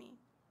support me.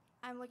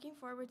 I'm looking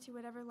forward to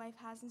whatever life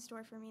has in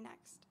store for me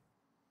next.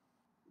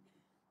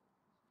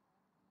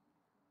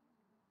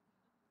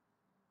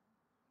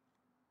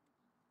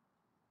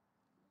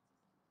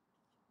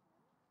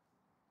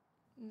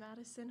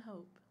 Madison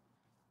Hope.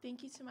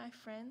 Thank you to my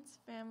friends,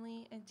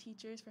 family, and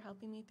teachers for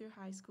helping me through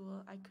high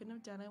school. I couldn't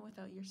have done it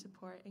without your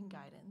support and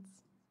guidance.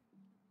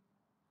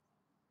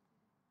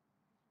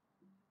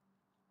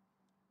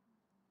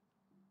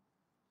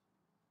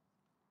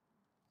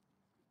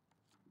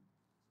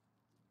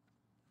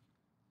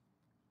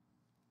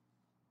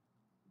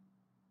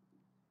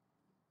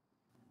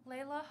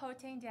 Layla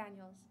Hotang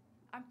Daniels.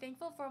 I'm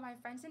thankful for my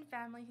friends and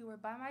family who were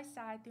by my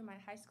side through my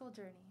high school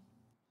journey.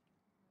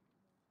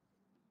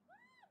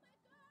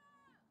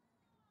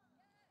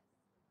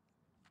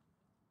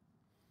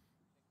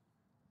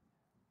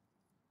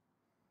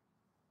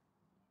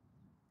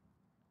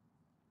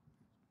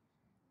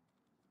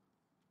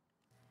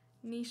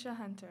 Nisha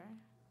Hunter.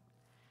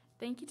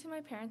 Thank you to my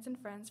parents and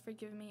friends for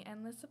giving me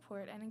endless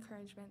support and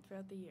encouragement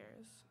throughout the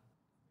years.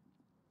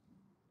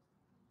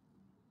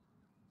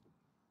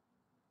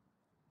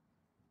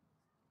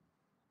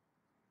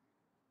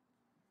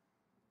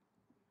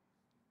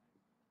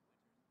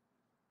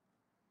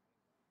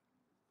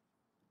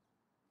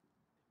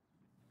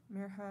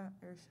 Mirha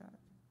Irshad.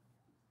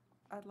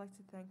 I'd like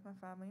to thank my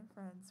family and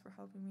friends for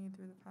helping me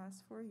through the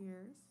past 4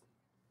 years.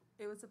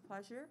 It was a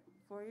pleasure.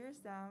 4 years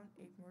down,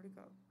 8 more to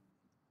go.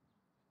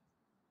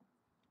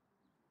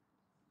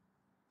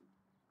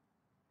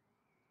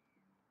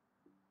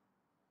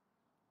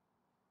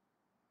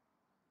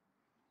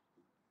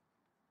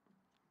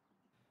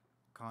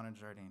 Connor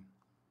Jardine.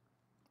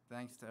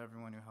 Thanks to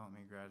everyone who helped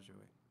me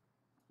graduate.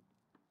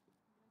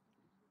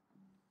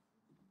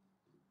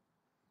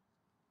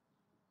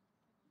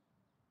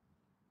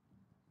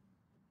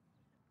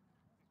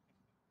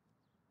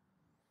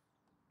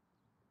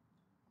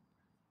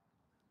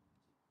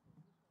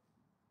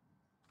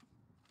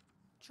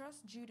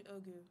 Trust Jude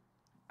Ogu.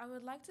 I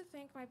would like to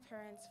thank my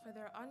parents for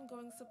their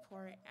ongoing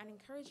support and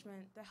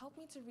encouragement that helped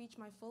me to reach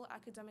my full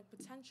academic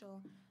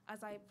potential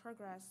as I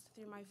progressed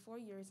through my 4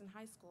 years in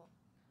high school.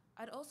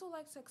 I'd also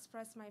like to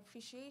express my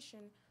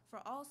appreciation for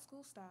all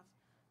school staff,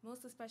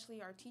 most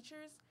especially our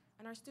teachers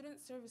and our student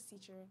service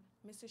teacher,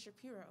 Mr.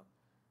 Shapiro,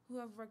 who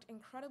have worked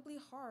incredibly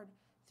hard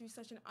through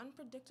such an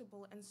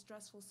unpredictable and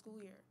stressful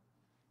school year.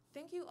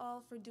 Thank you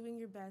all for doing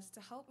your best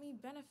to help me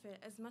benefit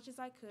as much as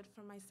I could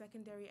from my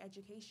secondary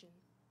education.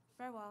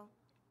 Farewell.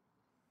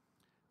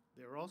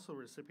 They are also a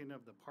recipient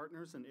of the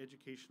Partners in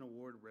Education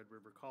Award, Red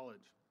River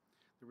College.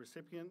 The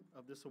recipient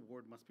of this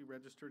award must be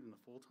registered in the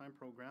full-time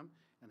program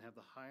and have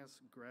the highest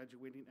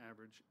graduating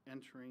average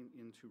entering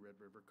into Red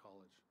River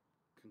College.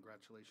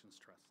 Congratulations,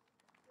 Trust.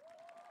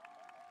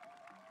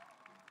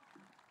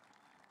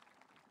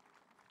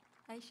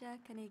 Aisha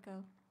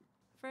Kaneko.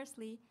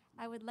 Firstly,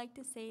 I would like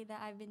to say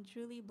that I've been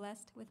truly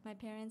blessed with my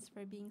parents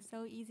for being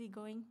so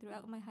easygoing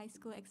throughout my high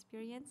school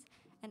experience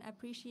and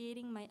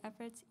appreciating my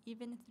efforts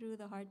even through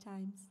the hard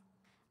times.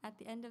 At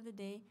the end of the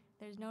day,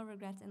 there's no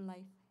regrets in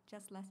life,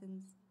 just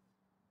lessons.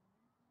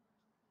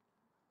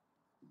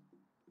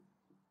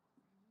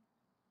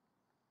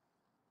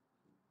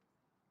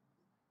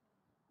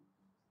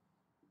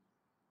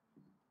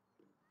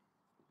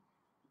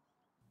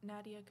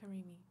 Nadia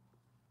Karimi.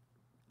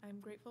 I am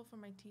grateful for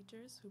my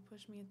teachers who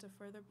pushed me into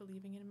further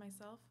believing in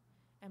myself,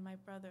 and my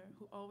brother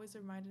who always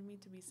reminded me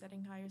to be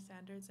setting higher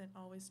standards and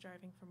always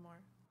striving for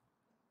more.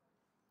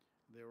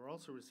 They are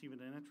also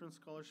receiving an entrance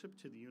scholarship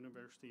to the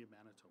University of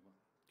Manitoba.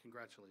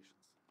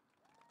 Congratulations.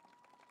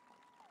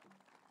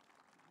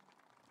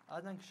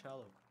 Adnan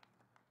Shallow.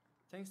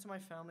 Thanks to my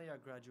family, I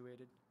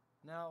graduated.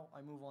 Now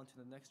I move on to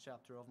the next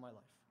chapter of my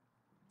life.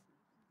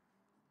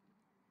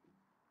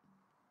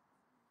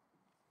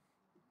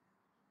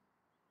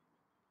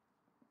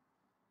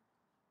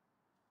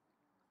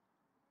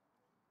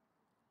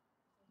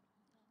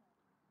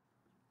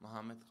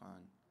 Muhammad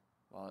Khan,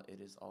 while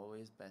it is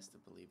always best to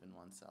believe in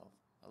oneself,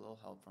 a little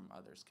help from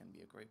others can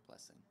be a great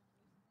blessing.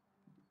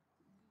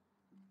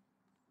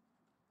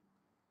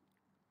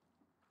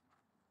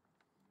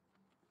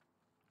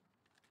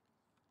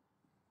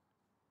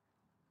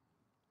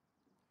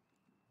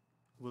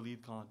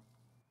 Waleed Khan.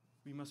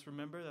 We must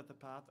remember that the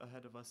path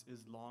ahead of us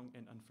is long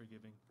and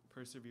unforgiving.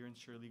 Perseverance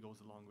surely goes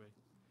a long way.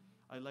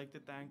 I'd like to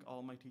thank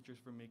all my teachers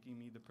for making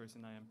me the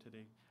person I am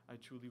today. I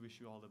truly wish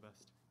you all the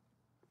best.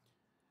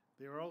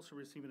 They are also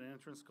receiving an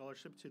entrance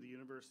scholarship to the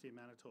University of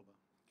Manitoba.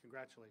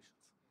 Congratulations.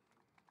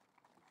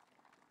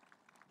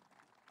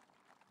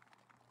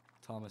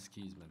 Thomas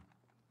Kiesman.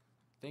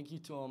 Thank you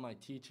to all my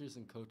teachers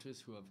and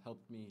coaches who have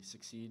helped me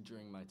succeed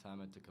during my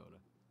time at Dakota.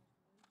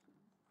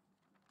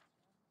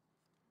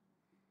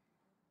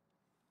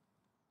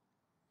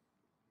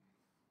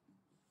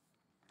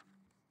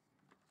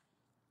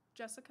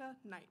 Jessica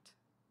Knight.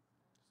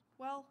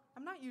 Well,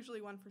 I'm not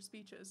usually one for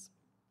speeches,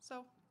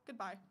 so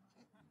goodbye.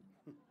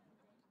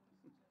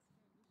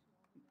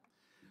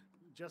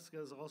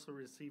 Jessica is also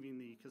receiving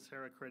the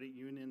Casera Credit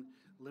Union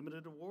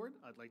Limited Award.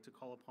 I'd like to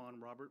call upon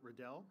Robert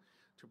Riddell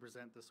to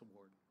present this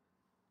award.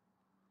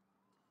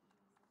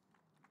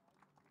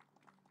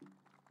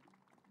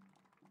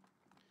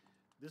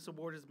 This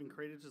award has been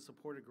created to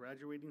support a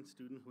graduating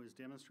student who has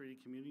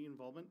demonstrated community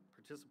involvement,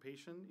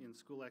 participation in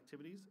school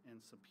activities,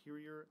 and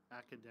superior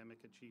academic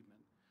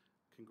achievement.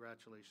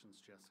 Congratulations,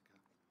 Jessica.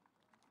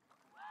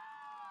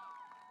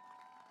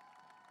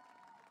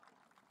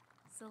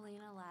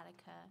 Selena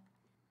Latica.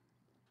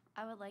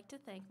 I would like to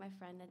thank my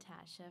friend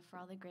Natasha for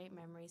all the great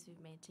memories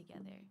we've made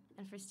together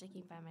and for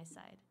sticking by my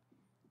side.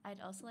 I'd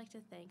also like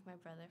to thank my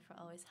brother for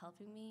always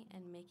helping me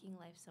and making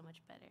life so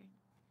much better.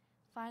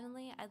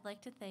 Finally, I'd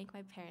like to thank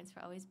my parents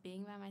for always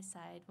being by my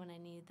side when I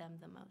needed them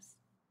the most.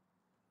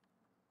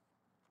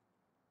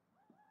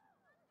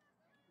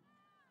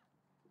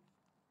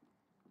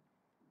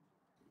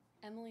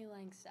 Emily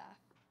Langstaff.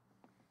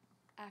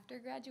 After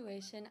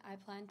graduation, I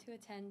plan to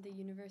attend the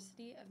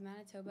University of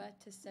Manitoba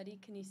to study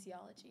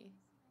kinesiology.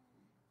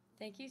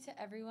 Thank you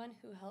to everyone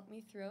who helped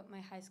me throughout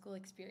my high school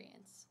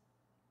experience.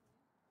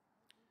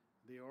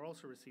 They are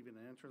also receiving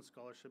an entrance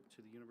scholarship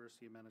to the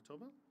University of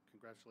Manitoba.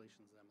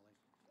 Congratulations, Emily.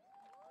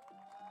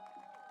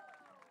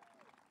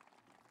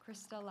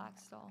 Krista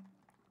Laxdal.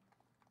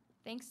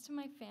 Thanks to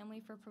my family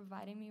for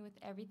providing me with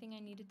everything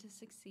I needed to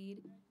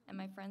succeed, and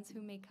my friends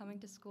who made coming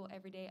to school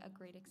every day a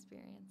great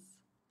experience.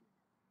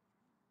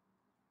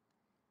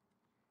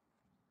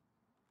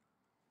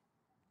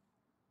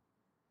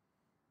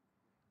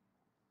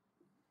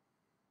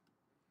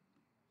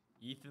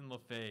 Ethan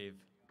Lefebvre.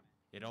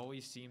 It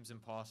always seems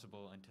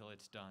impossible until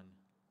it's done.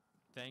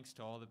 Thanks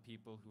to all the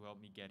people who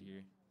helped me get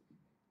here.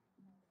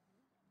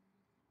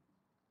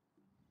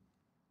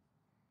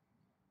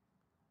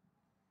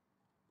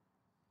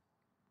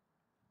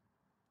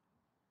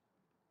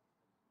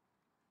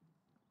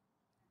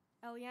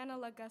 Eliana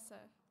Lagasa.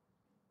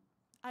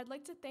 I'd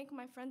like to thank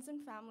my friends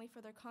and family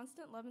for their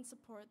constant love and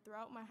support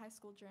throughout my high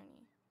school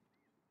journey.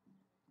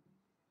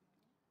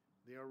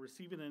 They are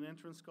receiving an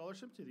entrance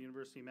scholarship to the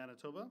University of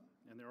Manitoba,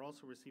 and they're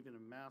also receiving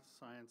a Math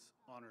Science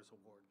Honors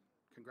Award.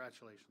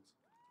 Congratulations.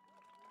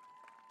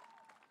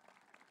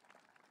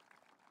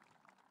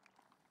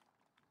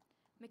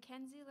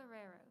 Mackenzie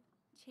Lorero.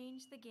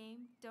 Change the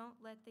game, don't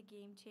let the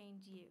game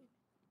change you.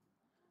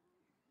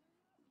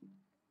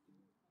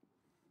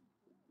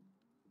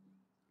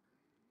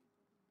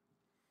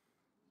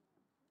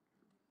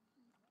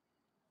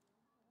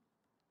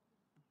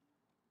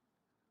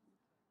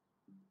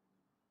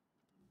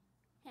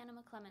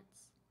 Hannah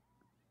Clements.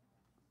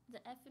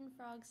 The F in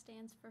frog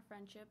stands for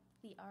friendship,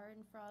 the R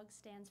in frog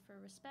stands for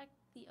respect,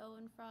 the O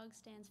in frog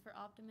stands for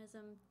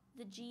optimism,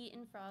 the G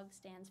in frog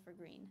stands for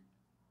green.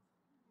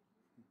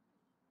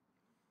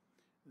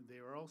 They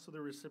are also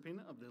the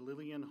recipient of the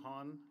Lillian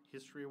Hahn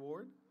History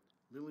Award.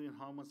 Lillian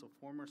Hahn was a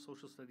former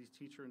social studies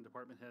teacher and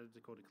department head at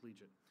Dakota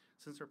Collegiate.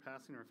 Since her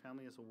passing, her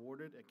family has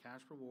awarded a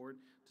cash reward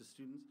to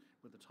students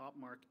with a top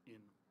mark in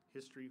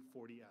History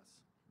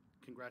 40S.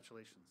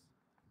 Congratulations.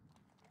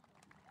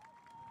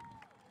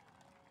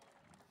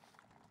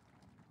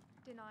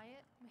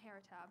 Denayat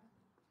Maharatab.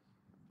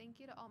 Thank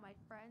you to all my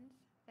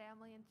friends,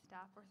 family, and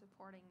staff for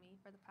supporting me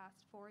for the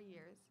past 4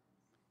 years.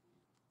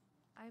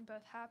 I am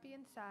both happy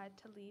and sad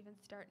to leave and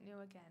start new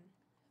again,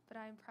 but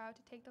I am proud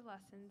to take the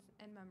lessons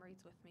and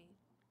memories with me.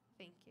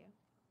 Thank you.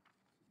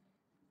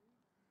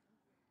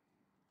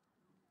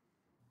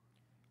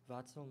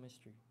 Vatsal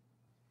Mystery.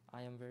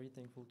 I am very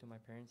thankful to my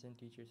parents and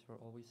teachers for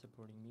always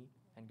supporting me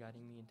and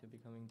guiding me into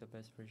becoming the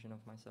best version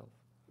of myself.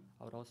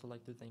 I would also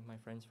like to thank my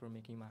friends for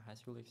making my high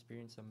school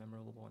experience a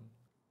memorable one.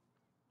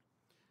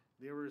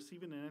 They are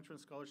receiving an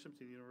entrance scholarship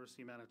to the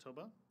University of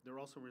Manitoba. They're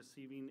also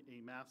receiving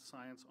a Math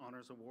Science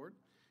Honors Award,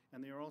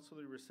 and they are also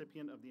the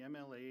recipient of the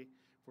MLA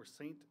for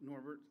St.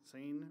 Norbert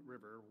Seine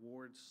River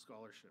Ward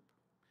Scholarship.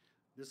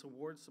 This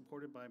award,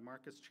 supported by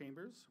Marcus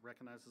Chambers,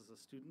 recognizes a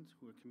student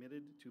who are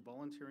committed to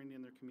volunteering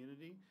in their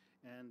community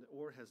and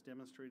or has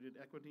demonstrated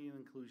equity and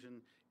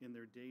inclusion in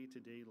their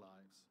day-to-day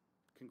lives.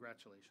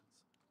 Congratulations.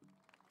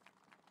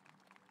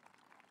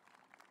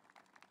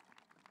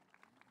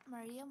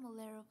 Maria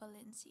Molero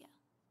Valencia.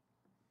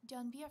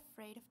 Don't be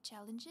afraid of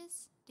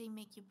challenges, they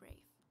make you brave.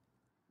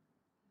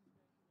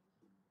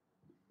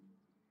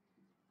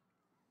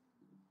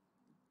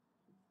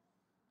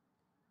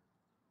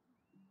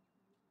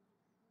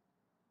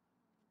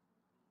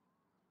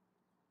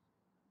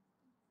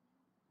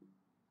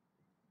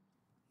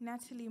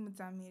 Natalie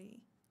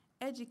Muzamiri.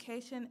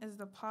 Education is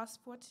the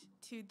passport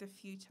to the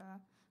future,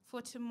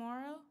 for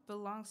tomorrow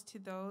belongs to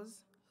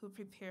those who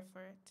prepare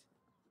for it.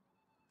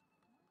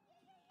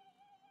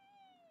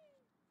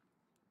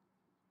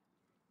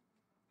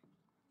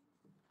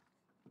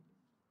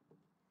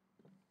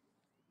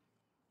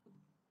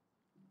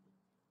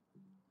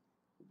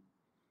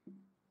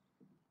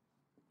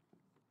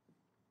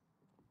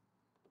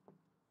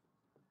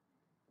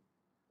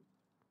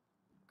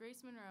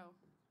 Grace Monroe.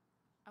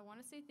 I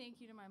want to say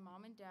thank you to my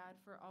mom and dad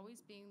for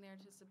always being there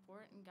to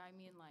support and guide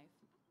me in life.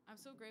 I'm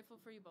so grateful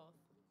for you both.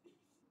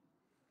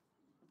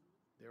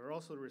 They are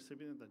also the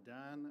recipient of the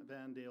Dan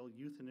Van Dale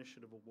Youth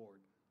Initiative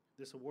Award.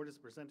 This award is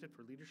presented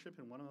for leadership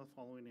in one of the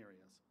following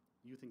areas: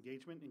 youth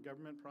engagement in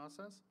government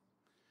process,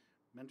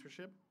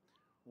 mentorship,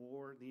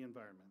 or the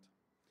environment.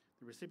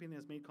 The recipient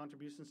has made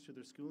contributions to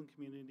their school and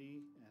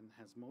community and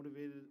has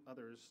motivated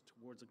others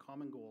towards a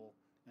common goal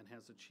and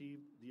has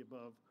achieved the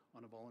above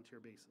on a volunteer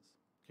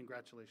basis.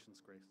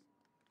 Congratulations, Grace.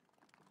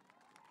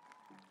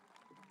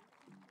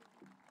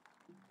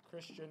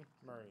 Christian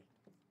Murray.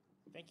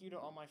 Thank you to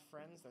all my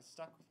friends that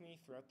stuck with me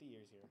throughout the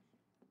years here.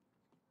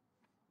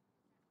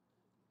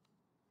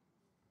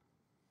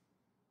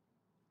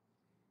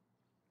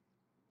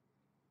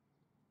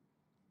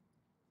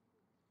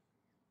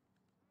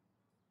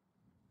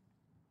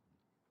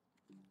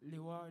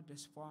 Liwa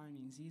Despoir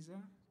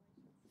Nziza.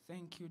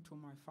 Thank you to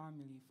my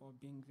family for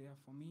being there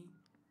for me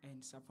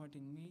and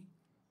supporting me.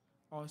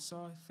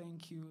 Also,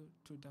 thank you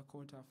to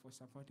Dakota for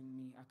supporting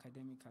me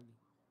academically.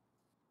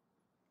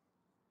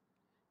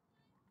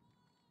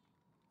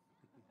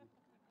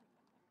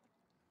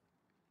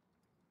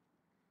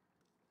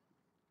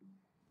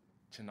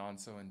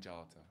 Chinonso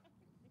Angelta.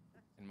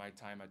 In my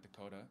time at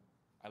Dakota,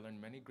 I learned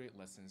many great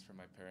lessons from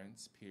my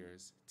parents,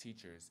 peers,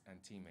 teachers,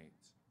 and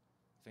teammates.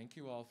 Thank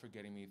you all for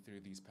getting me through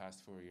these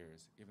past 4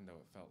 years, even though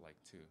it felt like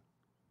 2.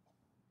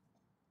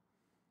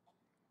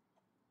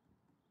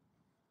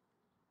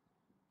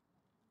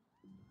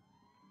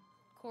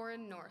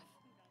 Corin North.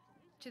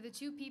 To the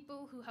 2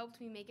 people who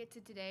helped me make it to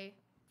today,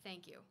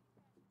 thank you.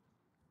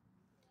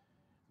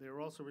 They are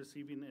also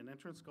receiving an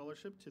entrance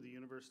scholarship to the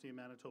University of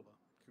Manitoba.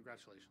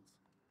 Congratulations.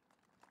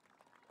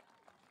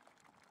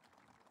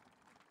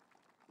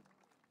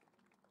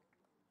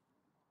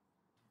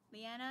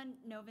 Leanna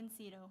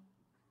Novencito.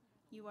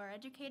 You are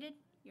educated,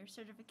 your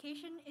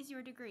certification is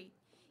your degree.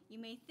 You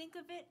may think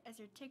of it as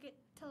your ticket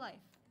to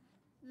life.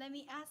 Let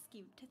me ask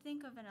you to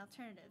think of an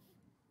alternative.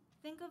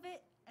 Think of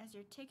it as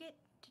your ticket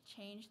to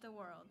change the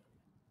world.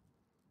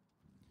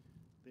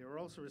 They are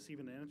also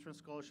receiving an entrance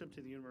scholarship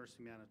to the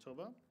University of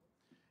Manitoba,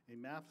 a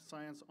Math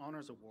Science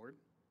Honors Award,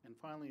 and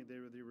finally, they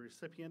were the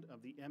recipient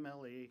of the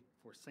MLA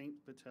for St.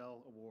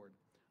 Vital Award.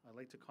 I'd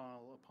like to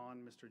call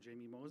upon Mr.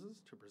 Jamie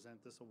Moses to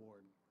present this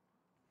award.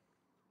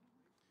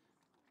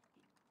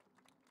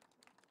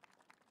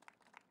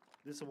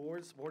 This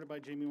award, supported by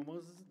Jamie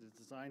Moses, is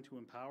designed to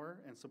empower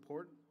and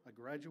support a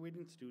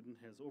graduating student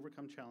who has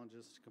overcome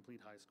challenges to complete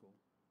high school.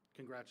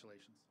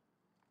 Congratulations.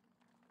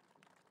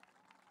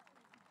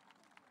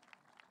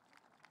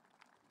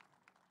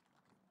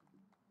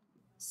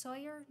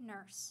 Sawyer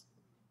Nurse.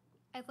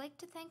 I'd like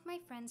to thank my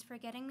friends for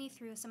getting me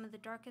through some of the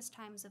darkest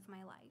times of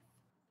my life.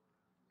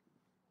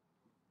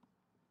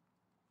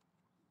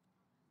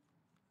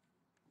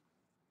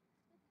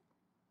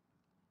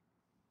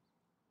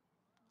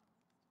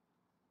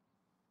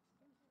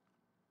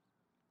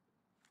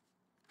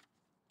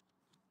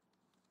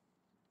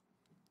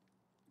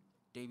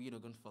 David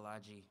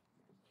Ogunfalaji.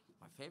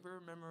 My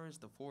favorite memory is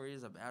the 4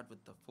 years I've had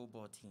with the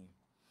football team.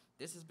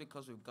 This is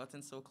because we've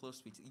gotten so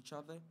close with each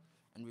other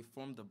and we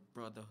formed a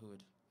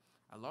brotherhood.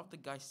 I love the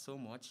guys so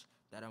much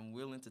that I'm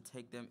willing to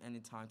take them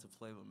anytime to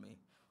play with me,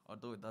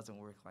 although it doesn't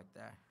work like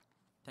that.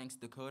 Thanks,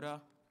 Dakota.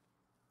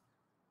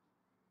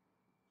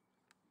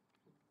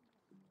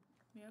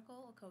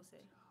 Miracle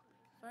Okose.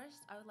 First,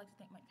 I would like to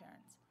thank my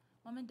parents.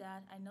 Mom and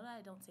Dad, I know that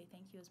I don't say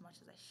thank you as much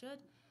as I should,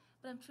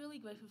 but I'm truly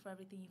grateful for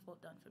everything you've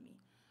both done for me.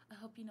 I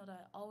hope you know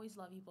that I always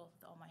love you both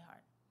with all my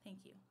heart.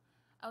 Thank you.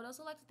 I would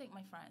also like to thank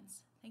my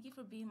friends. Thank you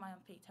for being my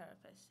unpaid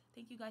therapist.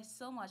 Thank you guys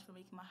so much for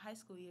making my high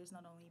school years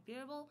not only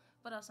bearable,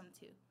 but awesome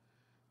too.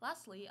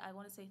 Lastly, I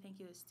want to say thank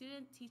you to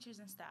students, teachers,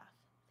 and staff.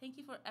 Thank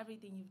you for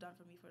everything you've done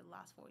for me for the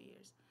last 4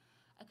 years.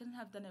 I couldn't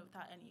have done it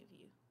without any of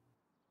you.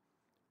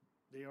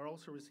 They are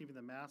also receiving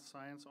the Math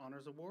Science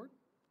Honors Award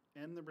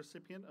and the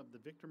recipient of the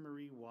Victor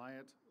Marie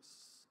Wyatt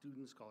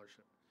Student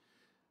Scholarship.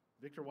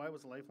 Victor Wyatt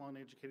was a lifelong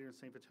educator in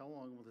St. Vital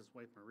along with his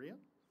wife Maria.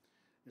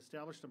 He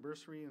established a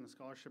bursary and a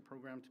scholarship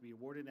program to be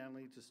awarded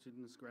annually to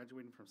students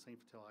graduating from St.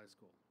 Vital High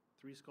School.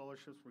 3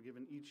 scholarships were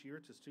given each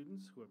year to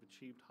students who have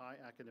achieved high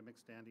academic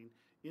standing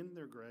in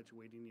their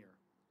graduating year.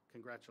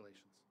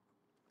 Congratulations.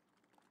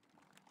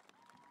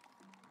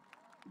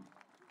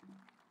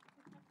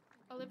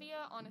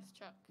 Olivia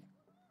Honestchuk.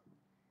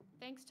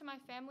 Thanks to my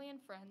family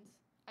and friends.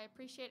 I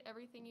appreciate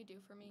everything you do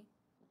for me.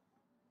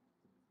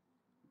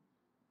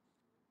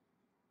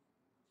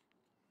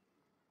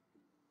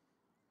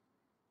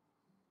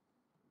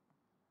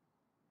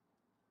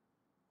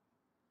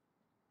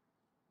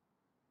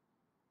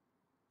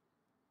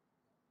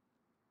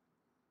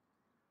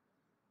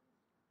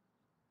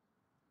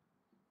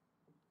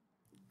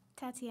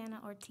 Tatiana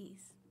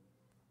Ortiz.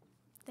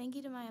 Thank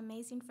you to my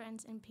amazing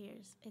friends and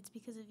peers. It's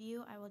because of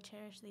you I will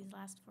cherish these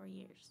last 4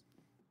 years.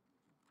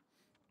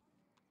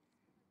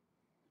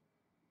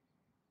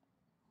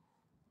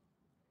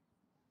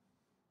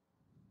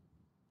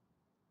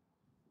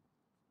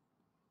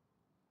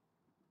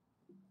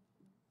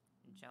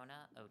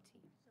 Jonah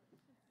Oti.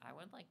 I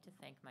would like to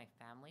thank my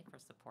family for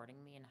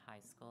supporting me in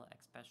high school,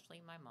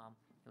 especially my mom,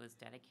 who has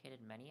dedicated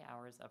many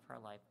hours of her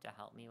life to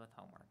help me with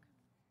homework.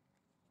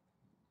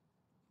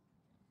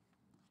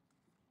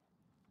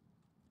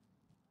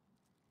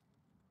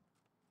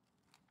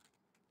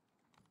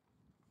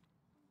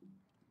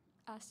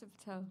 Asif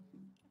To.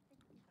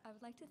 I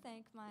would like to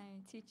thank my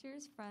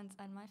teachers, friends,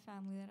 and my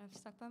family that have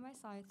stuck by my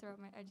side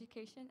throughout my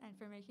education and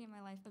for making my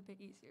life a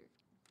bit easier.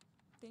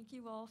 Thank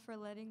you all for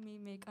letting me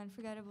make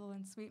unforgettable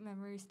and sweet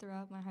memories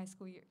throughout my high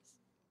school years.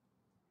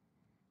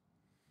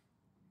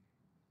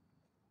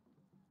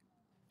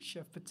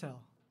 Chef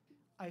Patel.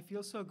 I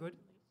feel so good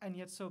and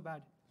yet so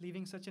bad,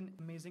 leaving such an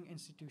amazing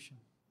institution.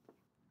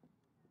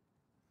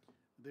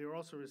 They are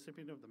also a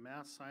recipient of the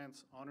Math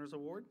Science Honors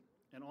Award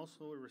and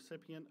also a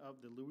recipient of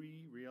the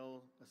Louis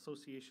Riel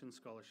Association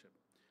Scholarship.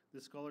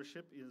 This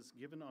scholarship is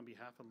given on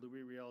behalf of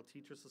Louis Riel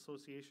Teachers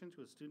Association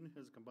to a student who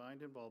has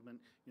combined involvement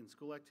in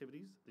school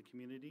activities, the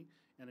community,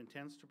 and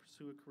intends to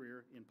pursue a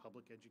career in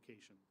public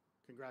education.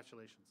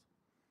 Congratulations.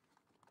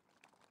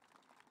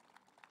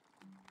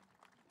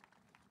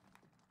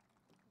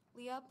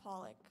 Leah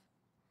Pollock.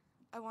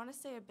 I want to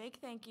say a big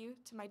thank you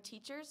to my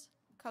teachers,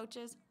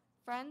 coaches,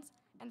 friends,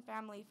 and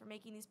family for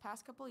making these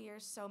past couple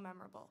years so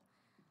memorable.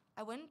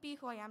 I wouldn't be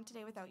who I am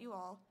today without you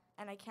all,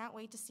 and I can't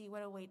wait to see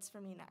what awaits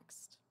for me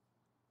next.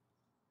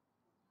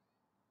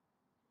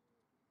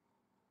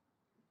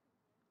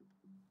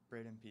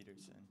 Braden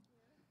Peterson.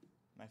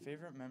 My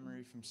favorite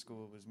memory from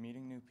school was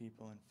meeting new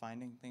people and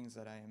finding things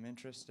that I am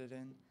interested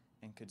in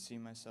and could see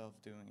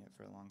myself doing it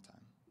for a long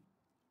time.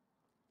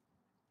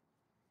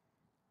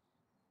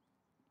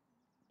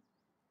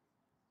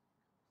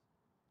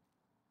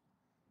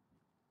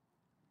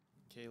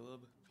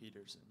 Caleb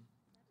Peterson.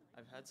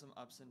 I've had some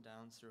ups and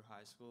downs through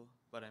high school,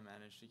 but I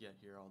managed to get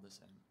here all the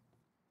same.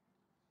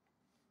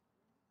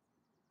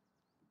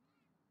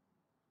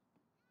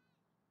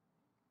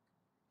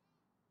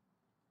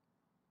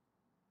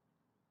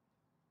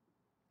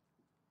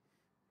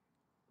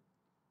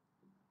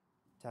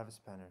 Tavis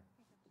Penner.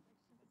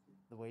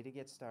 The way to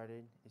get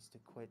started is to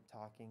quit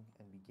talking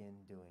and begin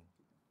doing.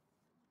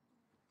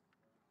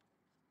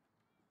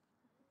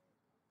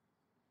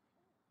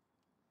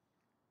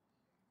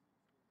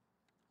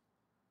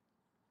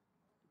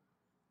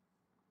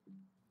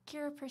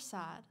 Kira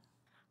Prasad.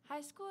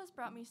 High school has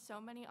brought me so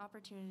many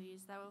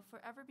opportunities that I will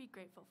forever be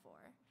grateful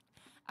for.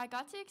 I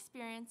got to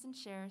experience and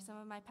share some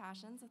of my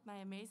passions with my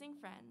amazing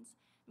friends,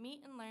 meet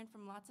and learn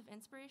from lots of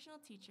inspirational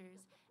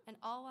teachers, and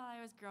all while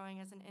I was growing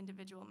as an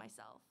individual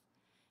myself.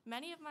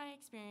 Many of my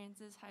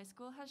experiences high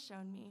school has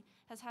shown me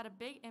has had a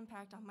big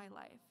impact on my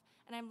life,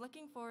 and I'm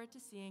looking forward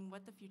to seeing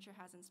what the future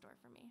has in store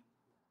for me.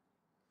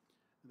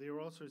 They are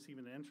also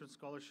receiving an entrance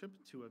scholarship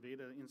to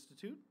Aveda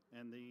Institute,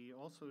 and they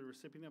also the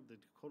recipient of the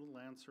Dakota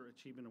Lancer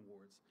Achievement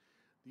Awards.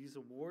 These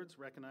awards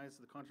recognize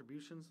the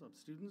contributions of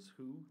students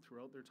who,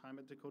 throughout their time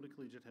at Dakota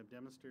Collegiate, have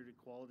demonstrated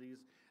qualities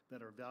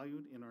that are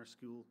valued in our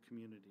school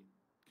community.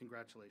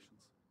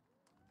 Congratulations.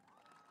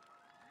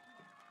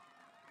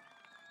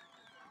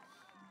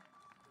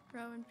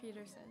 Rowan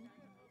Peterson.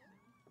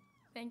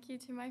 Thank you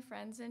to my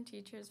friends and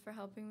teachers for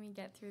helping me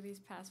get through these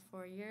past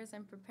 4 years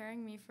and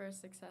preparing me for a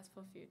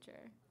successful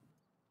future.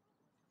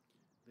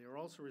 They are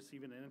also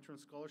receiving an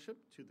entrance scholarship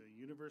to the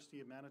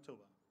University of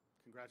Manitoba.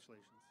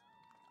 Congratulations.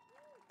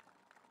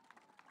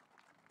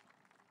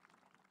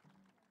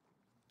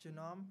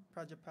 Janam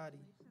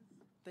Prajapati.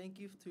 Thank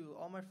you to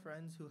all my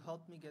friends who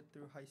helped me get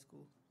through high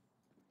school.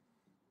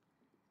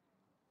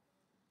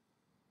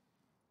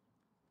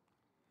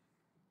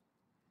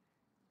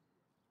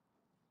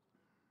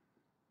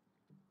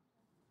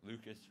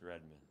 Lucas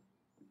Redmond.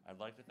 I'd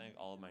like to thank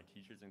all of my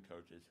teachers and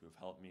coaches who have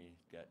helped me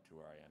get to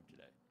where I am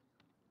today.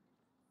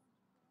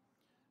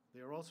 They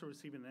are also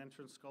receiving an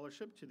entrance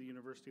scholarship to the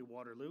University of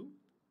Waterloo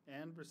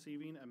and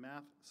receiving a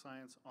Math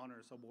Science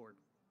Honors Award.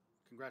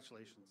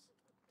 Congratulations.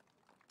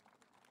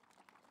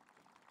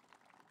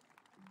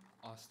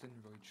 Austin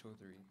Roy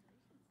Chaudhary.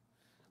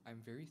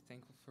 I'm very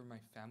thankful for my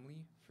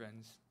family,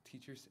 friends,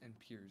 teachers, and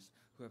peers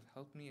who have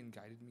helped me and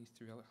guided me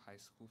throughout high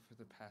school for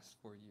the past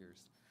 4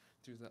 years,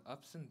 through the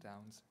ups and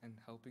downs and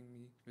helping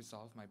me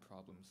resolve my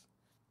problems.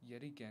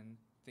 Yet again,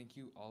 thank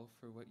you all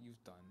for what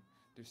you've done.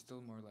 There's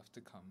still more left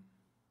to come.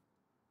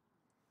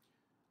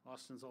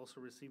 Austin's also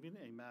receiving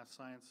a Math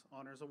Science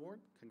Honors Award.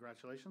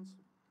 Congratulations.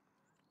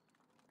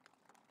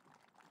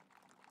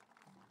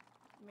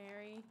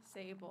 Mary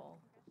Sable.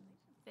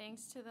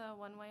 Thanks to the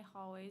one-way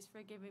hallways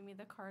for giving me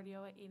the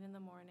cardio at 8 in the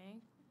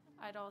morning.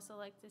 I'd also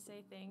like to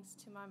say thanks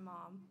to my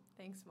mom.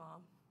 Thanks,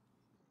 Mom.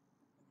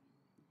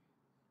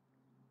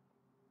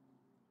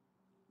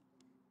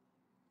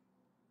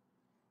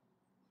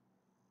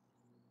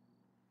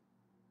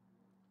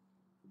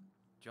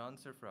 John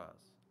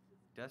Surfraz.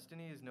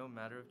 Destiny is no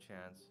matter of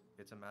chance,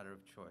 it's a matter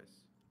of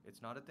choice.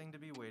 It's not a thing to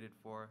be waited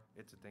for,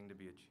 it's a thing to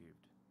be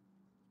achieved.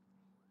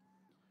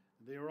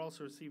 They are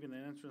also receiving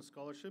an entrance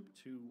scholarship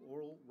to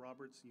Oral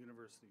Roberts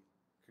University.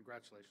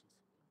 Congratulations.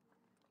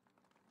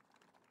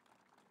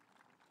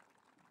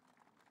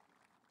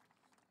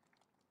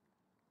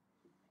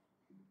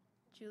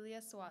 Julia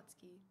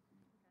Sawatsky.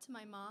 To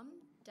my mom,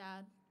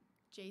 dad,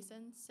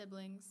 Jason,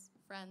 siblings,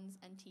 friends,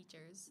 and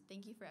teachers,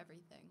 thank you for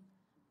everything.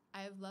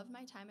 I have loved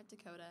my time at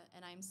Dakota,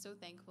 and I am so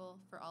thankful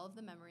for all of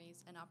the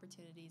memories and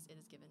opportunities it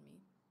has given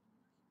me.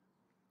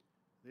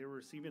 They are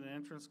receiving an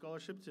entrance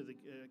scholarship to the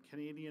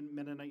Canadian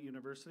Mennonite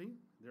University.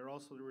 They're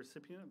also the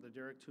recipient of the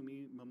Derek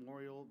Toomey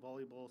Memorial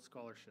Volleyball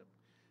Scholarship.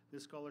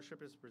 This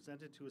scholarship is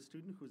presented to a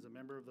student who is a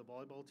member of the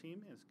volleyball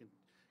team and is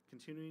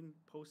continuing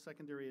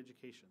post-secondary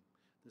education.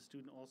 The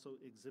student also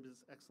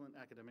exhibits excellent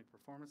academic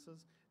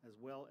performances as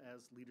well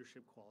as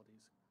leadership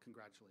qualities.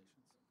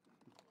 Congratulations.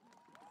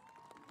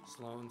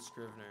 Sloan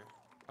Scrivener.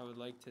 I would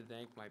like to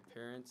thank my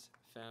parents,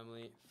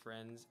 family,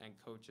 friends, and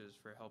coaches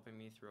for helping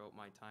me throughout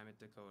my time at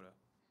Dakota.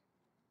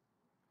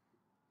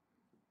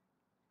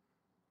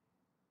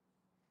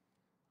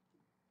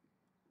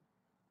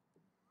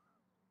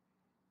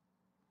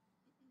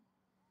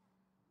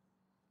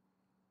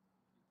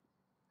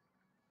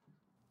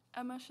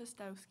 Emma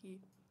Shostowski.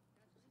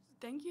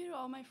 Thank you to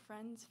all my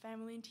friends,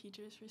 family, and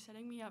teachers for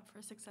setting me up for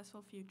a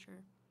successful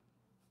future.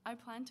 I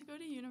plan to go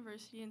to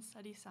university and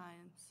study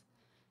science.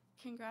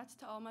 Congrats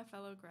to all my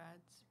fellow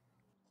grads.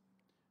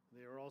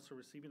 They are also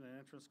receiving an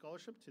entrance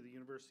scholarship to the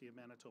University of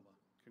Manitoba.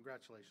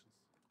 Congratulations.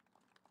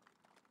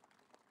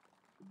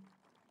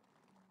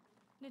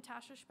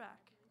 Natasha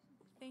Spack.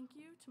 Thank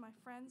you to my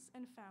friends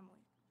and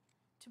family.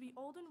 To be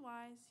old and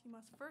wise, you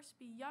must first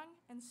be young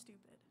and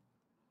stupid.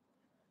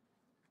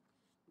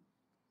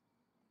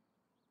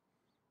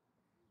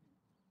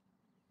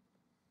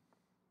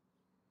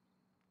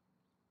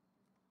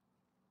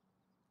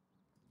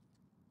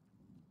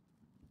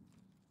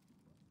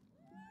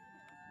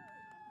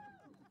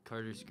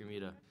 Carter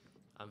Scrimita.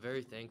 I'm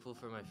very thankful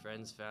for my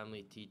friends,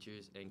 family,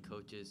 teachers, and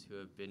coaches who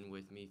have been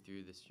with me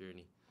through this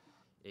journey.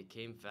 It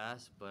came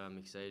fast, but I'm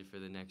excited for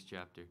the next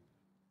chapter.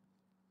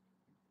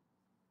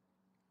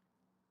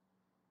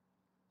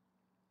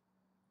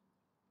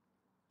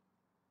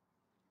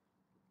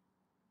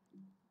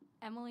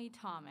 Emily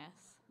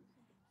Thomas.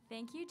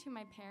 Thank you to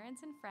my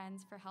parents and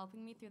friends for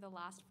helping me through the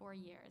last 4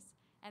 years,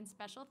 and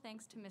special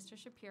thanks to Mr.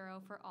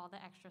 Shapiro for all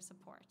the extra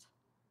support.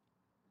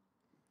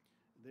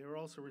 They are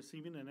also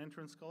receiving an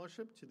entrance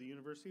scholarship to the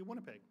University of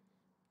Winnipeg.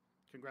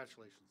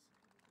 Congratulations.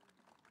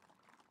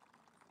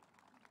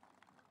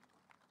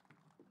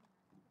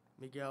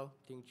 Miguel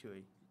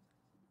Tingchui.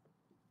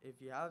 If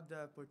you have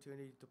the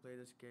opportunity to play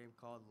this game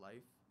called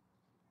life,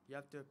 you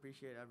have to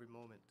appreciate every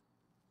moment.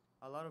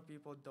 A lot of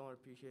people don't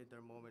appreciate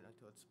their moment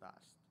until it's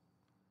past.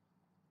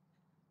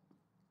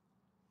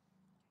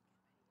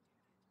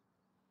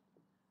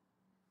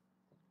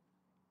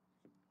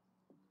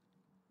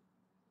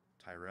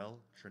 Tyrell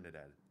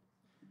Trinidad.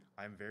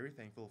 I'm very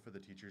thankful for the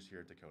teachers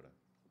here at Dakota.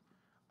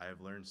 I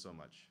have learned so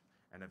much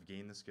and have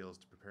gained the skills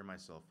to prepare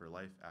myself for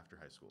life after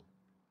high school.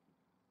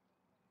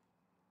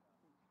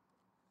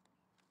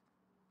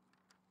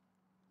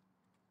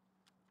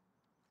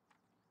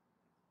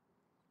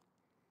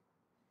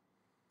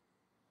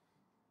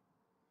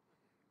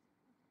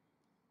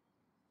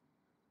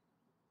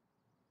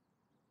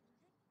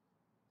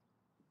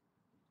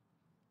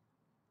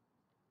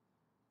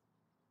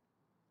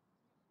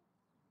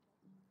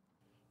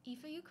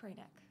 Aoife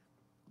Ukrainek.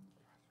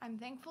 I'm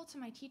thankful to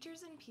my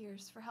teachers and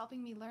peers for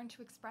helping me learn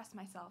to express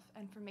myself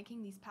and for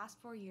making these past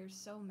 4 years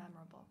so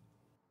memorable.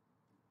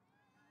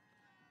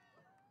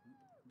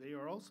 They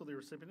are also the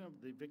recipient of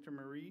the Victor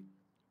Marie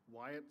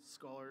Wyatt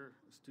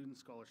Student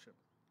Scholarship.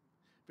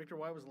 Victor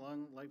Wyatt was a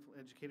long life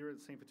educator at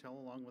St. Vital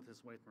along with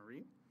his wife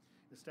Marie.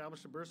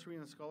 Established a bursary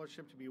and a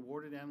scholarship to be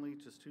awarded annually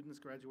to students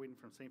graduating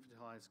from St.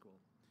 Vital High School.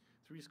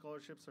 3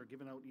 scholarships are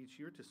given out each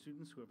year to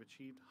students who have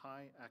achieved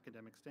high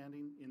academic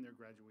standing in their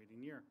graduating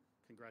year.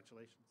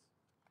 Congratulations.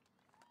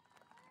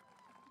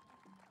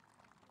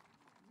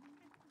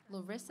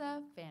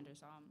 Larissa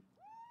Vanderzom.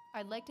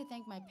 I'd like to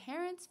thank my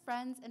parents,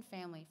 friends, and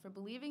family for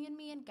believing in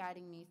me and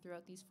guiding me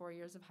throughout these 4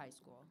 years of high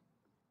school.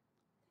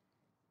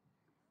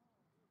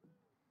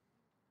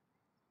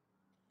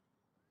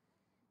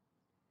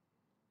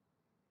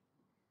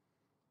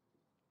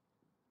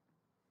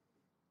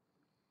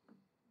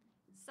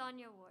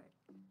 Sonia Ward.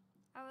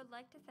 I would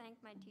like to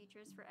thank my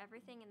teachers for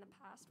everything in the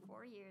past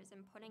 4 years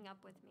and putting up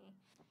with me.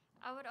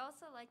 I would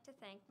also like to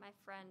thank my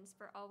friends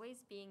for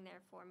always being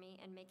there for me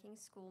and making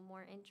school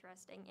more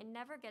interesting. It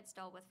never gets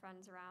dull with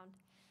friends around.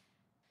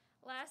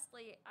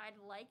 Lastly, I'd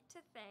like to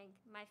thank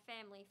my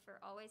family for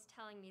always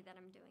telling me that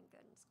I'm doing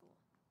good in school.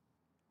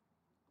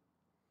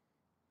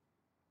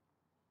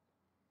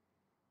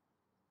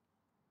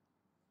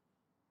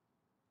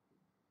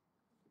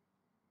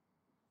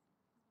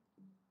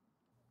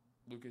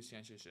 Lucas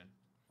Yanshishin.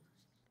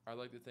 I'd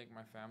like to thank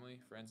my family,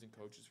 friends, and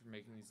coaches for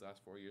making these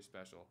last 4 years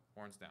special.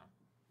 Horns down.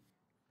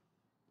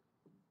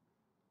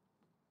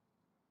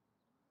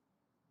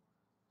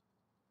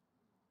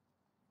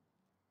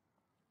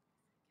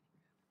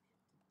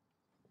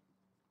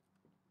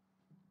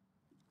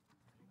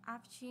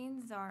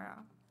 Afshin Zara.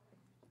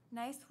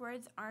 Nice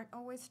words aren't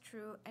always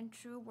true, and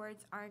true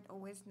words aren't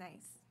always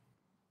nice.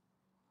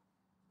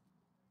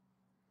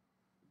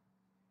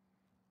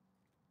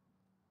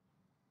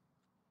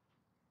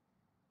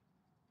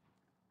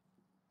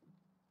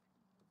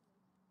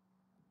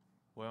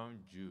 William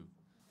Ju.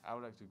 I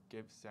would like to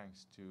give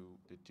thanks to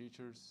the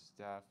teachers,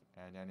 staff,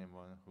 and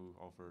anyone who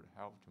offered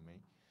help to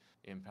me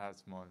in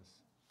past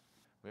months.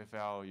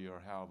 Without your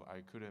help,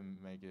 I couldn't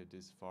make it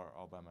this far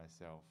all by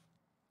myself.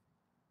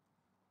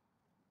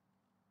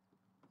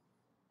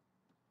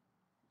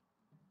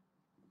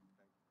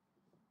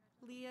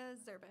 Leah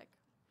Zerbeck.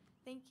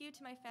 Thank you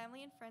to my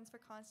family and friends for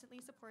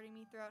constantly supporting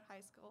me throughout high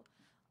school.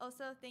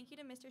 Also, thank you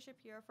to Mr.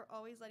 Shapiro for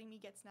always letting me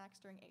get snacks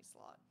during A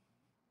slot.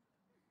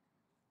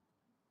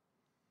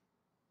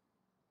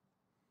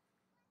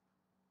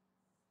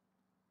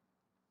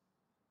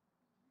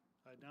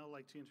 I'd now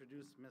like to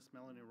introduce Miss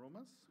Melanie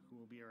Romas, who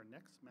will be our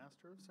next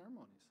Master of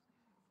Ceremonies.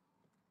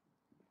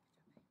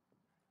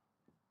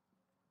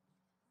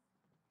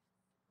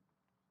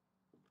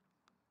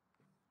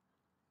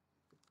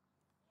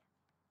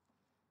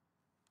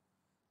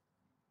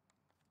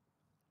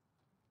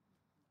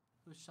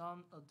 Husham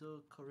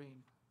Abdul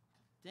Karim.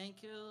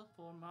 Thank you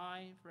for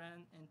my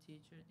friend and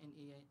teacher in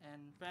EA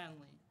and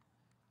family.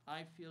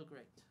 I feel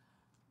great.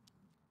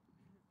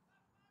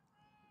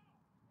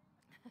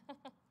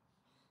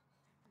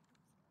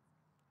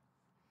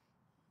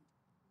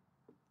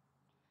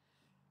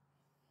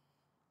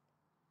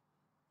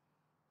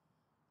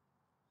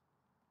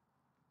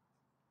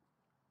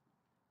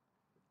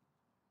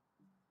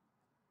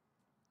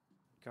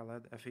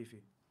 Khaled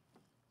Afifi.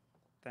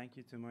 Thank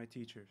you to my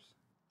teachers.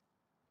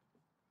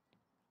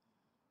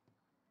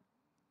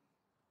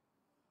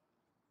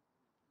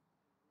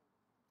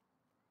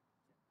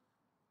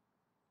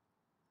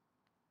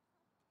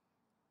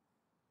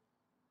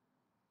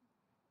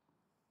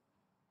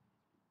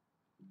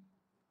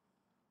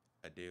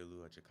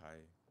 Adeolu Ajakai.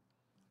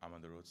 I'm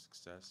on the road to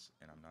success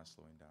and I'm not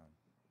slowing down.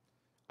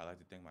 I'd like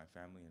to thank my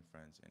family and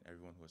friends and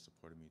everyone who has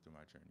supported me through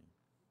my journey.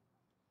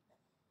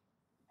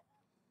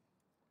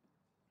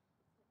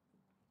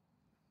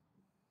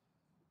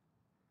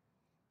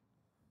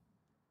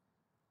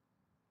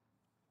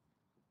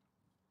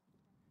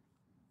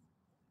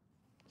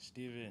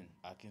 Steven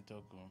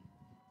Akintoku.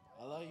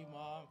 I love you,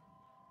 Mom.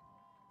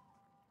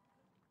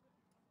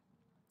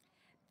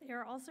 They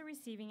are also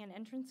receiving an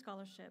entrance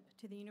scholarship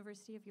to the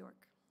University of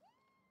York.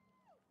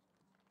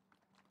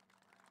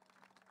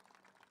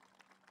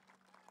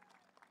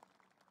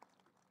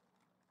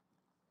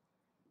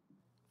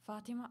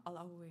 Fatima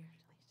Al-Awir.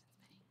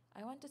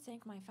 I want to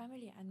thank my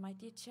family and my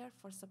teacher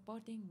for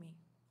supporting me.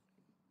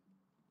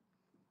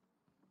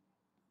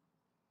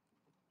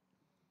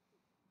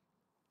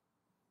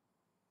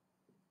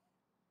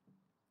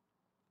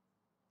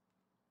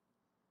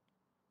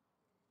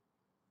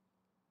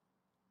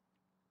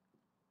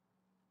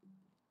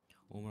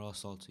 Overall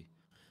salty.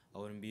 I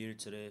wouldn't be here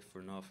today if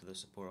not for the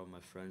support of my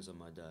friends and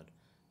my dad.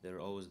 They were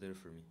always there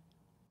for me.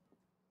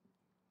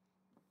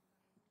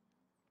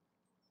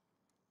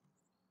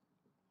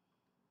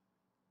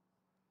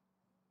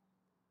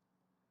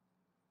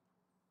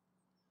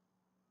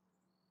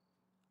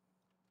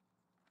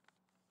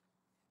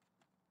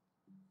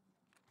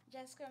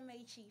 Jessica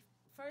May Chief.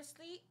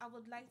 Firstly, I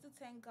would like to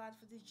thank God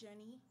for this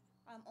journey.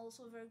 I'm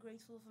also very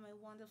grateful for my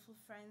wonderful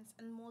friends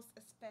and most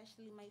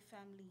especially my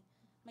family.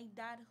 My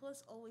dad, who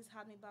has always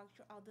had me back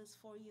throughout those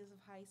 4 years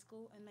of high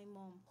school, and my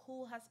mom,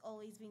 who has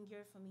always been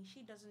there for me.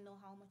 She doesn't know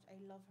how much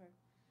I love her.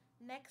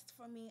 Next,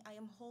 for me, I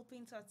am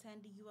hoping to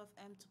attend the U of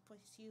M to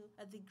pursue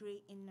a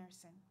degree in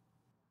nursing.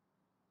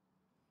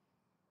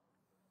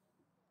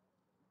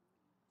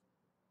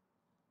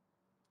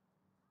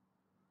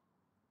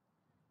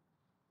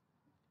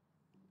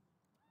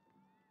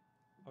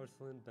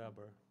 Arslan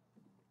Babar.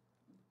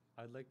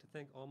 I'd like to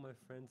thank all my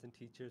friends and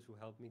teachers who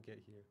helped me get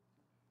here.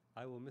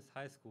 I will miss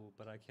high school,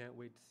 but I can't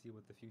wait to see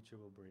what the future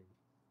will bring.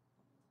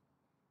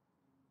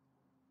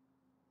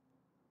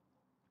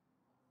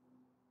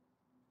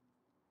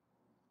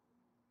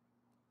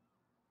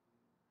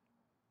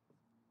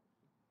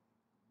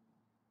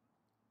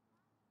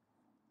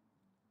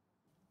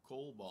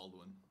 Cole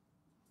Baldwin.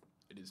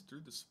 It is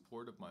through the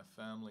support of my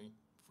family,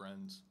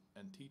 friends,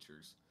 and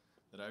teachers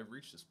that I have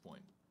reached this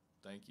point.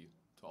 Thank you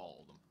to all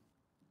of them.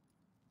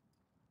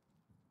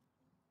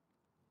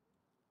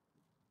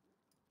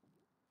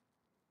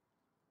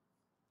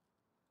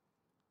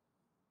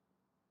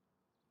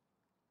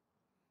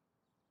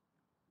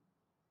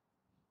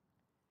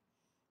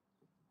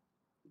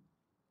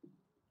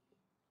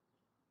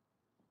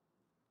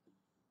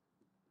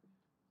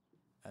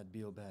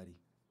 Adbil Badi.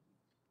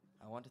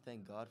 I want to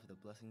thank God for the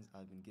blessings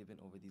I've been given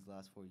over these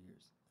last 4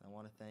 years. And I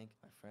want to thank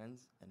my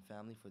friends and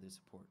family for their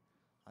support.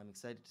 I'm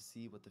excited to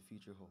see what the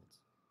future holds.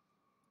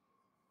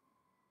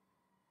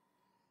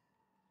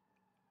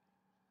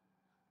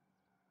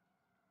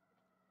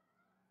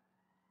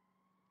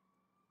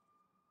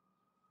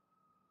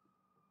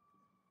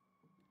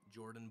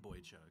 Jordan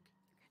Boychuk.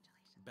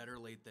 Better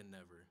late than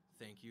never.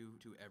 Thank you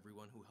to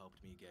everyone who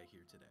helped me get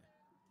here today.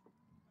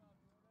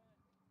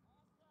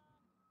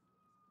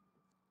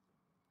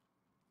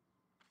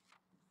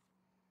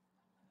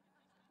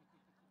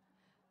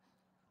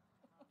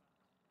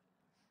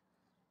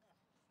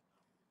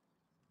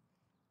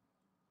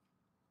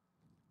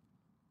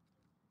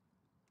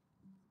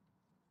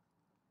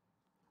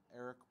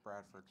 Eric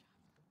Bradford.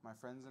 My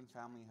friends and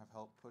family have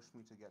helped push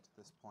me to get to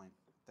this point.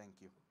 Thank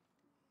you.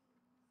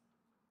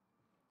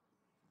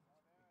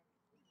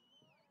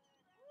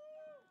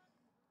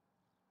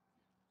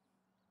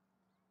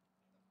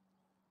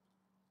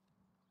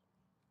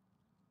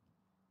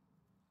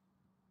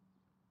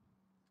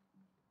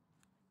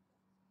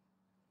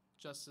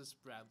 Justice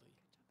Bradley.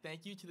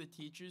 Thank you to the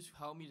teachers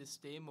who helped me to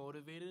stay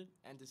motivated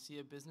and to see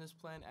a business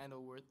plan and a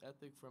work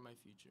ethic for my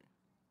future.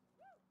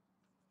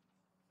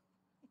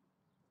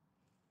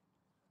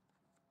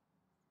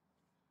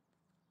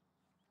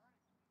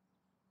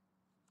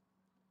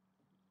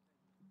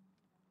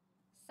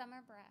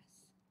 Summer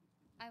Brass.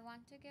 I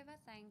want to give a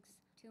thanks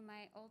to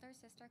my older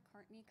sister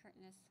Courtney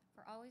Curtness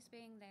for always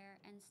being there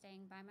and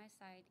staying by my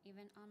side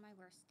even on my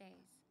worst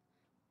days.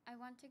 I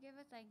want to give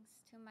a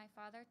thanks to my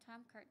father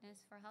Tom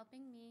Curtness for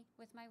helping me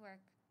with my work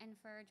and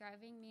for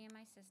driving me and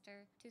my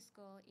sister to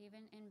school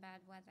even in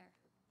bad weather.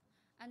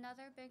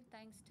 Another big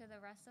thanks to the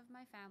rest of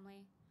my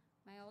family,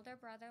 my older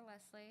brother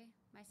Leslie,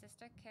 my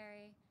sister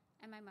Carrie,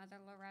 and my mother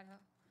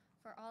Loretta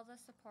for all the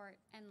support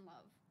and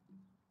love.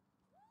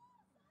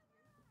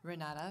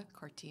 Renata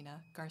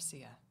Cortina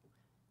Garcia.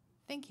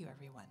 Thank you,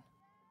 everyone.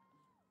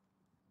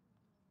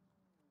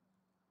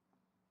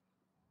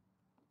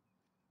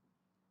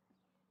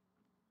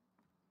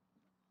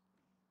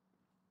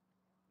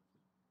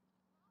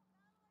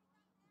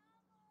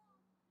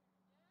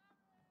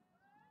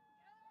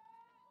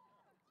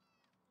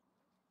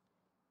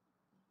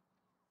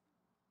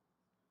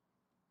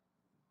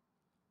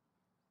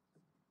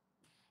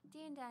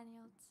 Dean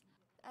Daniels,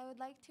 I would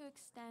like to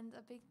extend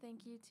a big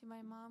thank you to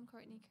my mom,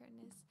 Courtney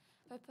Curtness,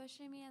 for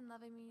pushing me and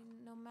loving me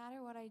no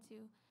matter what I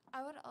do.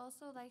 I would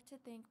also like to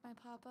thank my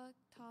papa,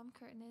 Tom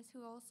Curtness,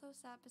 who also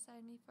sat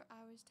beside me for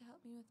hours to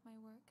help me with my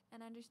work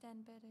and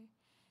understand better.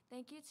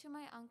 Thank you to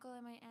my uncle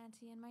and my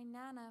auntie and my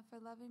nana for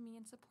loving me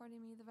and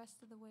supporting me the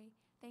rest of the way.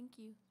 Thank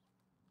you.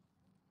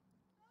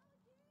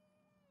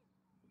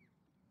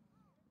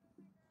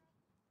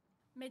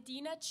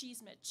 Medina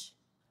Cheesemich.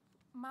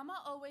 Mama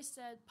always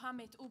said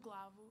pamit u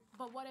glavu,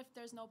 but what if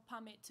there's no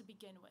pamit to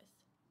begin with?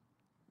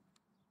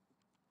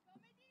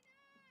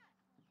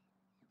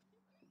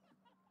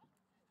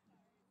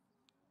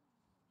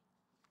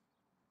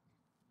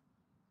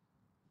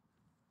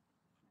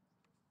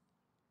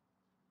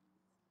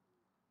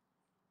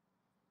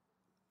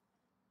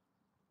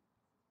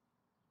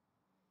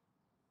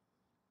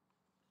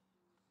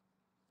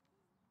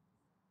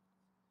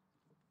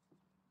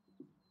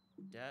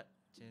 Dat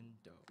Tin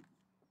Do.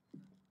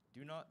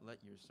 Do not let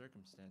your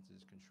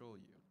circumstances control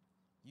you.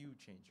 You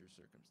change your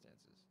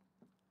circumstances.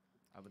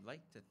 I would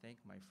like to thank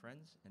my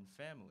friends and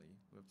family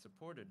who have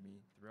supported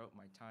me throughout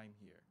my time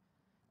here,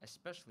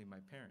 especially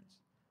my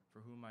parents, for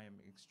whom I am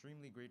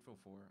extremely grateful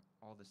for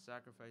all the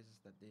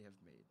sacrifices that they have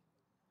made.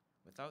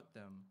 Without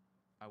them,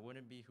 I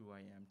wouldn't be who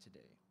I am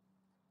today.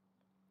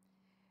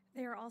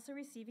 They are also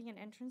receiving an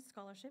entrance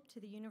scholarship to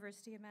the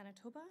University of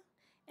Manitoba,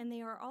 and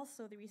they are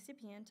also the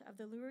recipient of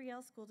the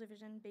L'Oreal School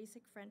Division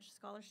Basic French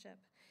Scholarship.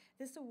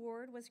 This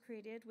award was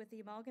created with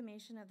the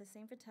amalgamation of the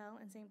St. Vital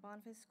and St.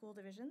 Boniface School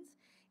Divisions.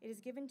 It is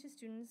given to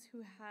students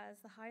who has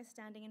the highest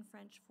standing in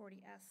French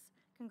 40S.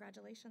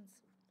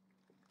 Congratulations.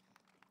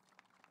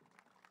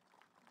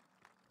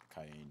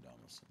 Cayenne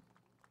Donaldson.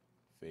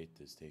 Faith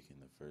is taking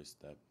the first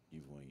step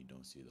even when you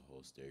don't see the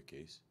whole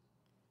staircase.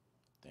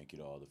 Thank you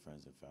to all the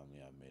friends and family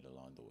I've made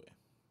along the way.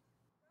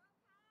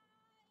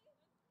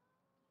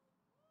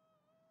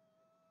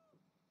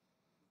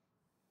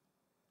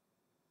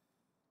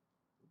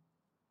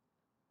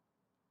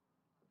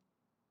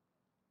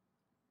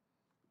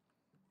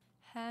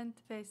 Hand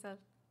Faisal.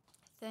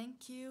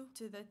 Thank you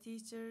to the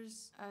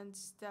teachers and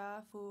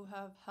staff who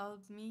have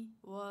helped me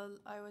while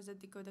I was at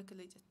Dakota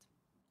Collegiate.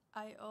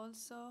 I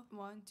also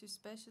want to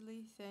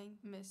specially thank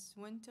Miss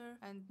Winter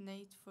and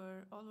Nate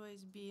for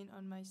always being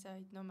on my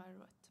side no matter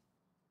what.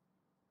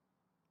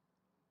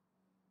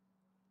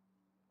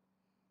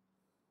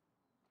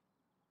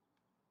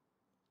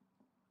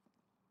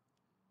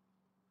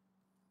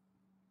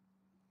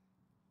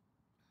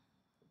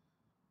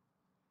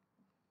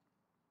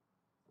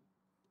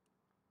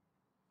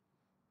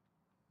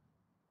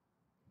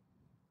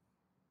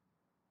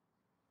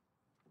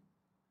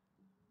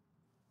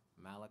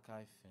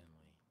 Malachi Finley.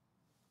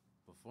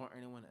 Before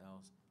anyone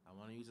else, I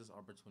want to use this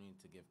opportunity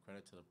to give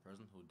credit to the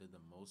person who did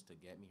the most to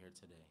get me here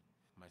today,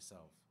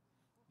 myself.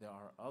 There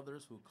are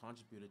others who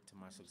contributed to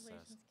my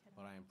success,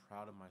 but I am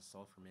proud of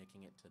myself for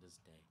making it to this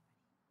day.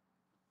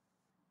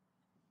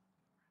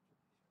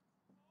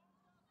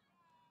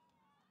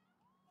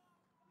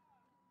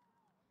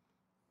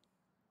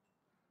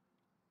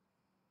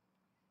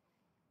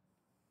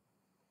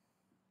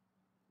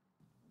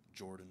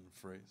 Jordan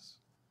phrase.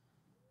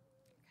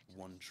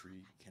 One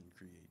tree can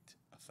create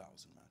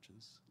 1,000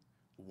 matches.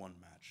 One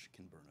match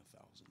can burn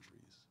 1,000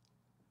 trees.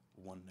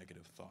 One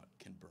negative thought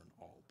can burn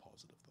all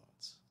positive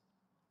thoughts.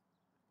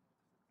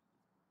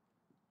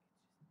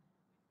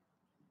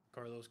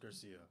 Carlos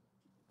Garcia.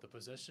 The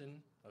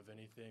possession of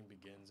anything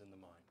begins in the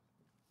mind.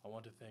 I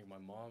want to thank my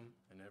mom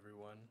and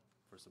everyone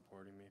for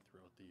supporting me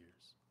throughout the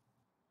years.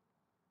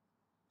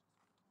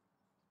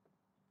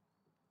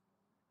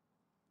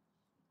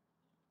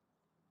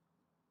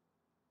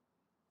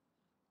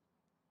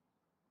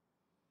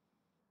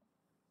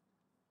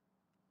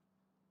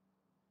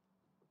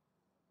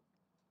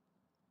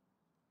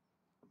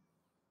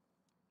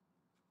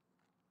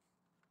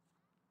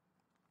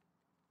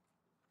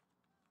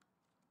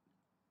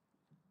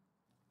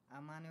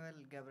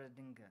 Emmanuel Gabriel.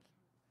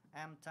 I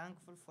am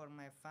thankful for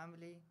my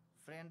family,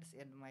 friends,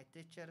 and my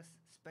teachers,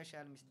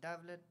 especially Miss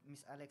Davlet,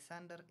 Miss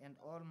Alexander, and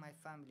all my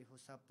family who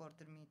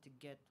supported me to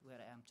get where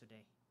I am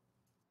today.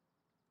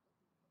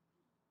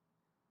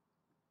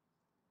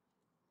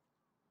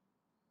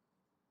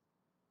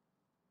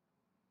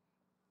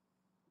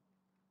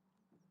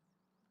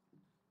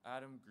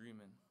 Adam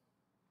Greeman.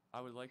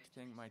 I would like to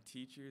thank my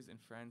teachers and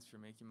friends for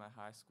making my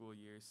high school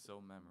years so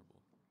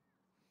memorable.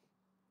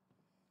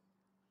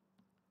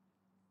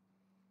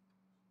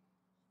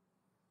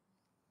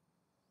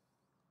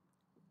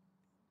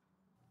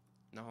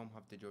 Nahom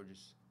Hapte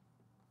Georges.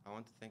 I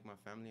want to thank my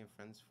family and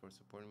friends for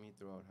supporting me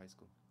throughout high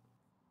school.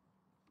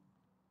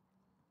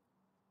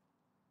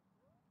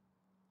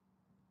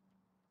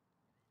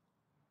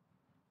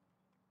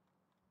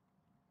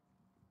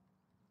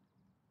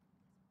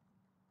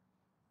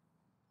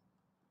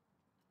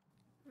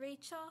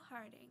 Rachel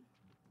Harding.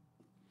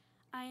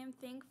 I am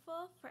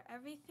thankful for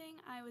everything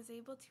I was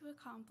able to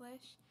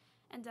accomplish,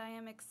 and I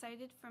am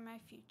excited for my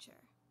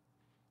future.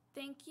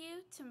 Thank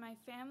you to my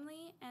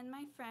family and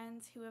my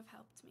friends who have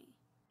helped me.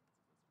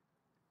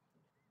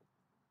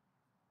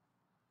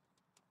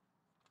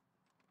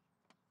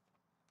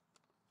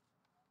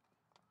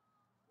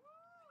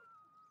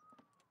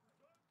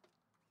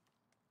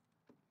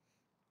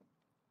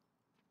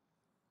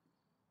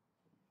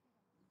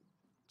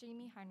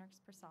 Jamie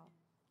Heinrichs Purcell.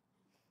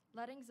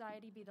 Let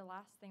anxiety be the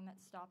last thing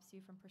that stops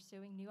you from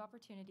pursuing new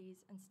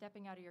opportunities and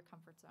stepping out of your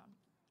comfort zone.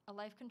 A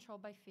life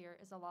controlled by fear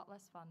is a lot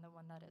less fun than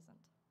one that isn't.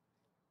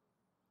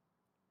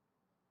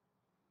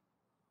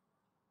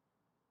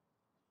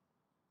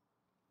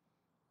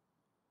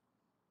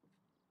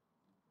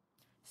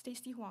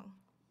 Stacy Huang.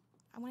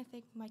 I want to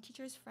thank my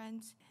teachers,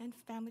 friends, and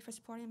family for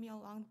supporting me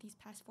along these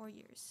past 4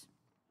 years.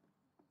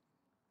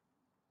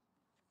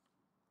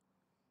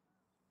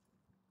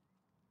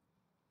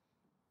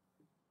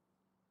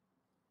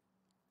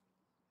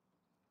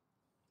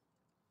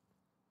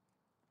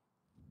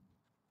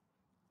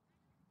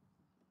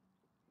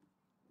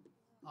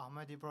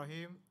 Ahmed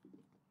Ibrahim.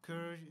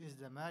 Courage is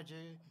the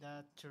magic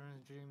that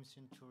turns dreams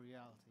into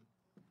reality.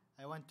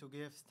 I want to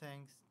give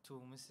thanks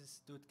to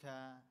Mrs.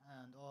 Dudka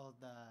and all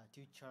the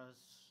teachers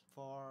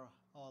for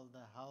all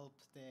the help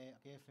they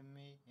given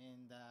me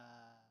in the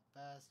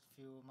past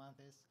few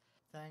months.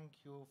 Thank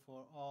you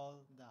for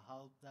all the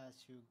help that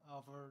you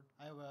offered.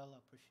 I will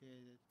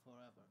appreciate it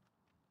forever.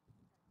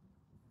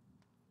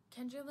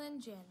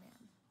 Kendralyn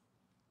Janman.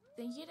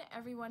 Thank you to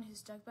everyone who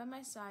stuck by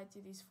my side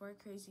through these 4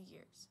 crazy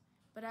years.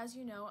 But as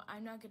you know,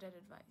 I'm not good at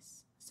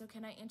advice. So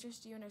can I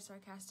interest you in a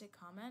sarcastic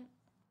comment?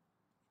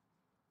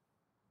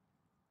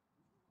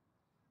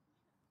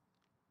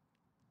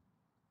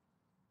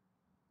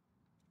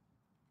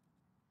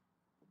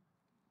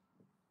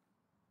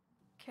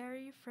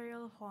 Carrie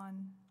Frail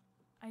Juan.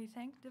 I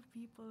thank the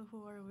people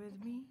who are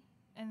with me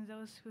and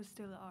those who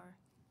still are.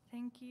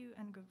 Thank you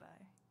and goodbye.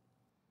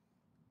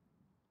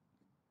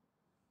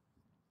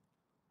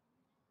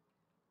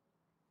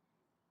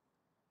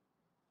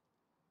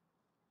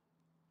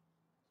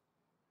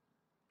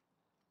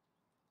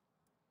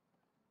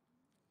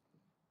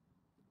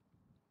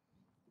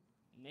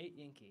 Nate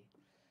Yinke.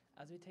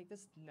 As we take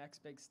this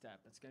next big step,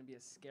 it's going to be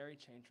a scary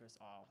change for us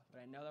all,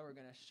 but I know that we're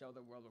going to show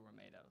the world what we're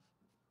made of.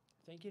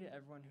 Thank you to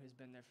everyone who has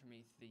been there for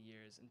me through the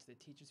years and to the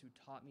teachers who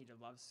taught me to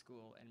love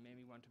school and made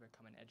me want to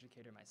become an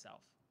educator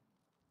myself.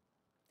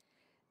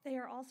 They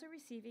are also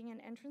receiving an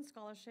entrance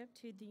scholarship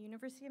to the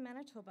University of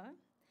Manitoba.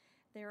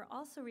 They are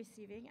also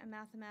receiving a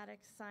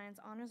Mathematics Science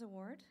Honors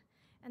Award,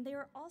 and they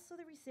are also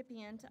the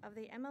recipient of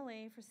the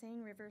MLA for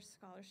Seine River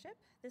Scholarship.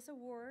 This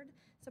award,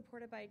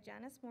 supported by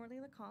Janice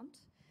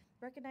Morley-Lecomte,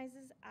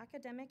 recognizes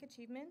academic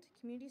achievement,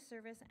 community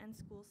service, and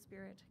school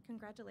spirit.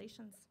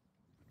 Congratulations.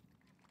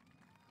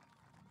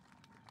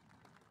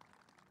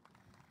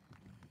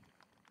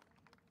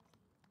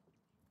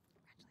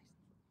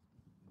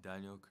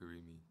 Daniel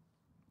Karimi.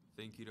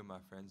 Thank you to my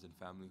friends and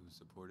family who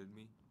supported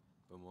me,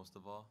 but most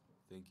of all,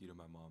 thank you to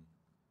my mom.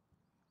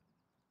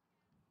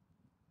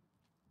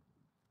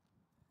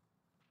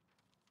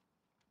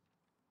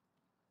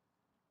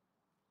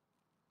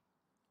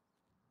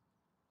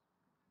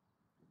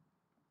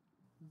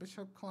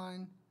 Bishop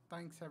Klein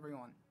thanks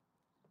everyone.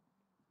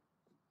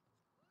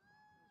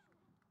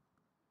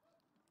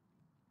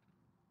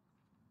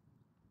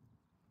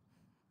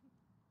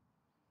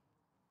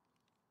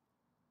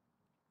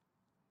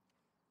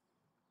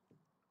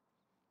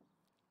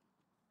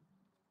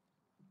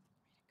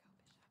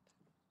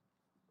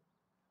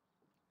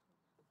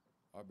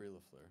 Aubrey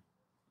LaFleur.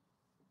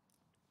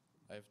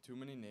 I have too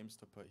many names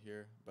to put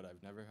here, but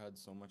I've never had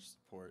so much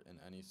support in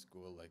any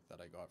school like that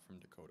I got from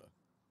Dakota.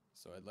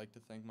 So I'd like to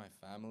thank my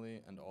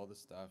family and all the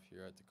staff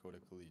here at Dakota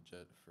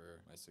Collegiate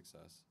for my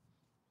success.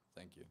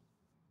 Thank you.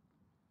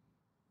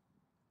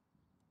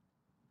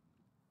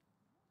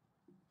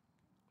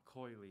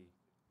 Coy Lee.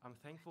 I'm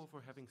thankful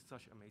for having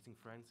such amazing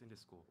friends in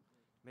this school.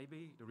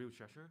 Maybe the real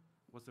treasure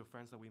was the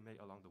friends that we made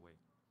along the way.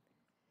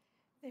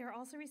 They are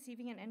also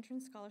receiving an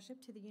entrance scholarship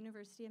to the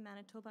University of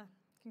Manitoba.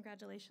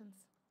 Congratulations.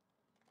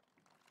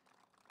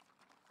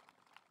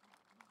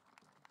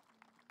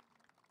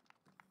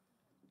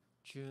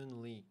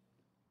 June Lee.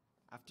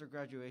 After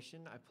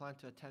graduation, I plan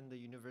to attend the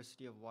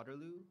University of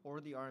Waterloo or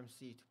the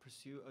RMC to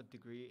pursue a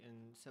degree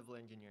in civil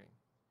engineering.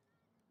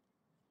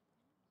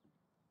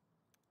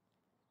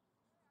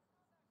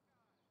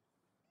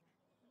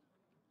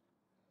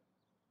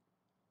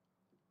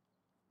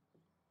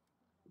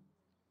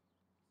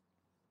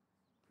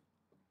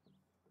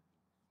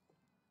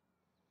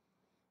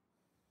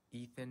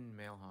 Ethan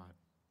Mailhot.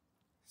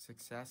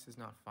 Success is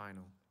not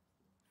final.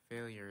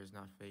 Failure is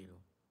not fatal.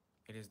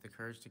 It is the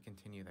courage to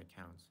continue that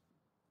counts.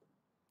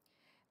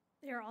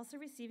 They are also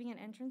receiving an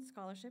entrance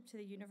scholarship to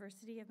the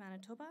University of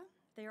Manitoba.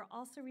 They are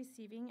also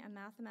receiving a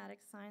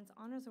Mathematics Science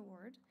Honors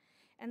Award,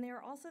 and they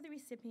are also the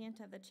recipient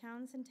of the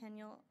Chown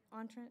Centennial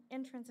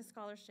Entrance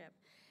Scholarship.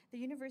 The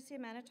University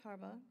of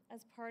Manitoba,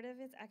 as part of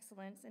its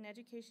Excellence in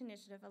Education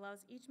initiative,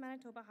 allows each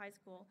Manitoba high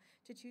school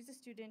to choose a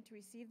student to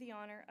receive the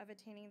honor of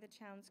attaining the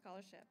Chown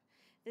Scholarship.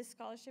 This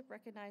scholarship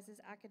recognizes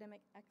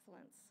academic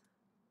excellence.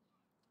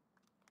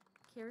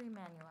 Carrie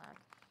Manuak.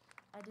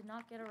 I did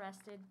not get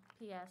arrested.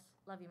 P.S.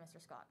 Love you,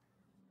 Mr. Scott.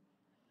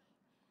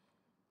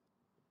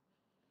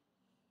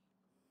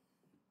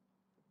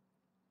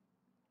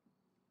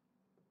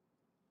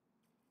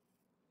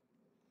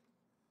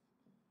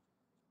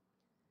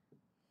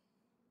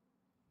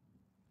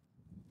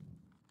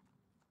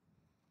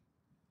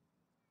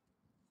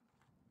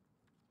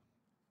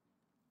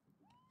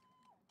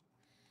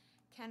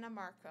 Kenna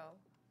Marco.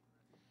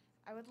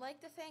 I would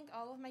like to thank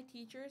all of my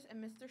teachers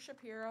and Mr.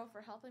 Shapiro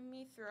for helping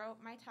me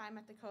throughout my time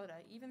at Dakota,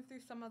 even through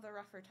some of the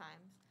rougher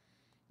times.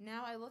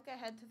 Now I look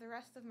ahead to the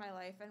rest of my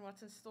life and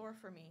what's in store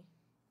for me.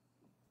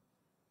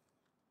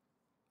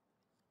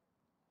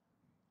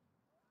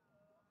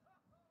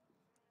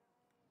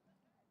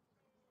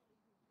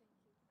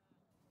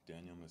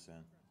 Daniel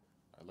Massan.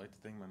 I'd like to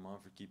thank my mom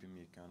for keeping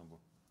me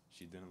accountable.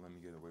 She didn't let me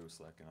get away with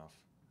slacking off,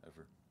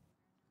 ever.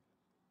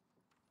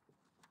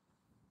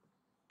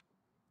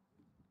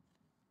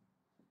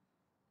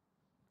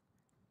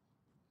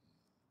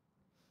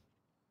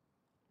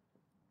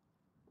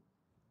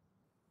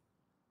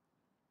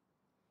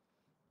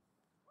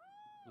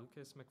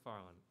 Lucas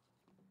McFarland.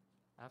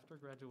 After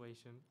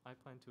graduation, I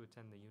plan to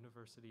attend the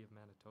University of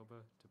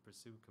Manitoba to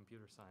pursue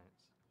computer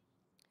science.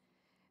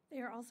 They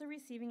are also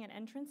receiving an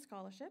entrance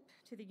scholarship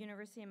to the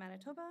University of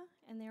Manitoba,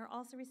 and they are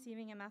also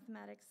receiving a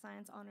Mathematics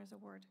Science Honors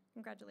Award.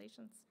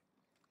 Congratulations.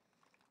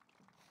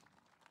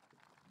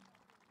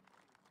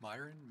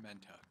 Myron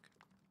Mentuck.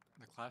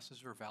 The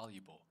classes were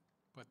valuable,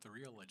 but the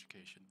real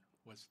education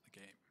was the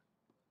game.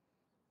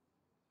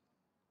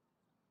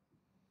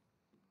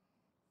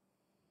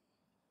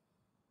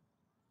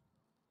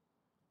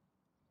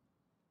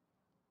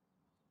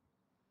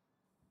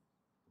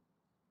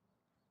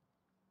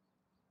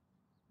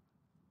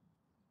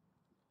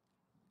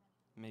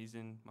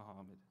 Mazin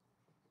Muhammad.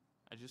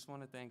 I just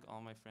want to thank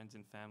all my friends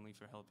and family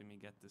for helping me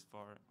get this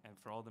far and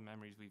for all the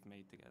memories we've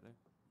made together.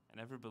 I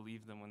never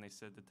believed them when they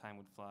said the time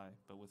would fly,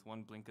 but with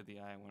one blink of the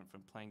eye, I went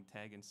from playing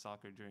tag and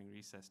soccer during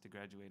recess to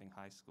graduating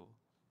high school.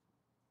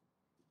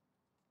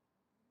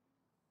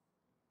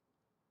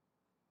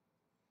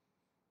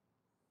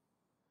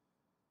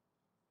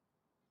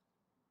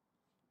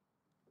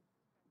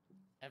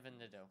 Evan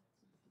Nadeau.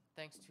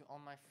 Thanks to all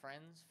my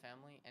friends,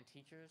 family, and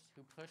teachers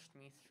who pushed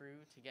me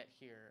through to get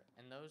here,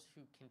 and those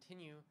who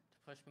continue to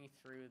push me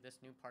through this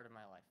new part of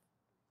my life.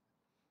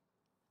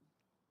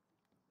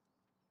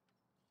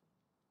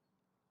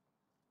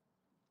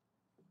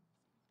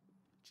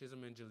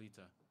 Chisholm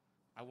Angelita.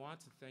 I want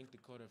to thank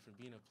Dakota for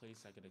being a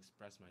place I could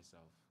express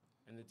myself,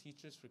 and the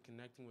teachers for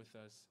connecting with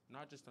us,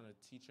 not just on a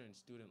teacher and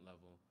student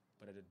level,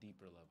 but at a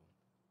deeper level.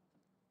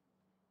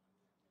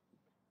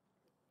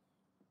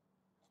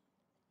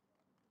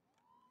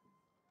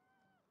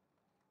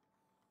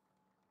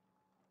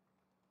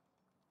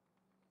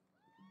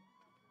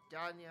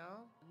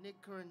 Danielle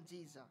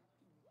Nkurunziza.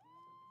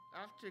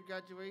 After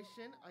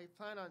graduation, I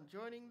plan on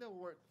joining the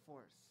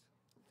workforce.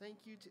 Thank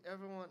you to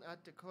everyone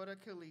at Dakota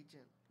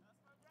Collegiate.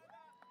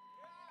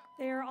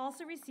 They are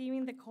also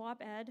receiving the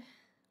Co-op Ed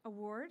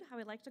Award. I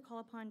would like to call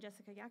upon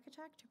Jessica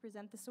Yakachak to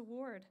present this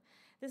award.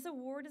 This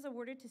award is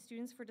awarded to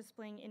students for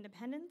displaying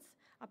independence,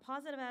 a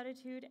positive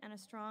attitude, and a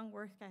strong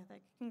work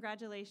ethic.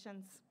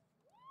 Congratulations.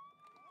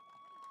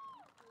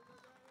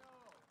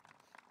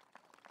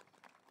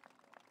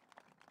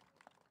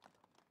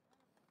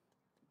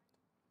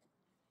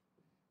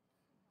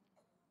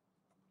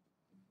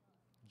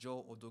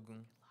 Joel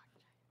Odogun.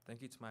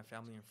 Thank you to my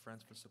family and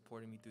friends for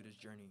supporting me through this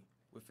journey,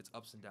 with its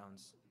ups and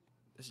downs.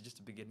 This is just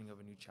the beginning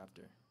of a new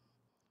chapter.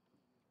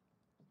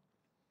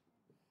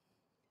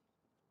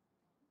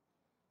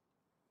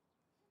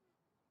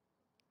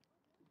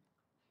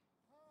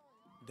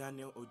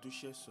 Daniel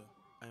Odusheso.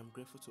 I am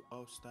grateful to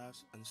all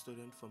staffs and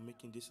students for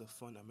making this a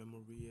fun and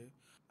memorable year,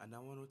 and I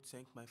want to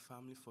thank my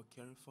family for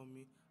caring for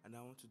me, and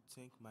I want to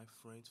thank my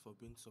friends for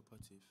being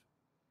supportive.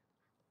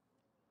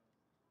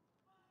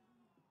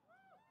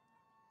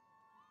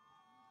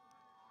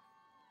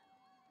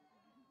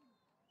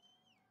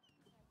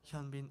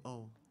 Hyunbin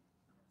Oh.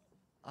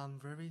 I'm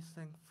very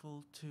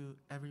thankful to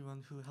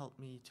everyone who helped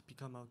me to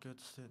become a good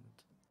student.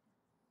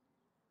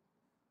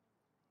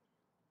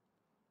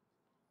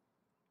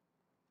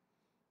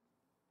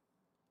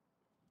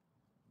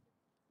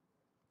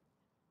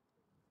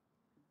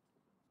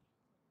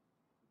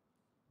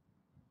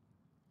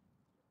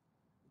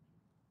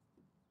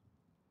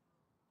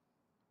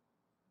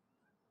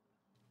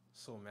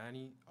 So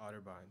Manny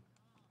Otterbein.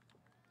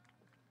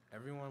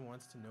 Everyone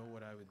wants to know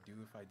what I would do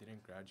if I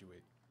didn't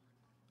graduate.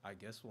 I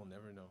guess we'll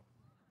never know.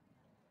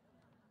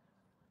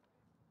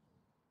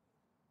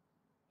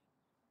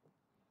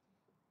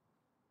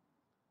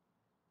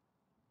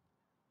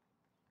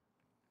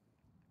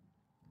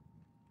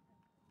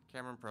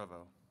 Cameron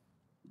Provo.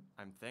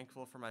 I'm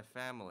thankful for my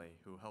family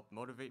who helped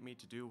motivate me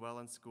to do well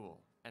in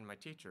school, and my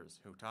teachers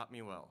who taught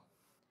me well.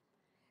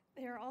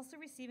 They are also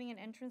receiving an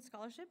entrance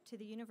scholarship to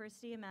the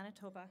University of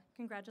Manitoba.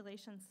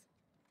 Congratulations.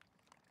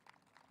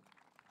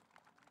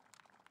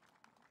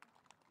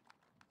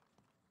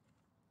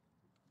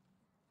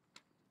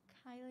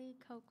 Kylie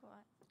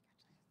Kokwat.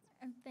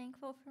 I'm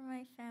thankful for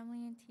my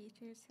family and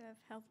teachers who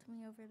have helped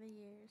me over the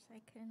years.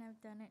 I couldn't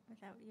have done it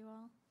without you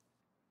all.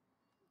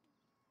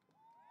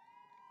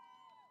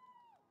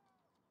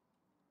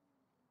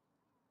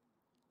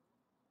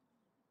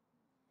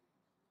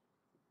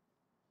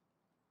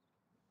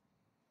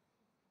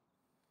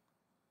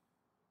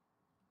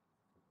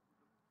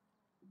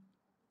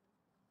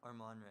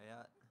 Armand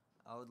Rayat.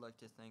 I would like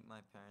to thank my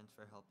parents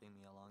for helping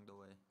me along the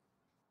way.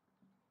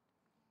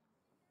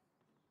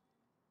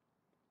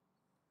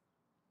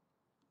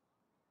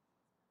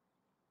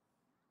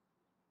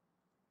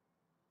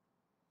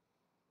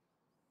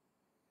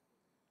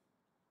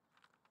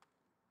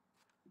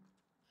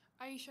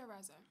 Aisha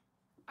Raza.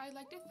 I'd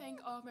like to thank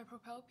all of my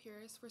Propel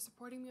peers for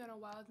supporting me on a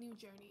wild new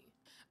journey.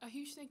 A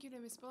huge thank you to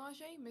Ms.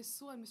 Belanger, Ms.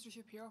 Sewell, and Mr.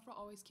 Shapiro for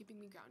always keeping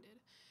me grounded.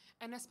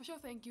 And a special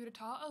thank you to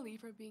Taha Ali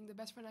for being the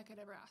best friend I could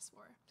ever ask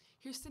for.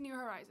 Here's to new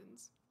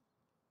horizons.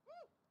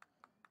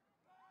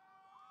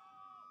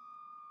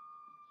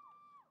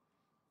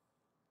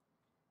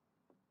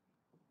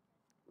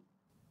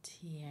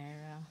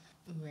 Tierra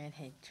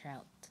Redhead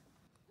Trout.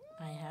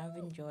 I have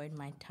enjoyed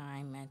my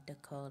time at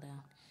Dakota.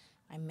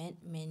 I met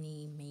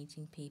many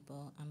amazing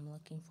people. I'm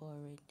looking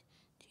forward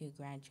to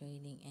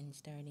graduating and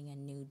starting a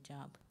new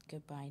job.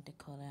 Goodbye,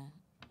 Dakota,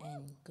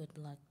 and good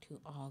luck to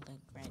all the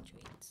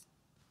graduates.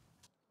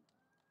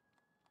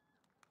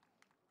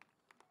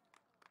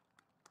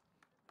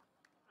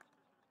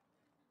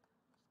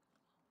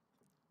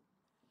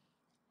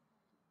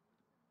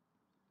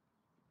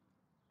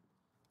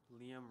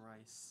 Liam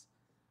Rice.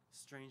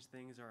 Strange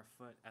things are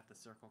afoot at the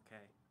Circle K.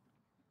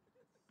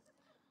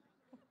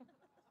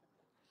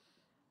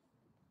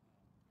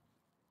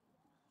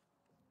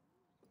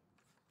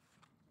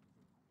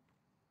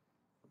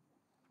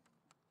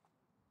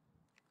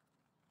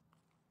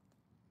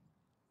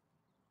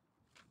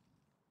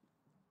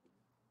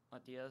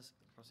 Matias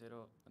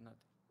Rosero Donate.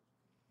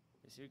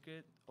 The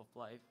secret of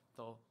life,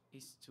 though,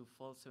 is to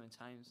fall 7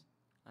 times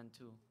and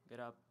to get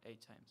up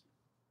 8 times.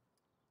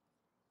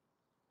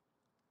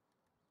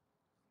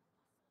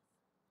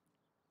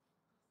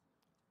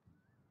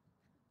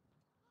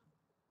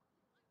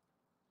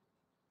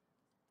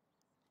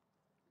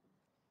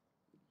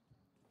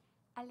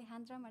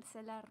 Alejandra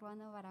Marcela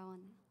Ruano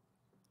Barahona.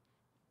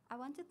 I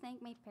want to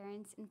thank my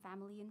parents and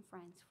family and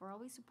friends for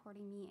always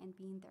supporting me and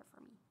being there for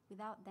me.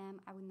 Without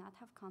them, I would not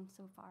have come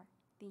so far.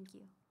 Thank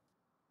you.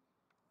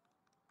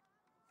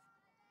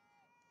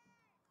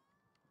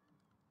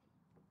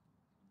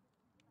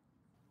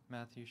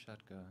 Matthew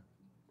Shutka.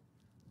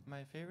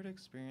 My favorite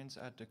experience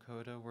at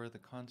Dakota were the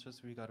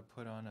concerts we got to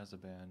put on as a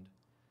band.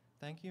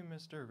 Thank you,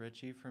 Mr.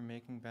 Ritchie, for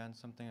making band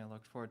something I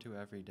looked forward to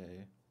every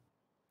day.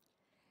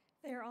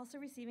 They are also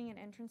receiving an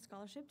entrance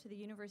scholarship to the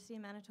University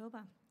of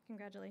Manitoba.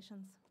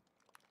 Congratulations.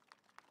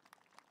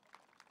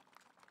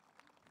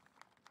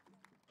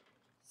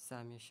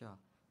 Samia Shah.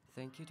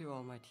 Thank you to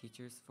all my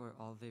teachers for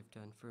all they've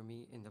done for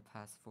me in the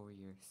past 4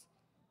 years.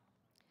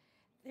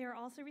 They are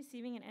also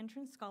receiving an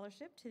entrance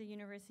scholarship to the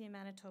University of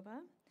Manitoba.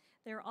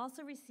 They are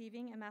also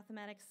receiving a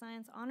Mathematics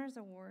Science Honors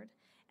Award,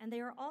 and they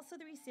are also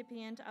the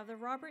recipient of the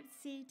Robert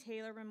C.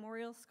 Taylor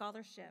Memorial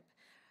Scholarship.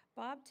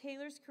 Bob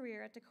Taylor's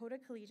career at Dakota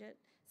Collegiate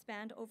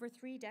spanned over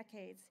 3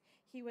 decades.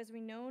 He was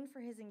renowned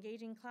for his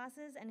engaging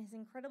classes and his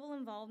incredible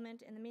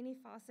involvement in the many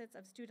facets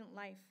of student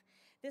life.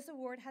 This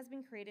award has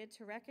been created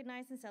to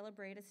recognize and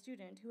celebrate a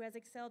student who has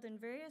excelled in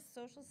various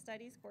social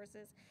studies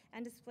courses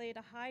and displayed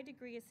a high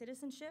degree of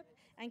citizenship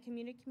and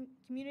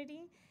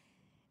community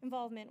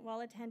involvement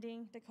while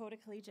attending Dakota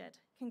Collegiate.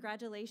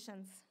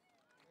 Congratulations.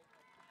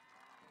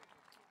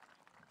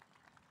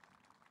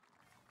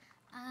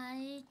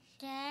 I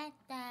get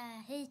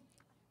the hit.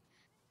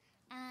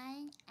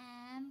 I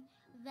am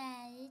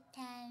very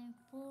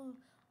thankful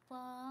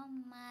for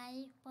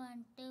my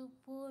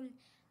wonderful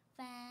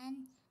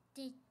fans,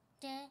 teacher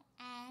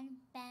and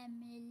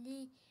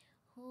family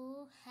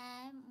who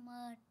have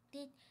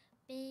motivated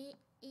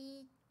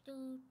me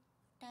to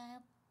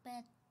the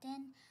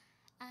person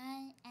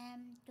I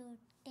am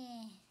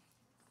today.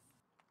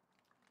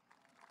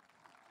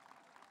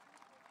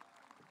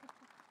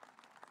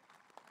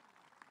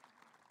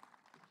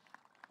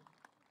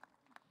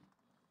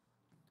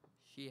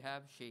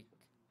 Shihab Sheikh.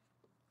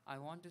 I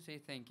want to say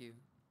thank you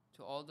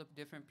to all the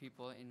different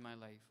people in my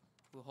life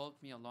who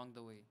helped me along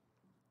the way.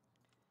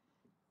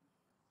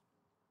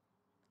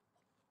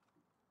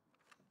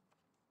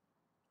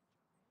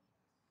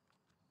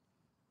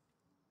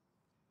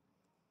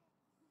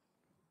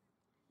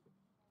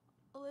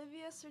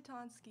 Olivia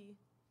Sertonsky.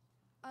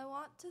 I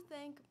want to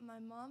thank my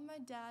mom, my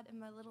dad, and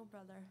my little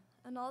brother,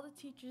 and all the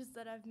teachers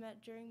that I've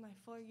met during my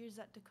 4 years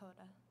at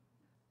Dakota.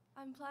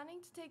 I'm planning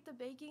to take the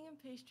baking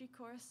and pastry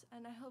course,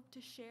 and I hope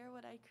to share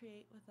what I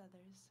create with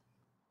others.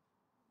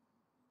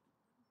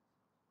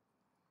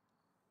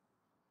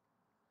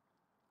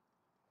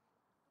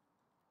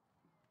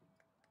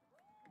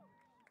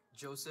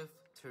 Joseph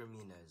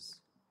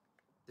Terminez.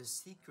 The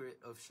secret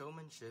of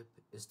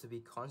showmanship is to be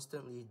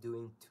constantly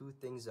doing 2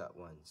 things at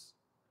once.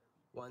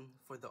 1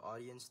 for the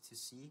audience to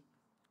see,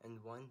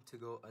 and 1 to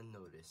go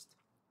unnoticed.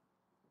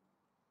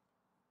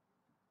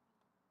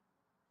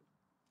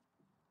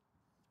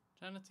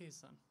 Jenna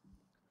Thiessen.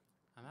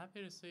 I'm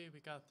happy to see we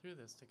got through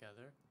this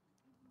together.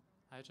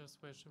 I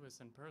just wish it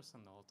was in person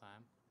the whole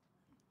time.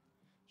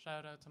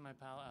 Shout out to my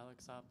pal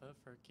Alex Zappa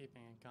for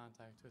keeping in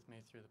contact with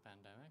me through the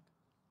pandemic.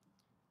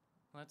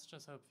 Let's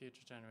just hope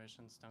future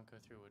generations don't go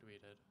through what we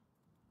did.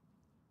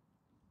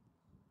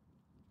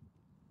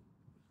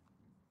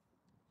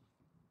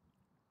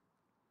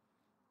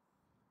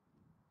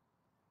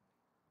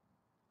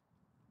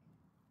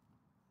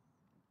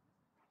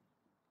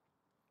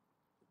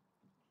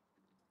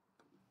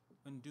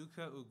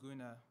 Unduka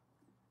Uguna.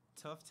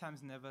 Tough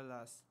times never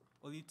last.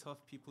 Only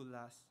tough people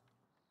last.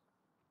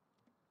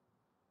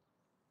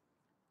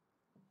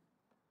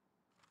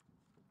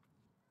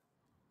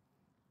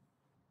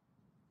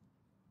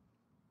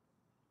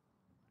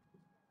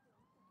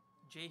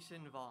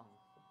 Jason Vong.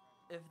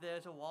 If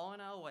there's a wall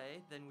in our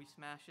way, then we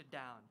smash it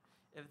down.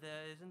 If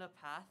there isn't a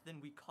path,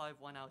 then we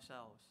carve one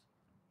ourselves.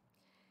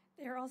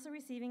 They are also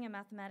receiving a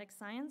Mathematics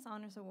Science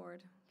Honors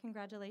Award.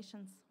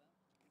 Congratulations.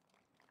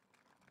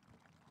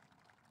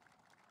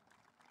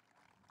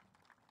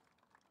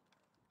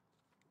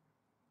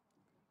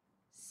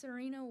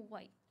 Serena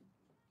White.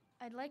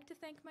 I'd like to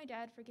thank my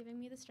dad for giving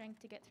me the strength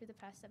to get through the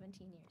past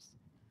 17 years.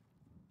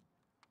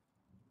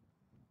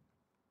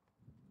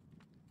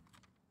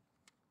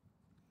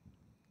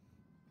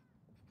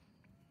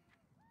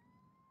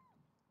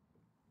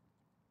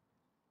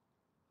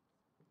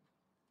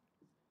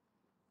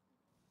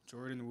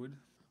 Jordan Wood.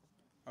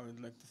 I would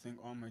like to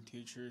thank all my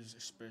teachers,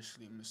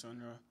 especially Miss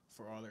Unra,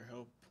 for all their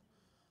help.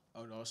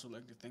 I would also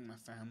like to thank my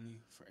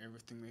family for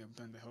everything they have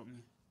done to help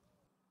me.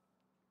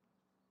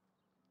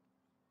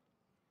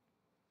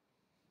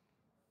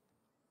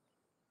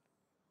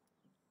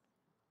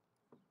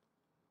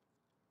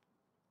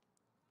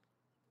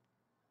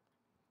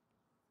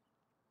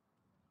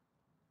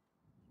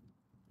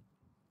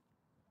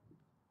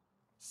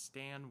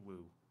 Stan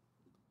Wu.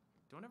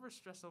 Don't ever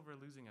stress over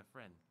losing a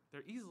friend.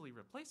 They're easily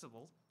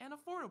replaceable and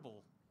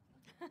affordable.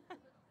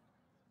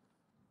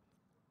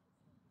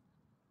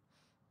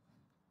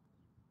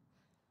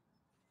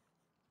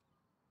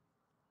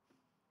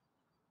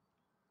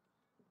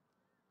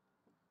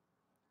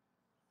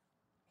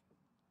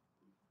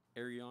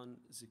 Arion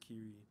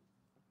Zakiri.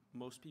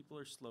 Most people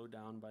are slowed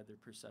down by their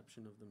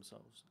perception of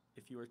themselves.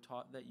 If you are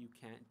taught that you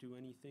can't do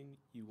anything,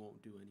 you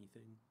won't do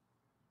anything.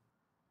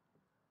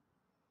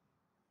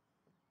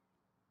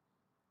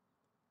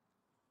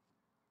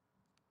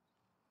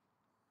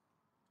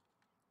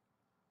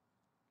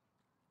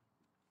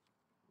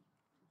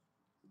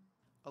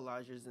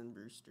 Elijah and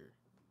Brewster.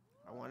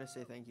 I want to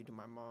say thank you to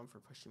my mom for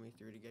pushing me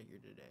through to get here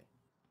today.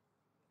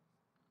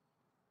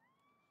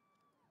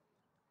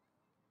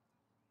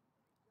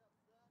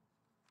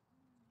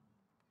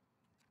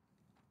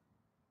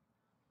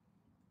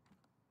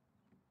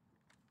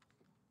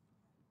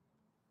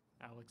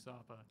 Alex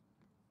Zappa.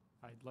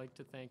 I'd like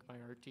to thank my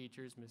art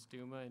teachers, Miss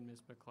Duma and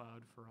Miss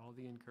McLeod, for all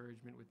the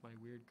encouragement with my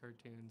weird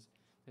cartoons,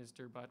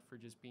 Mr. Butt for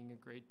just being a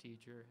great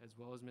teacher, as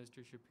well as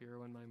Mr.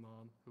 Shapiro and my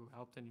mom, who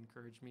helped and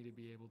encouraged me to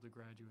be able to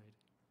graduate.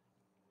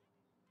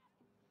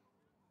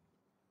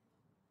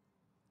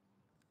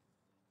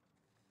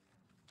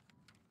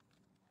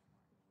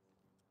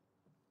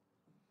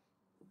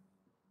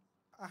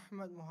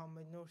 Ahmed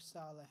Muhammad Nur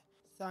Saleh.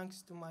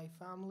 Thanks to my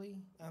family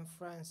and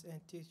friends and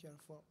teachers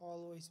for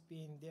always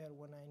being there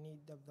when I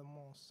need them the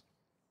most.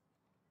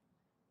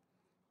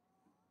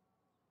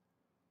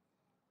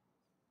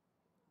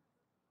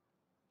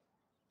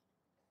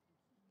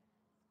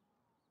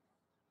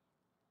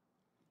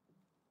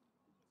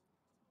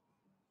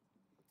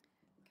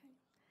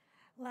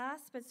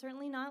 Last but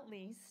certainly not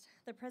least,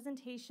 the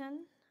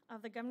presentation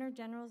of the Governor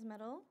General's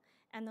Medal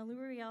and the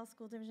Louis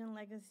School Division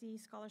Legacy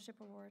Scholarship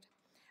Award.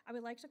 I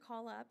would like to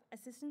call up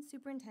Assistant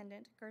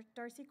Superintendent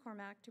Darcy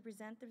Cormack to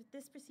present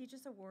this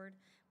prestigious award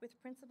with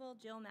Principal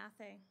Jill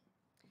Mathey.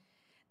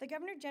 The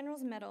Governor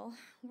General's Medal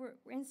were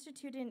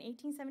instituted in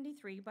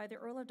 1873 by the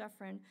Earl of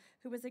Dufferin,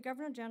 who was the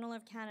Governor General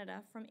of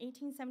Canada from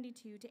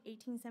 1872 to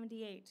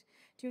 1878,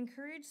 to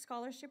encourage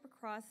scholarship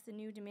across the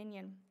new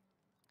Dominion.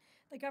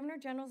 The Governor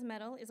General's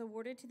Medal is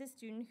awarded to the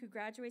student who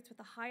graduates with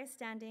the highest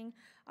standing,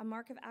 a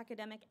mark of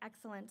academic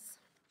excellence.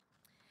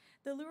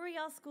 The Louis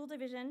School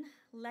Division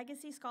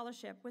Legacy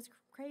Scholarship was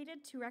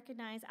created to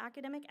recognize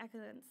academic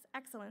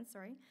excellence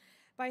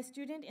by a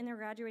student in their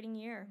graduating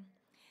year.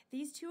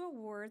 These two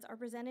awards are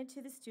presented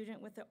to the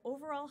student with the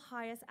overall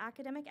highest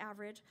academic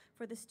average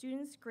for the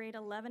student's grade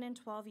 11 and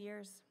 12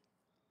 years.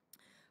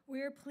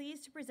 We are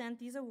pleased to present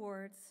these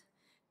awards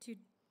to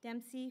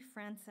Dempsey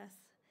Francis.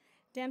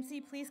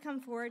 Dempsey, please come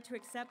forward to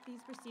accept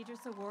these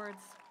prestigious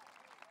awards.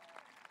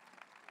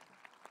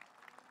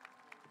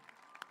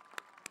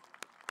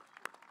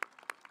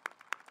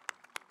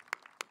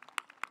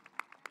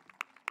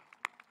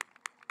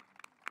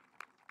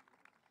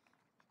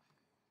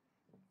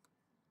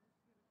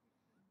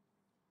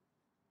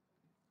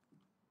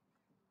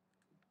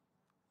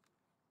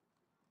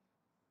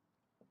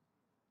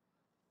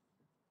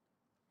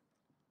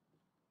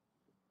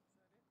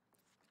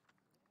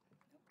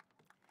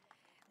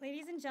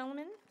 Ladies and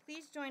gentlemen,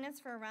 please join us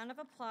for a round of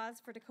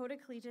applause for Dakota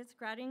Collegiate's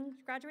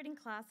graduating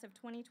class of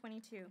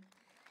 2022.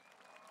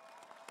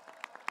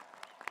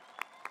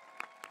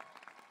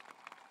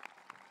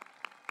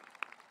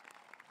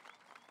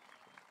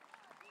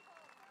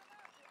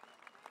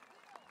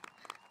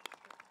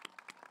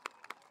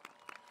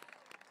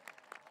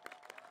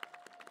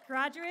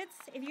 Graduates,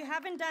 if you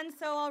haven't done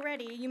so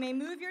already, you may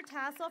move your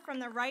tassel from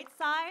the right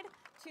side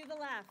to the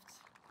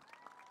left.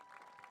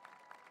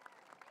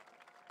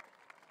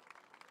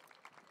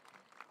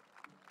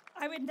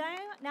 I would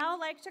now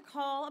like to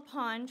call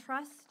upon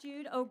Trust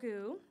Jude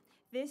Ogu,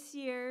 this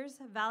year's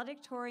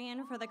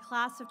valedictorian for the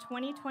class of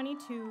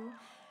 2022,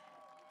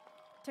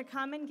 to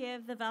come and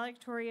give the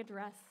valedictory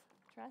address.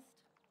 Trust?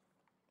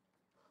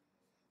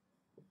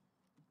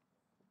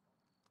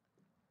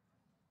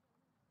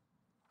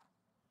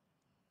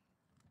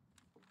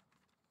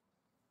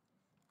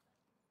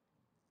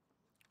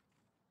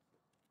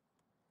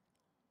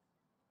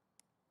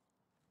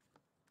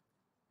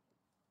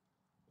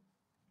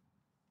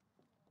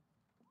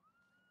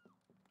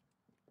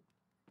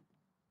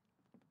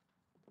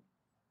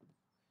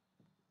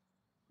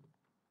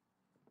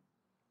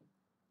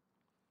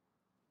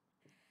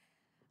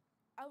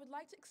 I would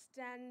like to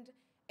extend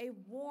a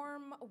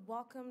warm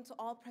welcome to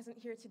all present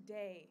here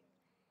today.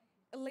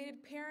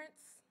 Elated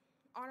parents,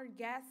 honored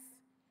guests,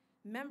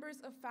 members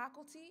of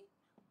faculty,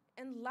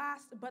 and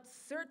last but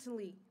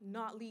certainly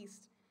not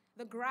least,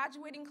 the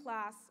graduating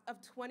class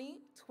of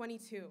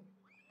 2022.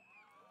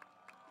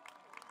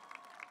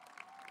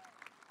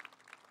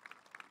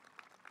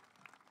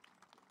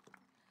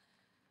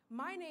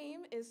 My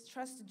name is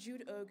Trust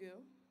Jude Ogu,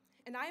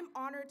 and I am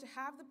honored to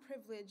have the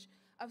privilege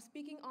of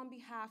speaking on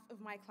behalf of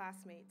my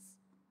classmates.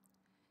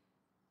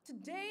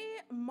 Today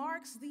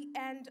marks the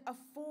end of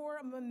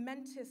 4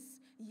 momentous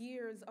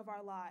years of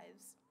our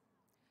lives.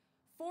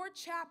 4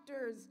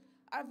 chapters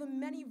out of the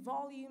many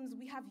volumes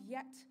we have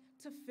yet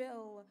to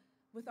fill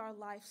with our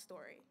life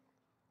story.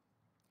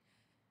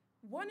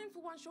 One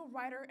influential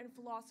writer and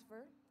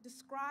philosopher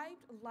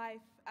described life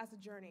as a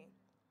journey.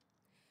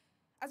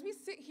 As we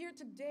sit here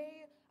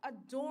today,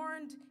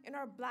 adorned in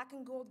our black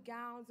and gold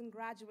gowns and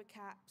graduate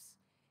caps,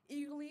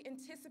 eagerly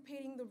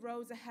anticipating the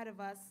roads ahead of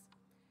us,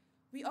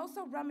 we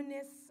also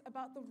reminisce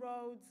about the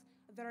roads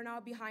that are now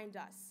behind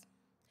us,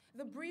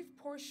 the brief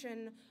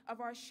portion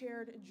of our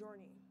shared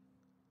journey.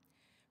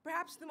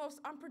 Perhaps the most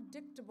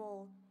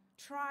unpredictable,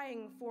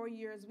 trying 4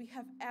 years we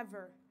have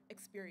ever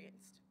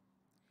experienced.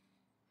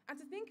 And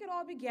to think it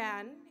all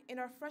began in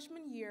our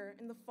freshman year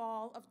in the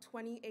fall of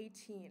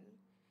 2018,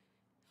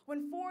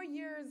 when 4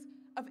 years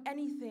of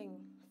anything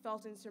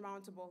felt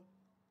insurmountable.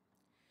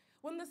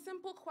 When the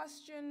simple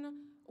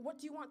question, what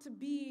do you want to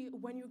be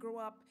when you grow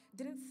up,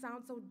 didn't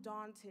sound so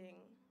daunting.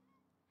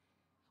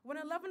 When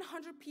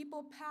 1,100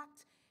 people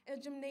packed in a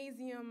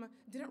gymnasium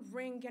didn't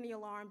ring any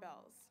alarm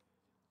bells.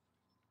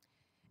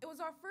 It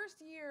was our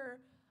first year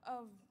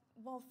of,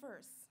 our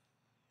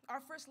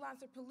first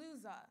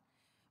Lancerpalooza,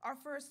 our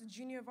first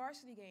junior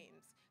varsity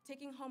games,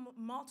 taking home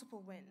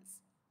multiple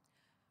wins,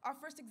 our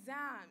first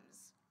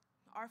exams,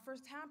 our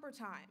first hamper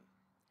time,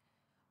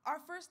 our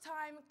first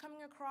time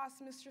coming across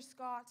Mr.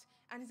 Scott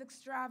and his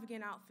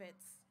extravagant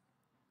outfits.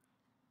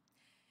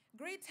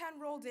 Grade 10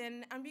 rolled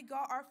in and we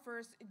got our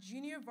first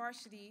junior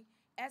varsity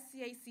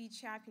SCAC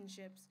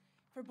championships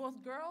for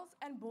both girls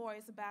and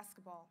boys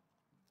basketball.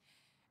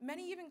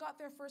 Many even got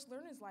their first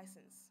learner's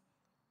license.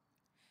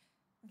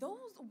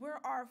 Those were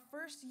our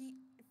first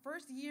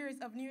years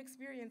of new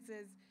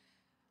experiences,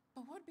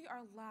 but what would be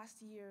our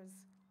last years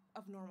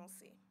of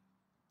normalcy?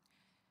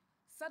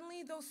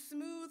 Suddenly, those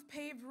smooth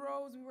paved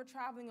roads we were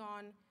traveling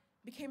on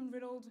became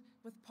riddled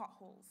with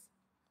potholes.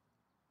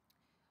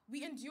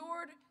 We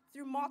endured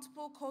through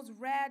multiple codes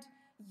red,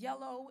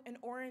 yellow, and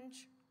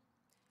orange,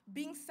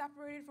 being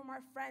separated from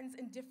our friends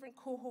in different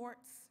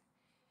cohorts,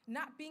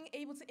 not being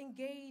able to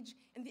engage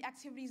in the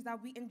activities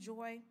that we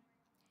enjoy,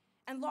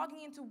 and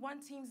logging into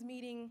one team's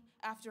meeting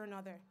after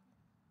another.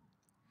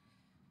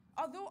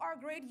 Although our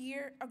grade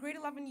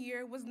 11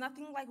 year was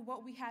nothing like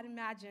what we had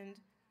imagined,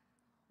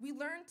 we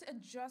learned to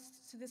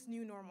adjust to this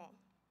new normal.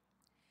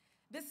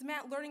 This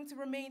meant learning to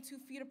remain 2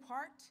 feet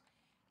apart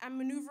and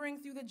maneuvering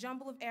through the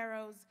jumble of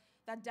arrows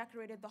that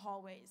decorated the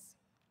hallways.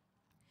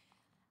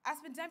 As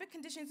pandemic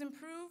conditions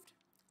improved,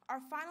 our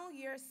final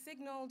year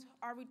signaled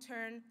our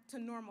return to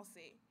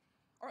normalcy,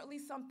 or at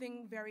least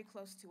something very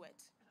close to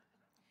it.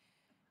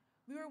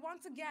 We were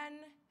once again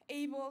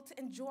able to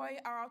enjoy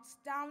our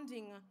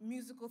outstanding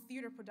musical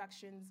theater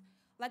productions,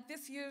 like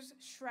this year's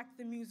Shrek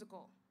the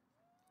Musical.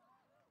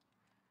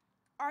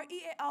 Our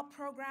EAL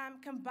program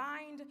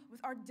combined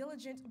with our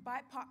diligent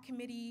BIPOC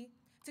committee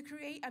to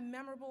create a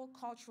memorable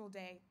cultural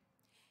day.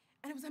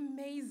 And it was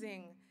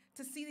amazing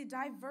to see the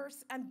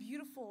diverse and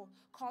beautiful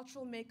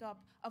cultural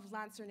makeup of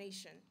Lancer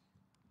Nation.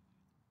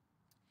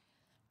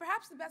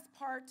 Perhaps the best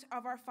part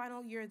of our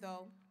final year,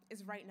 though,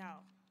 is right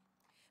now,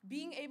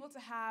 being able to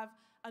have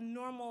a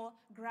normal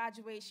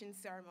graduation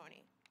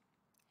ceremony.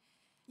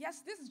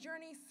 Yes, this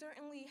journey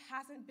certainly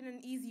hasn't been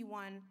an easy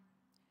one,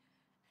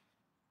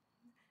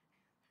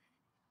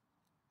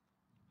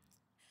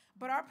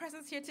 but our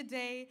presence here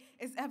today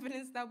is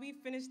evidence that we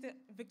finished it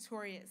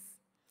victorious.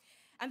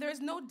 And there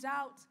is no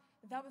doubt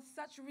that with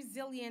such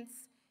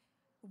resilience,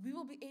 we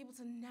will be able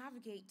to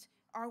navigate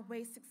our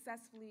way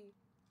successfully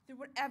through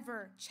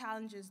whatever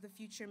challenges the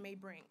future may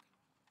bring.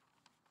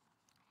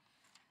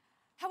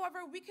 However,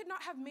 we could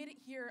not have made it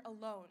here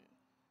alone.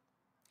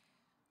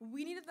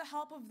 We needed the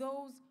help of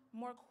those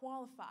more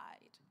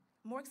qualified,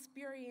 more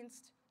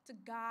experienced to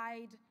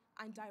guide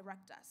and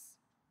direct us.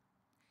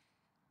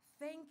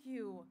 Thank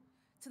you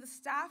to the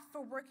staff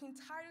for working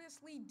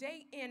tirelessly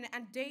day in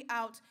and day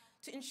out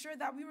to ensure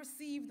that we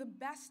receive the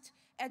best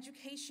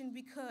education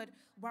we could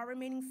while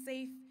remaining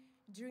safe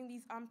during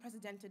these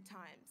unprecedented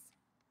times.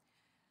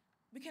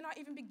 We cannot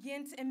even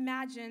begin to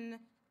imagine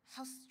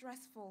how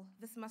stressful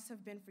this must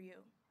have been for you.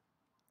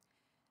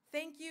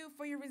 Thank you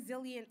for your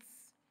resilience,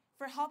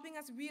 for helping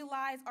us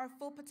realize our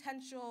full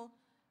potential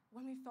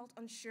when we felt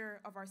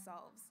unsure of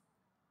ourselves,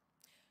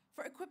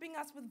 for equipping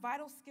us with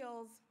vital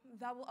skills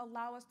that will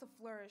allow us to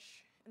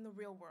flourish in the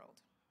real world.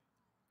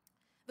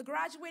 The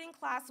graduating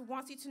class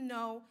wants you to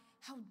know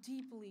how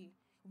deeply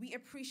we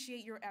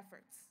appreciate your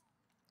efforts.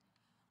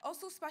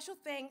 Also, special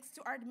thanks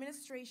to our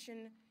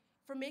administration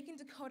for making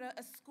Dakota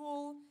a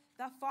school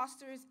that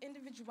fosters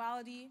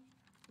individuality,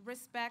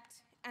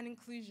 respect, and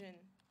inclusion.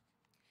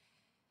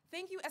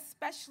 Thank you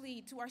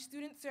especially to our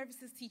student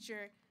services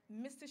teacher,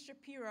 Mr.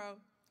 Shapiro,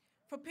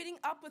 for putting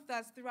up with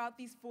us throughout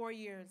these 4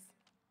 years.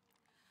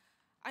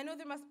 I know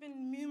there must have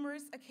been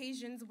numerous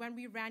occasions when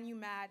we ran you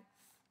mad,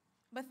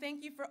 but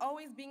thank you for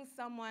always being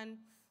someone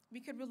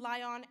we could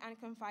rely on and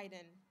confide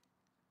in.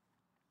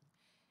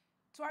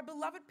 To our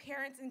beloved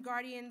parents and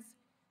guardians,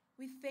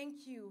 we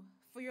thank you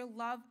for your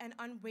love and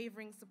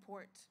unwavering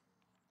support,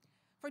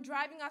 for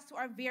driving us to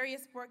our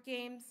various sport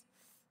games,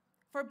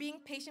 for being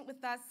patient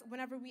with us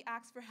whenever we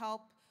asked for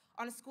help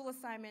on a school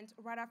assignment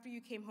right after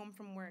you came home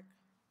from work,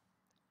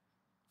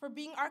 for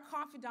being our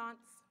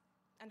confidants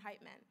and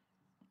hype men,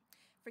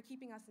 for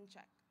keeping us in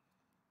check.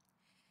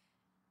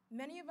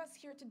 Many of us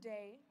here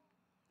today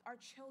are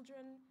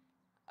children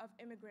of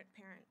immigrant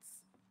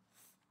parents,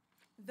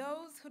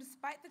 those who,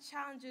 despite the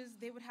challenges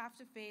they would have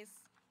to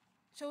face,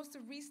 chose to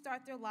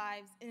restart their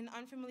lives in an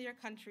unfamiliar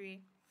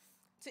country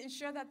to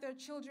ensure that their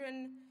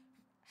children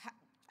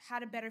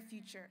had a better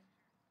future.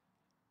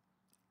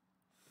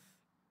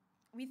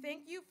 We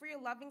thank you for your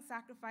loving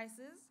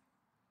sacrifices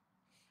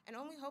and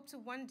only hope to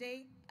one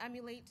day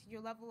emulate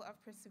your level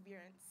of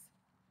perseverance.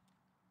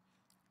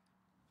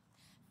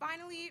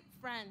 Finally,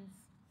 friends,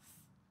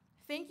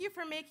 thank you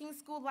for making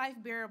school life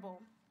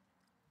bearable,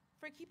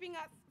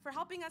 for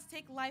helping us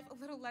take life a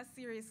little less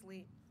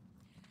seriously,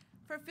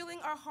 for filling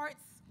our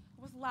hearts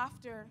with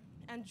laughter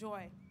and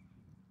joy.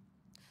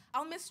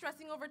 I'll miss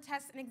stressing over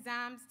tests and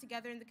exams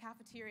together in the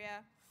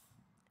cafeteria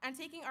and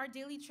taking our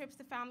daily trips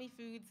to family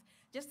foods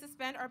just to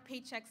spend our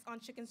paychecks on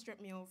chicken strip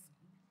meals.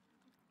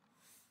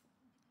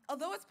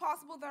 Although it's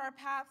possible that our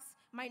paths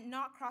might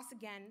not cross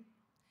again,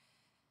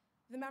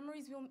 the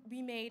memories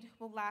we made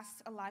will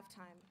last a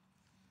lifetime.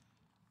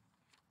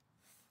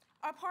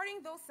 Our parting,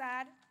 though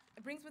sad,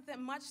 brings with it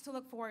much to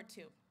look forward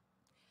to.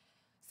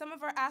 Some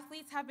of our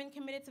athletes have been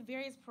committed to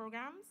various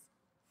programs.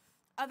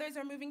 Others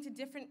are moving to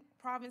different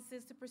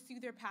provinces to pursue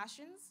their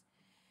passions,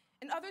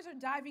 and others are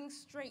diving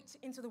straight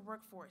into the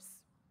workforce.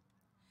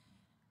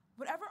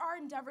 Whatever our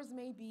endeavors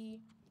may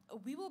be,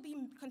 we will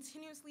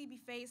continuously be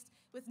faced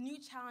with new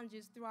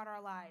challenges throughout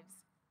our lives.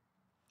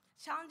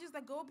 Challenges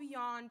that go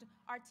beyond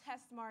our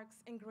test marks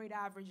and grade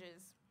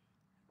averages.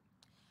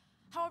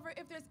 However,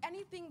 if there's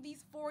anything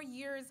these 4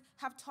 years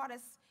have taught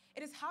us,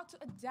 it is how to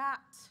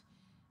adapt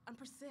and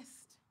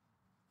persist.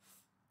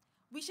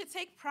 We should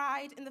take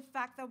pride in the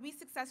fact that we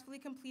successfully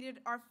completed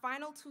our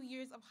final 2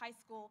 years of high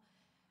school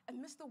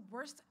amidst the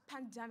worst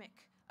pandemic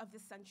of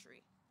this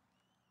century.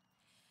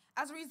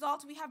 As a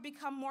result, we have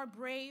become more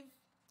brave,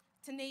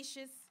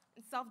 tenacious,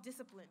 and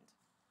self-disciplined.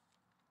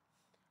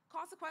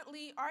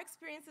 Consequently, our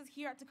experiences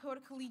here at Dakota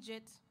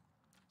Collegiate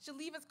should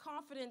leave us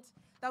confident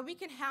that we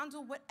can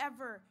handle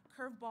whatever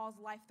curveballs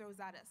life throws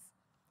at us,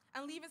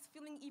 and leave us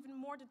feeling even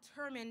more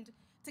determined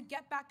to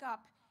get back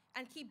up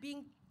and keep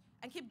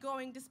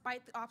going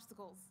despite the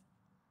obstacles.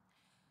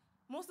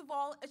 Most of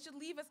all, it should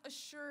leave us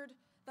assured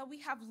that we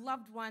have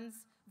loved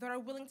ones that are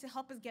willing to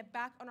help us get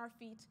back on our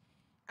feet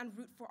and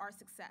root for our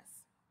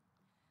success.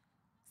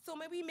 So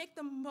may we make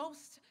the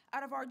most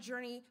out of our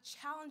journey,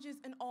 challenges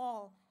and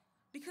all,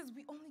 because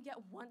we only get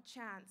one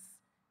chance.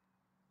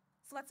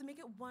 So let's make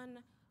it one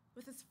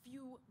with as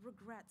few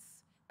regrets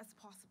as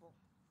possible.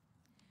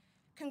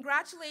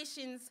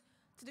 Congratulations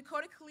to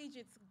Dakota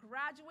Collegiate's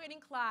graduating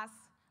class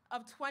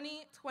of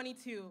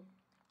 2022.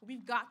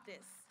 We've got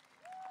this.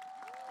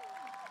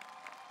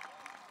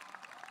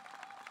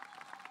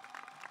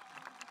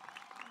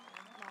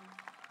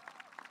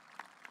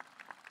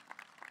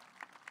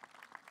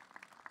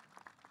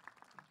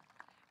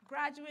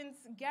 Graduates,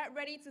 get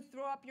ready to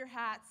throw up your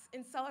hats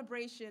in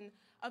celebration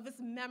of this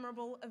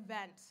memorable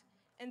event.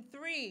 In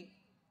 3,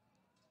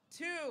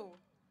 2,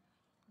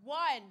 1,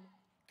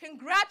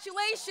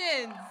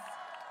 congratulations!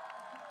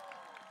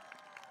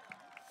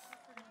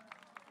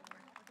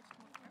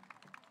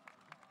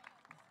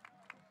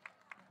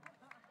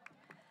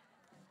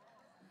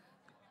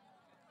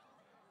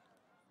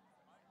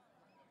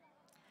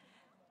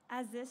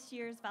 As this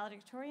year's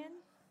valedictorian,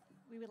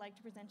 we would like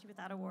to present you with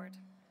that award.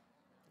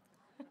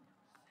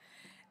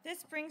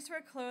 This brings to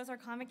a close our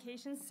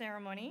convocation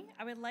ceremony.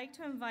 I would like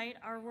to invite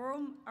our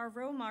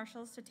row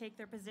marshals to take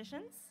their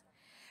positions.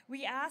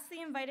 We ask the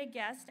invited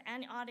guests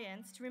and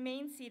audience to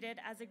remain seated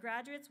as the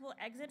graduates will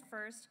exit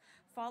first,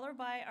 followed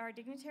by our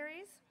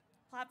dignitaries,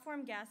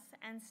 platform guests,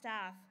 and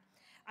staff.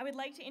 I would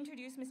like to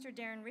introduce Mr.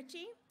 Darren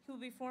Ritchie, who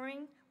will be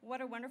performing What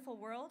a Wonderful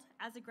World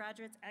as the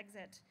graduates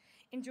exit.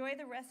 Enjoy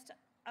the rest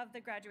of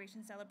the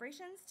graduation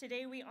celebrations.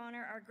 Today we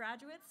honor our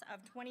graduates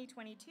of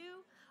 2022,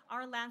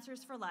 our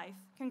Lancers for Life.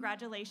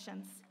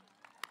 Congratulations.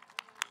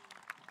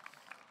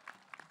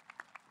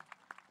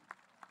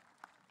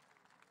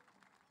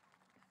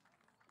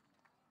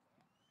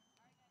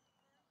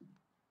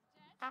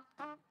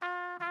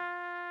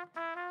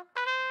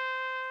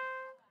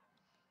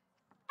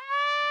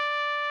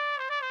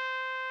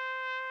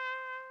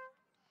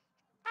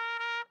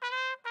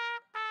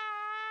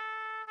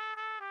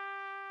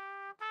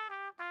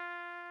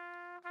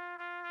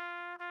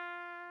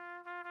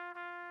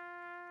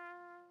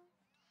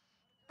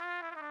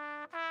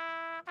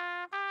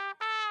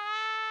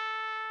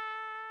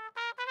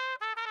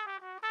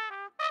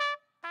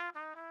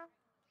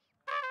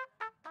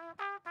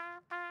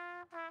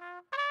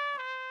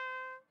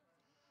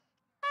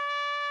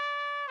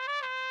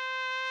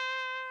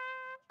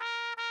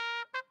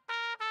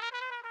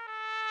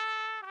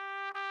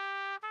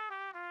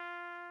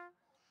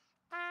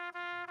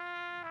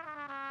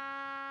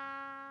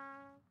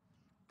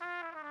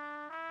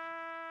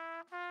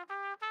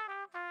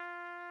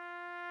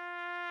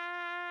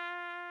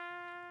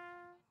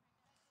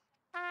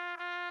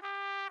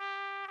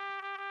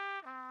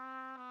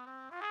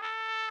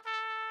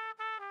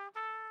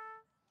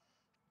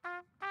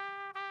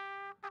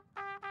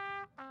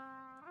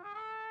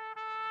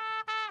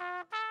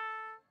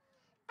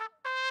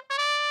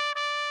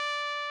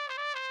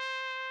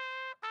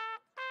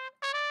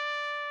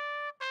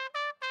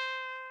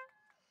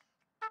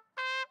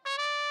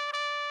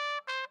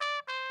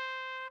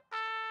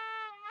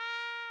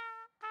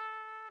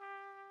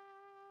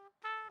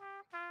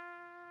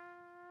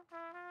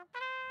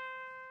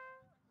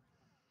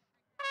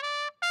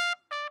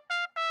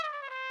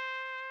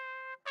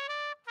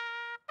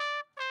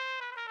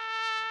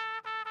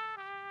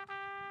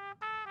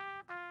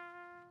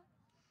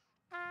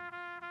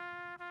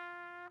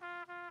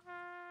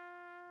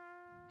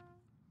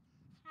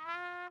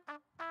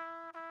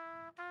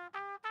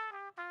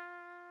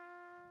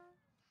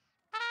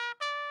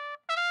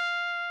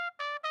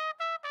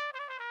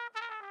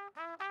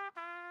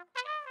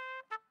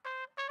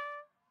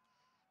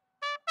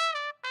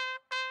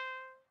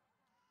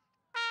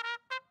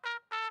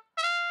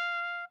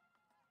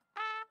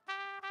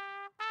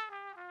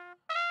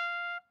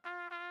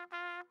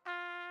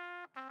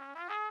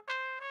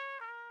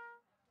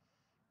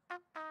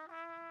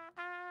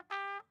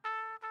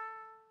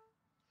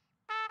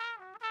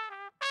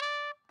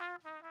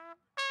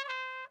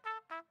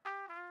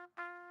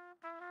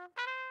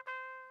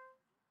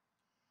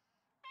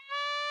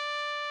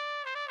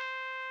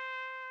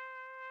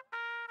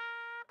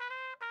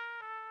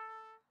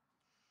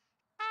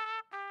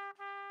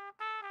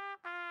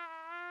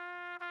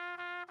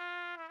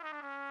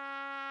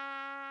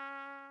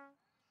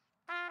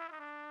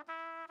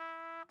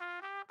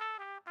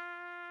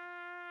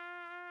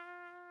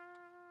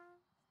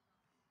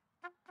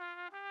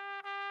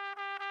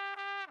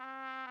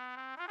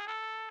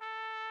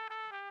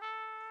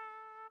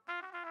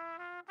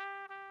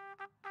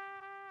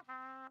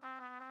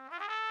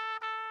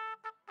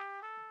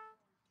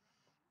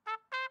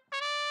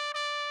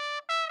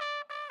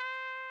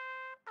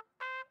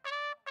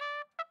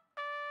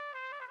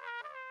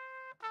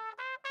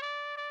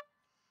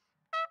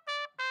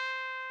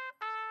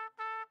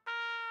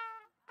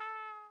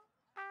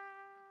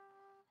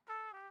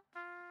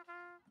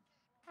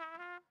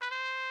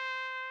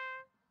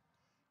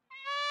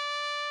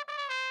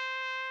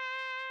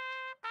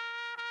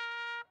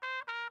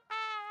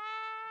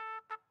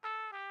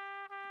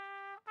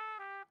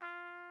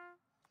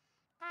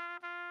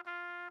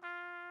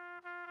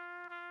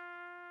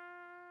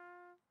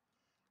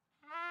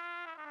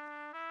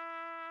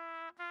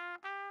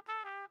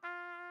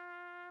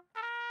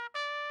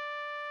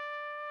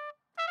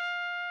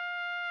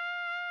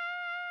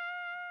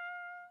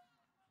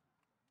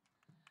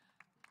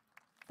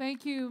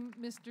 Thank you,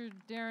 Mr.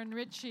 Darren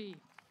Ritchie.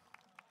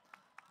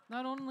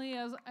 Not only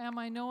am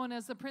I known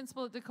as the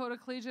principal at Dakota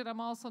Collegiate,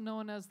 I'm also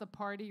known as the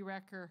party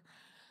wrecker.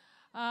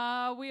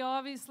 We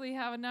obviously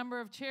have a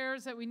number of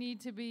chairs that we need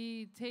to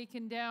be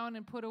taken down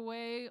and put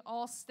away.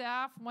 All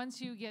staff, once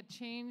you get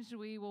changed,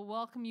 we will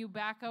welcome you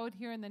back out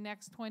here in the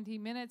next 20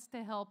 minutes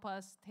to help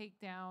us take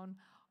down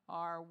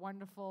our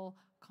wonderful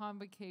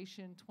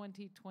Convocation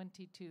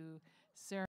 2022 ceremony.